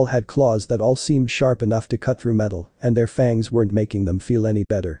demons all had claws that all seemed sharp enough to cut through metal, and their fangs weren't making them feel any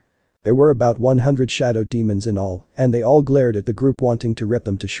better. There were about 100 shadow demons in all, and they all glared at the group wanting to rip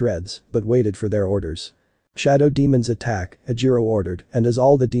them to shreds, but waited for their orders. Shadow demons attack, Ejiro ordered, and as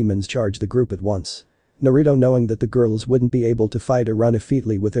all the demons charged the group at once. Naruto, knowing that the girls wouldn't be able to fight or run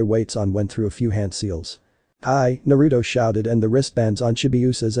effectively with their weights on, went through a few hand seals. "Hi," Naruto shouted, and the wristbands on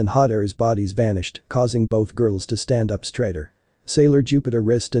Chibiusa's and Haru's bodies vanished, causing both girls to stand up straighter. Sailor Jupiter's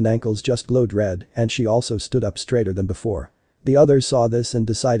wrist and ankles just glowed red, and she also stood up straighter than before. The others saw this and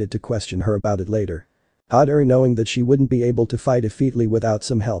decided to question her about it later. Haru, knowing that she wouldn't be able to fight effectively without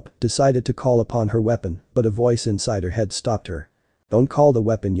some help, decided to call upon her weapon, but a voice inside her head stopped her. "Don't call the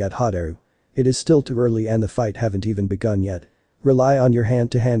weapon yet, Haru. It is still too early and the fight haven't even begun yet. Rely on your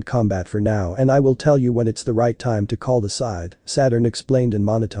hand-to-hand combat for now, and I will tell you when it's the right time to call the side," Saturn explained in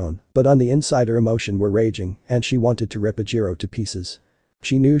monotone, but on the inside her emotion were raging and she wanted to rip Ejiro to pieces.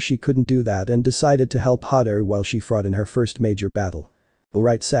 She knew she couldn't do that and decided to help Haru while she fought in her first major battle.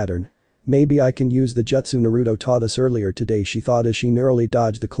 "Alright, Saturn. Maybe I can use the jutsu Naruto taught us earlier today," she thought as she narrowly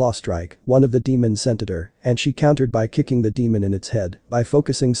dodged the claw strike one of the demons sent at her, and she countered by kicking the demon in its head by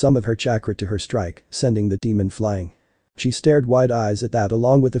focusing some of her chakra to her strike, sending the demon flying. She stared wide-eyes at that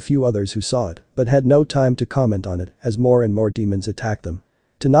along with a few others who saw it, but had no time to comment on it as more and more demons attacked them.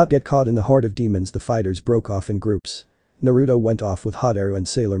 To not get caught in the horde of demons, the fighters broke off in groups. Naruto went off with Haru and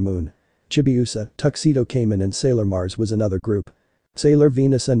Sailor Moon. Chibiusa, Tuxedo Cayman and Sailor Mars was another group. Sailor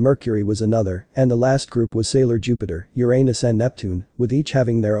Venus and Mercury was another, and the last group was Sailor Jupiter, Uranus and Neptune, with each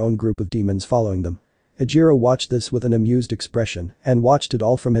having their own group of demons following them. Ejiro watched this with an amused expression and watched it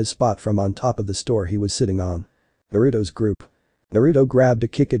all from his spot from on top of the store he was sitting on. Naruto's group. Naruto grabbed a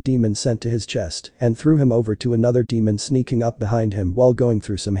kick at demon sent to his chest and threw him over to another demon sneaking up behind him while going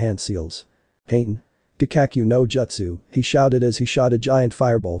through some hand seals. "Heian. Gakakyu no Jutsu," he shouted as he shot a giant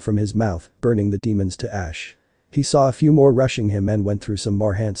fireball from his mouth, burning the demons to ash. He saw a few more rushing him and went through some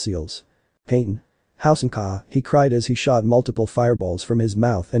more hand seals. "Heian. Hausenka," he cried as he shot multiple fireballs from his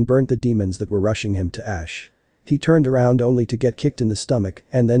mouth and burnt the demons that were rushing him to ash. He turned around only to get kicked in the stomach,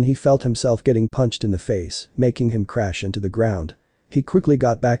 and then he felt himself getting punched in the face, making him crash into the ground. He quickly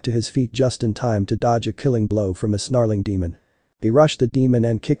got back to his feet just in time to dodge a killing blow from a snarling demon. He rushed the demon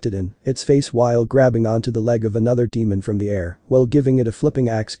and kicked it in its face while grabbing onto the leg of another demon from the air while giving it a flipping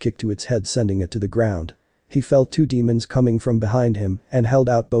axe kick to its head, sending it to the ground. He felt 2 demons coming from behind him and held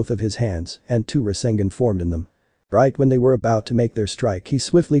out both of his hands, and 2 Rasengan formed in them. Right when they were about to make their strike, he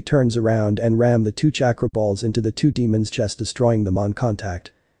swiftly turns around and rammed the 2 chakra balls into the 2 demons' chest, destroying them on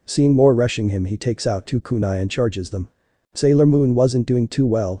contact. Seeing more rushing him, he takes out 2 kunai and charges them. Sailor Moon wasn't doing too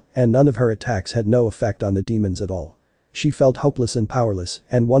well, and none of her attacks had no effect on the demons at all. She felt hopeless and powerless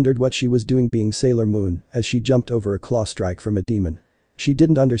and wondered what she was doing being Sailor Moon as she jumped over a claw strike from a demon. She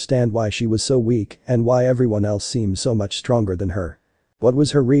didn't understand why she was so weak and why everyone else seemed so much stronger than her. What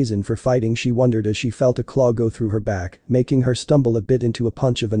was her reason for fighting, she wondered as she felt a claw go through her back, making her stumble a bit into a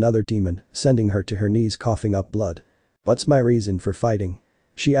punch of another demon, sending her to her knees coughing up blood. "What's my reason for fighting?"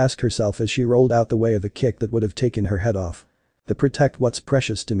 she asked herself as she rolled out the way of a kick that would have taken her head off. "To protect what's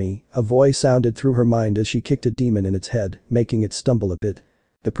precious to me," a voice sounded through her mind as she kicked a demon in its head, making it stumble a bit.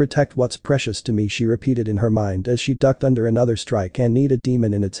 "To protect what's precious to me," she repeated in her mind as she ducked under another strike and kneed a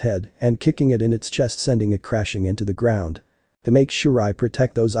demon in its head and kicking it in its chest, sending it crashing into the ground. To make sure I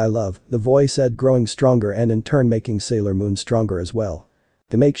protect those I love, the voice said, growing stronger and in turn making Sailor Moon stronger as well.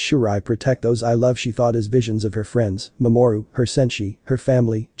 To make sure I protect those I love, she thought as visions of her friends, Mamoru, her senshi, her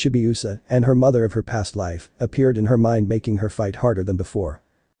family, Chibiusa, and her mother of her past life, appeared in her mind, making her fight harder than before.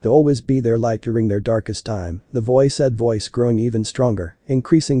 To always be their light during their darkest time, the voice said, voice growing even stronger,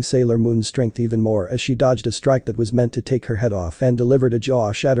 increasing Sailor Moon's strength even more as she dodged a strike that was meant to take her head off and delivered a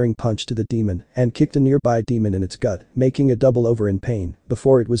jaw-shattering punch to the demon and kicked a nearby demon in its gut, making it double over in pain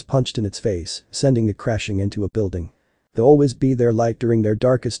before it was punched in its face, sending it crashing into a building. To always be their light during their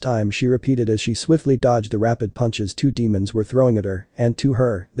darkest time, she repeated as she swiftly dodged the rapid punches two demons were throwing at her, and to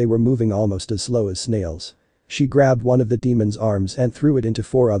her, they were moving almost as slow as snails. She grabbed one of the demon's arms and threw it into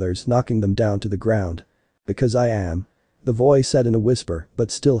four others, knocking them down to the ground. Because I am. The voice said in a whisper, but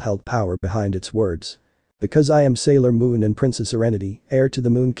still held power behind its words. Because I am Sailor Moon and Princess Serenity, heir to the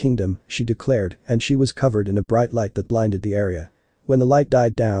Moon Kingdom, she declared, and she was covered in a bright light that blinded the area. When the light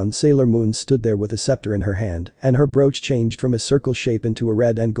died down, Sailor Moon stood there with a scepter in her hand, and her brooch changed from a circle shape into a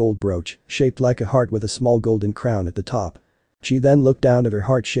red and gold brooch, shaped like a heart with a small golden crown at the top. She then looked down at her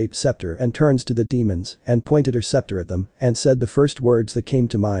heart-shaped scepter and turns to the demons and pointed her scepter at them and said the first words that came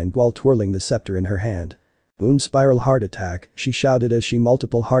to mind while twirling the scepter in her hand. Moon Spiral Heart Attack, she shouted as she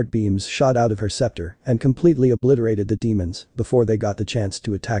multiple heart beams shot out of her scepter and completely obliterated the demons before they got the chance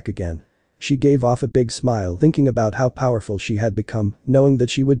to attack again. She gave off a big smile thinking about how powerful she had become, knowing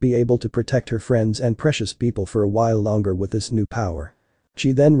that she would be able to protect her friends and precious people for a while longer with this new power.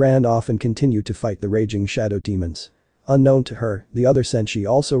 She then ran off and continued to fight the raging shadow demons. Unknown to her, the other senshi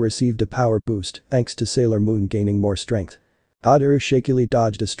also received a power boost thanks to Sailor Moon gaining more strength. Adaru shakily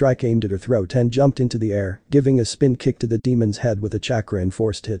dodged a strike aimed at her throat and jumped into the air, giving a spin kick to the demon's head with a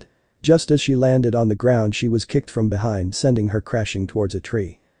chakra-enforced hit. Just as she landed on the ground, she was kicked from behind, sending her crashing towards a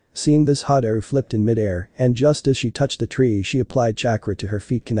tree. Seeing this, Adaru flipped in midair, and just as she touched the tree, she applied chakra to her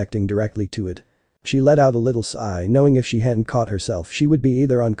feet, connecting directly to it. She let out a little sigh, knowing if she hadn't caught herself she would be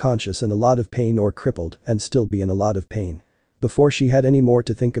either unconscious in a lot of pain or crippled and still be in a lot of pain. Before she had any more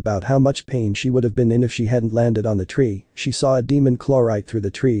to think about how much pain she would have been in if she hadn't landed on the tree, she saw a demon claw right through the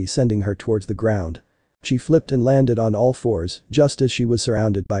tree, sending her towards the ground. She flipped and landed on all fours just as she was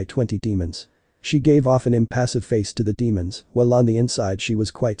surrounded by 20 demons. She gave off an impassive face to the demons, while on the inside she was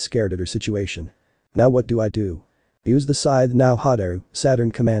quite scared at her situation. Now what do I do? Use the scythe now, Hadaru,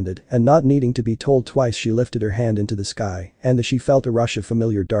 Saturn commanded, and not needing to be told twice she lifted her hand into the sky and as she felt a rush of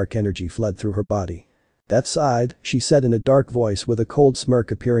familiar dark energy flood through her body. That scythe, she said in a dark voice with a cold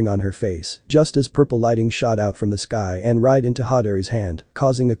smirk appearing on her face just as purple lighting shot out from the sky and right into Hadaru's hand,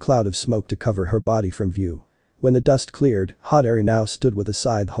 causing a cloud of smoke to cover her body from view. When the dust cleared, Hadaru now stood with a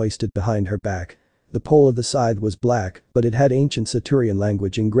scythe hoisted behind her back. The pole of the scythe was black, but it had ancient Satyrian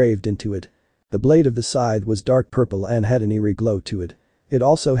language engraved into it. The blade of the scythe was dark purple and had an eerie glow to it. It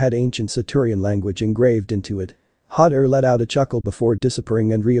also had ancient Satyrian language engraved into it. Hadaru let out a chuckle before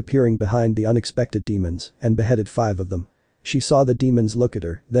disappearing and reappearing behind the unexpected demons and beheaded 5 of them. She saw the demons look at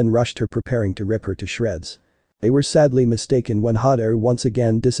her, then rushed her, preparing to rip her to shreds. They were sadly mistaken when Hadaru once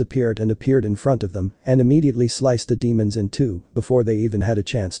again disappeared and appeared in front of them and immediately sliced the demons in two before they even had a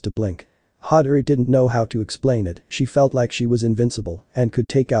chance to blink. Hadaru didn't know how to explain it, she felt like she was invincible and could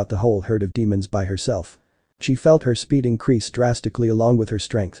take out the whole herd of demons by herself. She felt her speed increase drastically along with her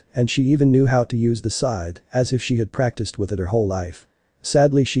strength, and she even knew how to use the scythe, as if she had practiced with it her whole life.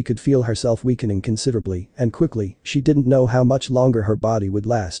 Sadly, she could feel herself weakening considerably and quickly. She didn't know how much longer her body would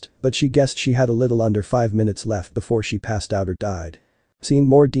last, but she guessed she had a little under 5 minutes left before she passed out or died. Seeing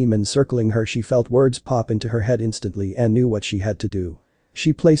more demons circling her, she felt words pop into her head instantly and knew what she had to do.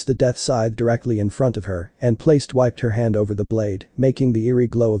 She placed the death scythe directly in front of her and wiped her hand over the blade, making the eerie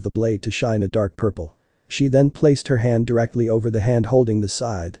glow of the blade to shine a dark purple. She then placed her hand directly over the hand holding the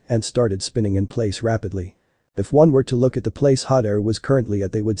scythe and started spinning in place rapidly. If one were to look at the place Hadaru was currently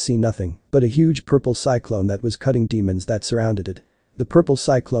at, they would see nothing but a huge purple cyclone that was cutting demons that surrounded it. The purple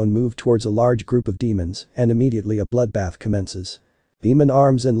cyclone moved towards a large group of demons and immediately a bloodbath commences. Demon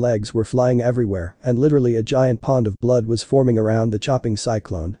arms and legs were flying everywhere and literally a giant pond of blood was forming around the chopping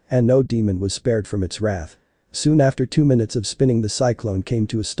cyclone and no demon was spared from its wrath. Soon after 2 minutes of spinning, the cyclone came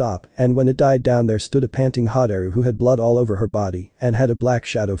to a stop and when it died down, there stood a panting Hadaru who had blood all over her body and had a black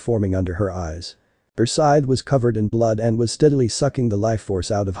shadow forming under her eyes. Her scythe was covered in blood and was steadily sucking the life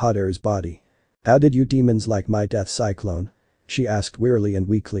force out of Hadaru's body. "How did you demons like my death cyclone?" she asked wearily and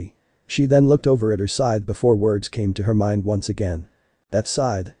weakly. She then looked over at her scythe before words came to her mind once again. "That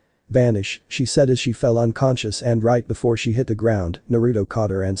scythe. Vanish," she said as she fell unconscious, and right before she hit the ground, Naruto caught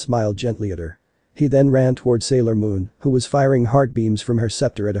her and smiled gently at her. He then ran toward Sailor Moon, who was firing heart beams from her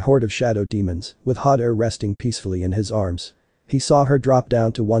scepter at a horde of shadow demons, with Hadaru resting peacefully in his arms. He saw her drop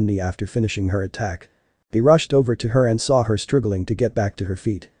down to one knee after finishing her attack. He rushed over to her and saw her struggling to get back to her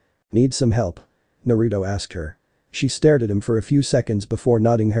feet. "Need some help?" Naruto asked her. She stared at him for a few seconds before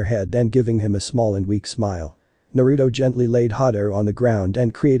nodding her head and giving him a small and weak smile. Naruto gently laid hot air on the ground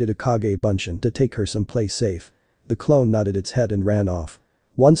and created a Kage Bunshin to take her someplace safe. The clone nodded its head and ran off.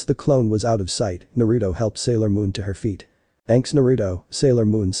 Once the clone was out of sight, Naruto helped Sailor Moon to her feet. "Thanks Naruto," Sailor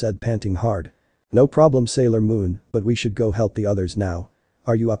Moon said, panting hard. "No problem Sailor Moon, but we should go help the others now.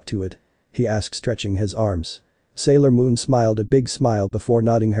 Are you up to it?" he asked, stretching his arms. Sailor Moon smiled a big smile before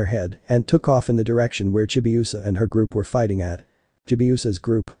nodding her head and took off in the direction where Chibiusa and her group were fighting at. Chibiusa's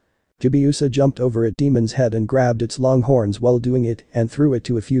group. Chibiusa jumped over a demon's head and grabbed its long horns while doing it and threw it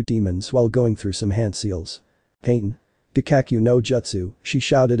to a few demons while going through some hand seals. "Pain. Kikaku no Jutsu," she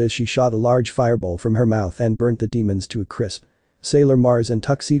shouted as she shot a large fireball from her mouth and burnt the demons to a crisp. Sailor Mars and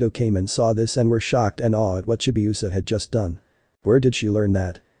Tuxedo Cayman saw this and were shocked and awed at what Chibiusa had just done. Where did she learn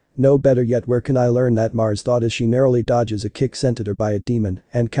that? No, better yet, where can I learn that? Mars thought as she narrowly dodges a kick sent at her by a demon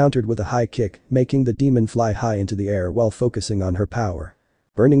and countered with a high kick, making the demon fly high into the air while focusing on her power.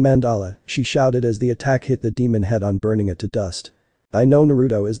 "Burning Mandala," she shouted as the attack hit the demon head on, burning it to dust. "I know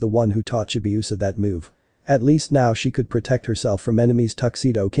Naruto is the one who taught Chibiusa that move. At least now she could protect herself from enemies,"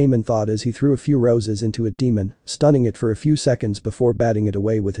 Tuxedo Cayman thought as he threw a few roses into a demon, stunning it for a few seconds before batting it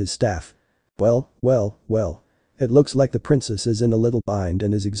away with his staff. Well. It looks like the princess is in a little bind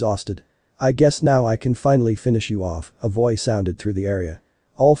and is exhausted. I guess now I can finally finish you off," a voice sounded through the area.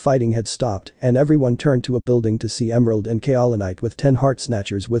 All fighting had stopped and everyone turned to a building to see Emerald and Kaolinite with 10 heart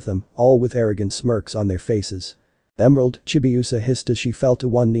snatchers with them, all with arrogant smirks on their faces. "Emerald," Chibiusa hissed as she fell to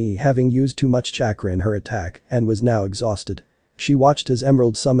one knee, having used too much chakra in her attack and was now exhausted. She watched as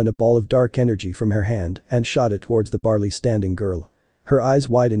Emerald summon a ball of dark energy from her hand and shot it towards the barley standing girl. Her eyes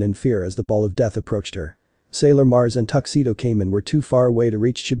widened in fear as the ball of death approached her. Sailor Mars and Tuxedo Cayman were too far away to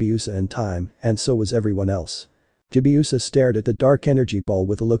reach Chibiusa in time, and so was everyone else. Chibiusa stared at the dark energy ball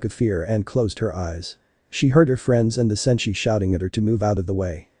with a look of fear and closed her eyes. She heard her friends and the senshi shouting at her to move out of the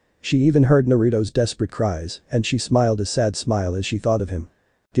way. She even heard Naruto's desperate cries, and she smiled a sad smile as she thought of him.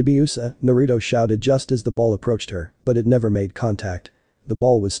 "Chibiusa," Naruto shouted just as the ball approached her, but it never made contact. The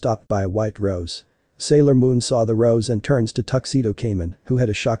ball was stopped by a white rose. Sailor Moon saw the rose and turns to Tuxedo Cayman, who had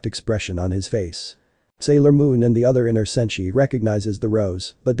a shocked expression on his face. Sailor Moon and the other inner senshi recognizes the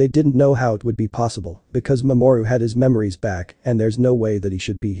rose, but they didn't know how it would be possible because Mamoru had his memories back and there's no way that he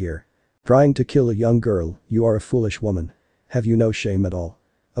should be here. "Trying to kill a young girl, you are a foolish woman. Have you no shame at all?"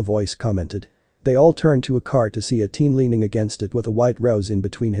 a voice commented. They all turned to a car to see a teen leaning against it with a white rose in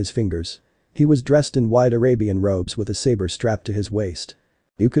between his fingers. He was dressed in white Arabian robes with a saber strapped to his waist.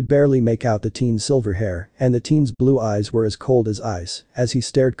 You could barely make out the teen's silver hair, and the teen's blue eyes were as cold as ice as he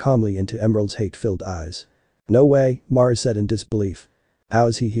stared calmly into Emerald's hate-filled eyes. "No way," Mars said in disbelief. "How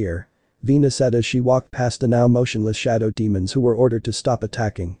is he here?" Vina said as she walked past the now motionless shadow demons who were ordered to stop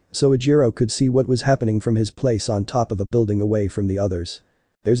attacking, so Ijiro could see what was happening from his place on top of a building away from the others.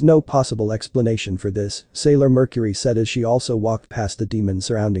 "There's no possible explanation for this," Sailor Mercury said as she also walked past the demons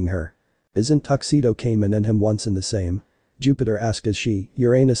surrounding her. "Isn't Tuxedo Cayman and him once in the same?" Jupiter asked as she,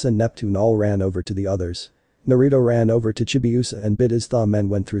 Uranus and Neptune all ran over to the others. Naruto ran over to Chibiusa and bit his thumb and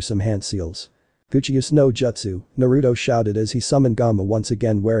went through some hand seals. "Kuchius no Jutsu," Naruto shouted as he summoned Gamma once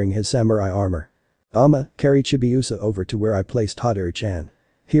again wearing his samurai armor. "Gamma, carry Chibiusa over to where I placed Hateru-chan.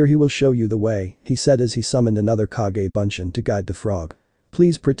 Here he will show you the way," he said as he summoned another Kage Bunshin to guide the frog.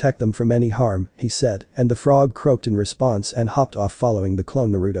 "Please protect them from any harm," he said, and the frog croaked in response and hopped off following the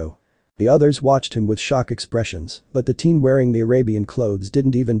clone Naruto. The others watched him with shock expressions, but the teen wearing the Arabian clothes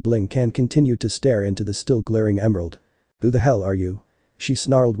didn't even blink and continued to stare into the still glaring emerald. "Who the hell are you?" she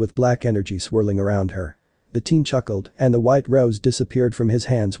snarled with black energy swirling around her. The teen chuckled and the white rose disappeared from his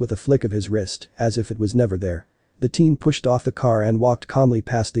hands with a flick of his wrist as if it was never there. The teen pushed off the car and walked calmly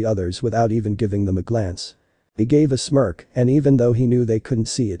past the others without even giving them a glance. He gave a smirk, and even though he knew they couldn't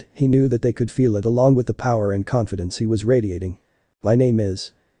see it, he knew that they could feel it along with the power and confidence he was radiating. "My name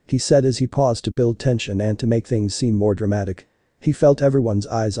is," he said as he paused to build tension and to make things seem more dramatic. He felt everyone's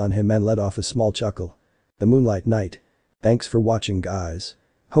eyes on him and let off a small chuckle. "The Moonlight Knight." Thanks for watching guys.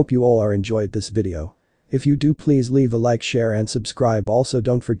 Hope you all are enjoyed this video. If you do, please leave a like, share and subscribe. Also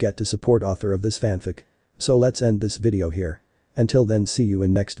don't forget to support author of this fanfic. So let's end this video here. Until then, see you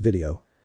in next video.